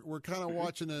 Now, we're kind of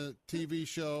watching a TV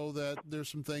show that there's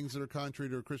some things that are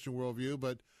contrary to a Christian worldview,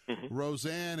 but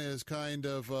Roseanne has kind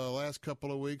of, last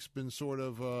couple of weeks, been sort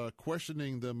of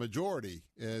questioning the majority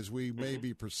as we may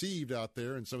be perceived out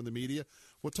there in some of the media.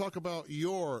 We'll talk about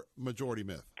your majority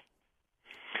myth.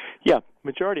 Yeah,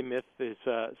 majority myth is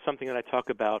something that I talk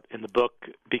about in the book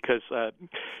because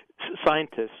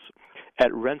scientists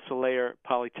at Rensselaer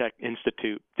Polytech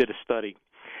Institute did a study,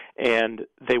 and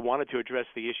they wanted to address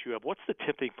the issue of what's the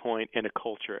tipping point in a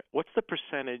culture? What's the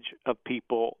percentage of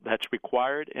people that's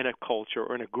required in a culture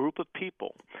or in a group of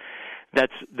people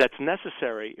that's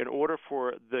necessary in order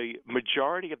for the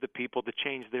majority of the people to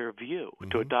change their view,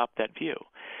 to adopt that view?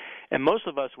 And most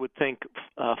of us would think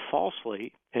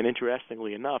falsely and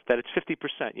interestingly enough that it's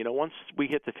 50%. You know, once we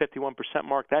hit the 51%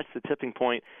 mark, that's the tipping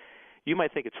point. You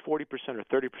might think it's 40% or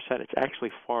 30%. It's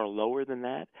actually far lower than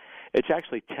that. It's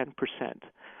actually 10%.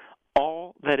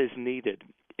 All that is needed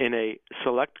in a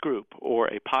select group or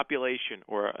a population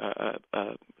or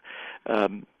a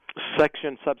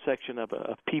subsection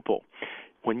of people,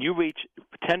 when you reach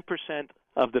 10%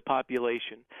 of the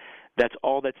population, that's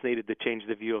all that's needed to change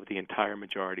the view of the entire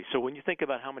majority. So when you think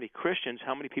about how many Christians,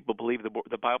 how many people believe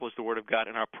the Bible is the Word of God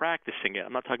and are practicing it,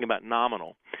 I'm not talking about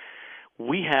nominal.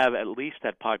 We have at least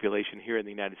that population here in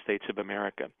the United States of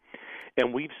America.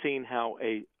 And we've seen how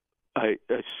a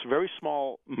very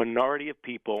small minority of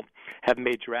people have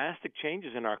made drastic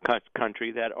changes in our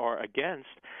country that are against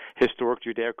historic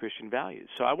Judeo-Christian values.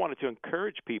 So I wanted to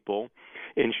encourage people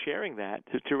in sharing that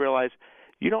to realize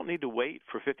you don't need to wait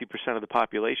for 50% of the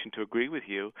population to agree with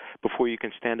you before you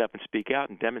can stand up and speak out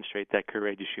and demonstrate that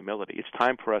courageous humility. It's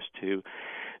time for us to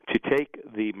take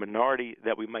the minority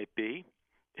that we might be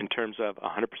in terms of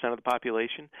 100% of the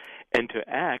population and to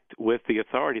act with the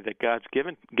authority that God's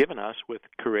given us with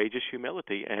courageous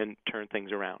humility and turn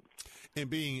things around. And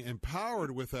being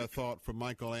empowered with that thought from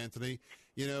Michael Anthony,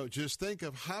 you know, just think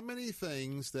of how many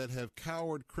things that have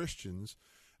cowered Christians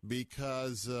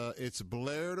because it's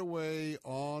blared away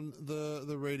on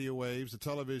the radio waves, the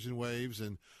television waves,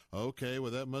 and okay,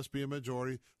 well, that must be a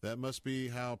majority. That must be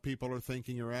how people are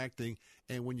thinking or acting.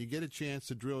 And when you get a chance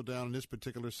to drill down in this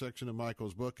particular section of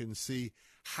Michael's book and see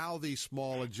how these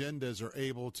small agendas are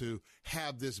able to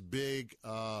have this big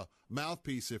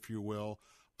mouthpiece, if you will,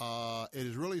 it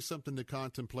is really something to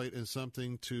contemplate and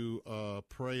something to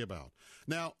pray about.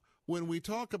 Now, when we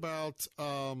talk about,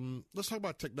 let's talk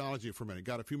about technology for a minute.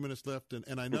 Got a few minutes left,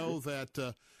 and I know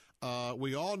that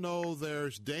we all know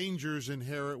there's dangers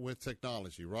inherent with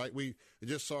technology, right? We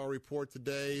just saw a report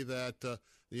today that,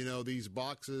 these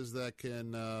boxes that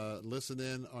can listen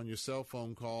in on your cell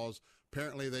phone calls,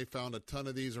 apparently they found a ton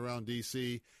of these around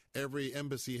D.C. Every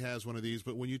embassy has one of these.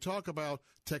 But when you talk about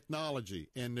technology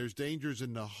and there's dangers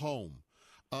in the home,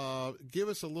 give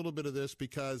us a little bit of this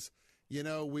because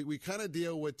we kind of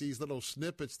deal with these little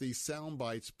snippets, these sound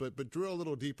bites, but drill a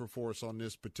little deeper for us on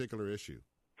this particular issue.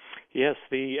 Yes,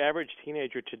 the average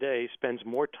teenager today spends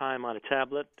more time on a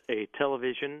tablet, a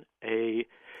television, a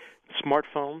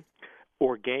smartphone,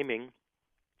 or gaming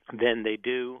than they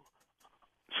do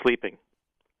sleeping.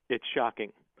 It's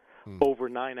shocking. Over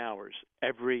 9 hours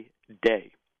every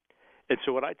day. And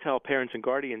so what I tell parents and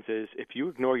guardians is if you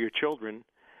ignore your children,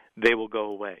 they will go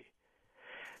away.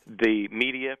 The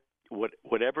media,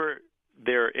 whatever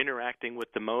they're interacting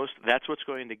with the most, that's what's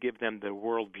going to give them their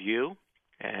worldview.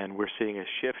 And we're seeing a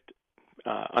shift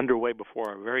underway before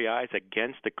our very eyes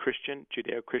against the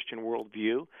Judeo-Christian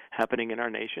worldview happening in our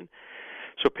nation.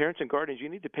 So parents and guardians, you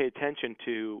need to pay attention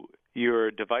to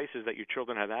your devices that your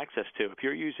children have access to. If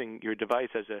you're using your device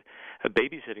as a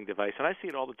babysitting device, and I see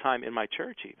it all the time in my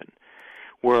church even,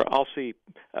 where I'll see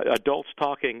adults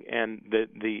talking and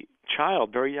the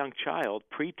child, very young child,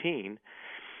 preteen,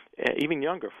 even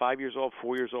younger, 5 years old,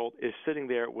 4 years old, is sitting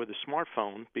there with a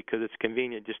smartphone because it's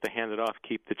convenient just to hand it off,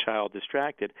 keep the child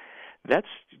distracted.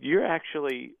 You're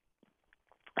actually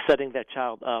setting that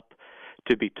child up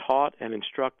to be taught and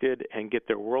instructed and get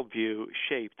their worldview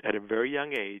shaped at a very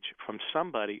young age from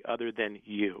somebody other than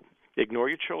you. Ignore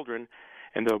your children,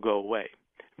 and they'll go away.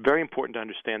 Very important to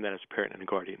understand that as a parent and a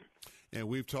guardian. And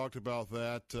we've talked about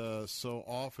that so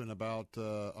often about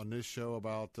on this show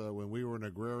about when we were an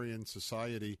agrarian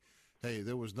society. Hey,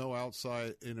 there was no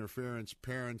outside interference.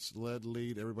 Parents led,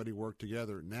 lead, everybody worked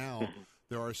together. Now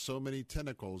there are so many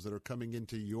tentacles that are coming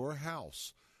into your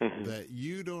house that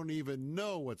you don't even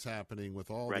know what's happening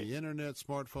with all the internet,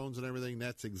 smartphones, and everything.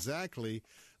 That's exactly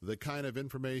the kind of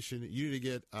information you need to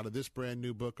get out of this brand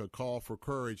new book, A Call for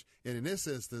Courage. And in this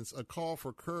instance, a call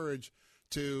for courage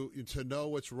to know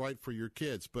what's right for your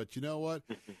kids. But you know what?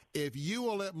 If you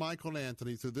will let Michael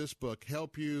Anthony, through this book,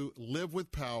 help you live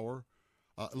with power,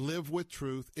 live with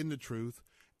truth, in the truth,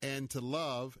 and to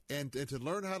love, and to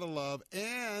learn how to love,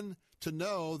 and to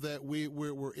know that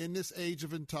we're in this age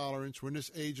of intolerance, we're in this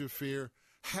age of fear.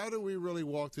 How do we really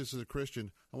walk this as a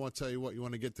Christian? I want to tell you what, you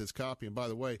want to get this copy. And by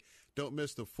the way, don't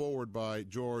miss the foreword by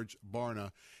George Barna.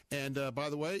 And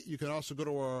by the way, you can also go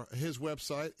to his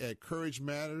website at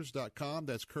CourageMatters.com.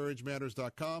 That's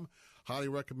CourageMatters.com. Highly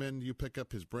recommend you pick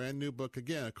up his brand new book.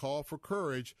 Again, A Call for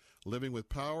Courage, Living with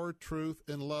Power, Truth,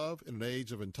 and Love in an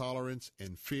Age of Intolerance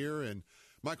and Fear. And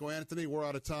Michael Anthony, we're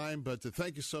out of time, but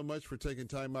thank you so much for taking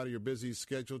time out of your busy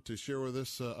schedule to share with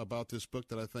us about this book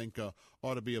that I think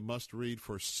ought to be a must-read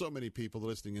for so many people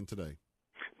listening in today.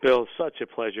 Bill, such a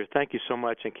pleasure. Thank you so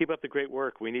much, and keep up the great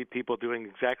work. We need people doing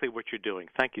exactly what you're doing.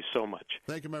 Thank you so much.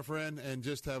 Thank you, my friend, and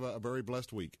just have a very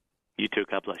blessed week. You too.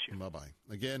 God bless you. Bye-bye.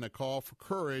 Again, A Call for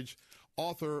Courage.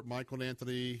 Author Michael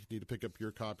Anthony. Need to pick up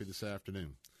your copy this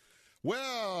afternoon.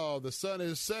 Well, the sun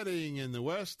is setting in the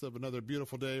west of another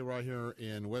beautiful day right here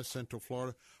in West Central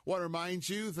Florida. I want to remind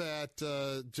you that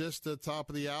just at the top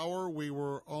of the hour, we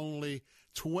were only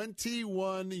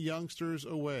 21 youngsters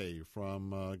away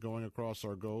from going across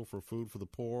our goal for Food for the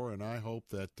Poor, and I hope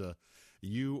that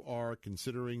you are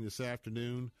considering this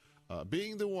afternoon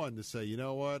being the one to say, you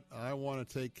know what, I want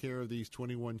to take care of these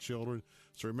 21 children.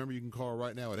 So remember, you can call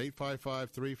right now at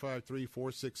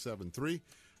 855-353-4673.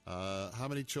 How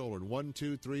many children? 1,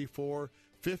 2, 3, 4.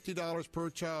 $50 per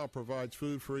child provides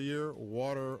food for a year,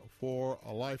 water for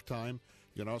a lifetime.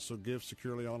 You can also give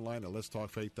securely online at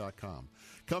letstalkfaith.com.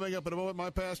 Coming up in a moment, my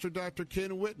pastor, Dr.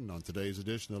 Ken Whitten, on today's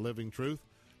edition of Living Truth.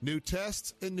 New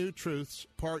Tests and New Truths,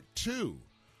 Part 2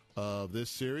 of this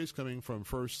series, coming from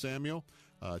 1 Samuel,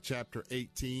 chapter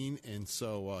 18. And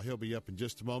so he'll be up in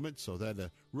just a moment. So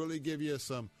that'll really give you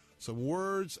some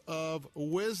words of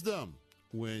wisdom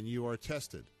when you are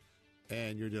tested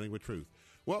and you're dealing with truth.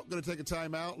 Well, going to take a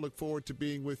time out. Look forward to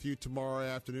being with you tomorrow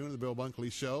afternoon on the Bill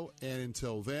Bunkley Show. And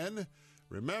until then,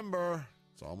 remember,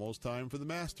 it's almost time for the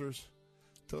Masters.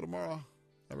 Till tomorrow,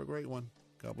 have a great one.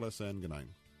 God bless and good night.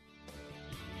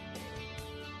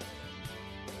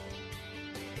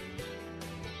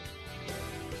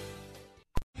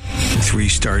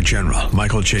 Three-star General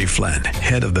Michael J. Flynn,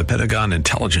 head of the Pentagon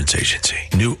Intelligence Agency,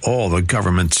 knew all the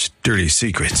government's dirty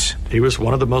secrets. He was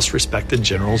one of the most respected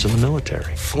generals in the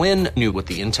military. Flynn knew what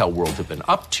the intel world had been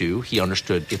up to. He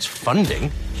understood its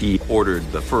funding. He ordered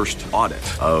the first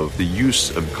audit of the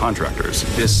use of contractors.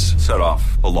 This set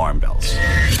off alarm bells.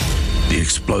 The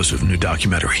explosive new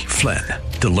documentary, Flynn,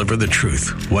 Deliver the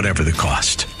Truth, Whatever the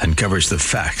Cost, uncovers the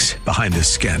facts behind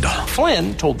this scandal.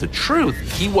 Flynn told the truth.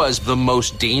 He was the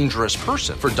most dangerous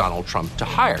person for Donald Trump to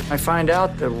hire. I find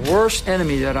out the worst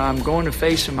enemy that I'm going to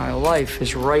face in my life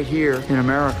is right here in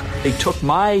America. They took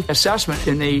my assessment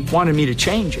and they wanted me to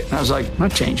change it. And I was like, I'm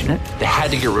not changing it. They had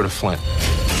to get rid of Flynn.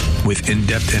 With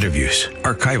in-depth interviews,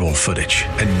 archival footage,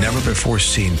 and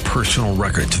never-before-seen personal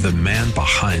records of the man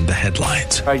behind the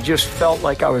headlines. I just felt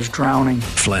like I was drowning.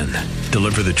 Flynn,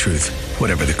 Deliver the Truth,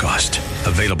 Whatever the Cost.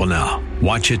 Available now.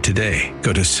 Watch it today.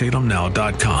 Go to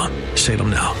salemnow.com.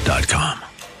 salemnow.com.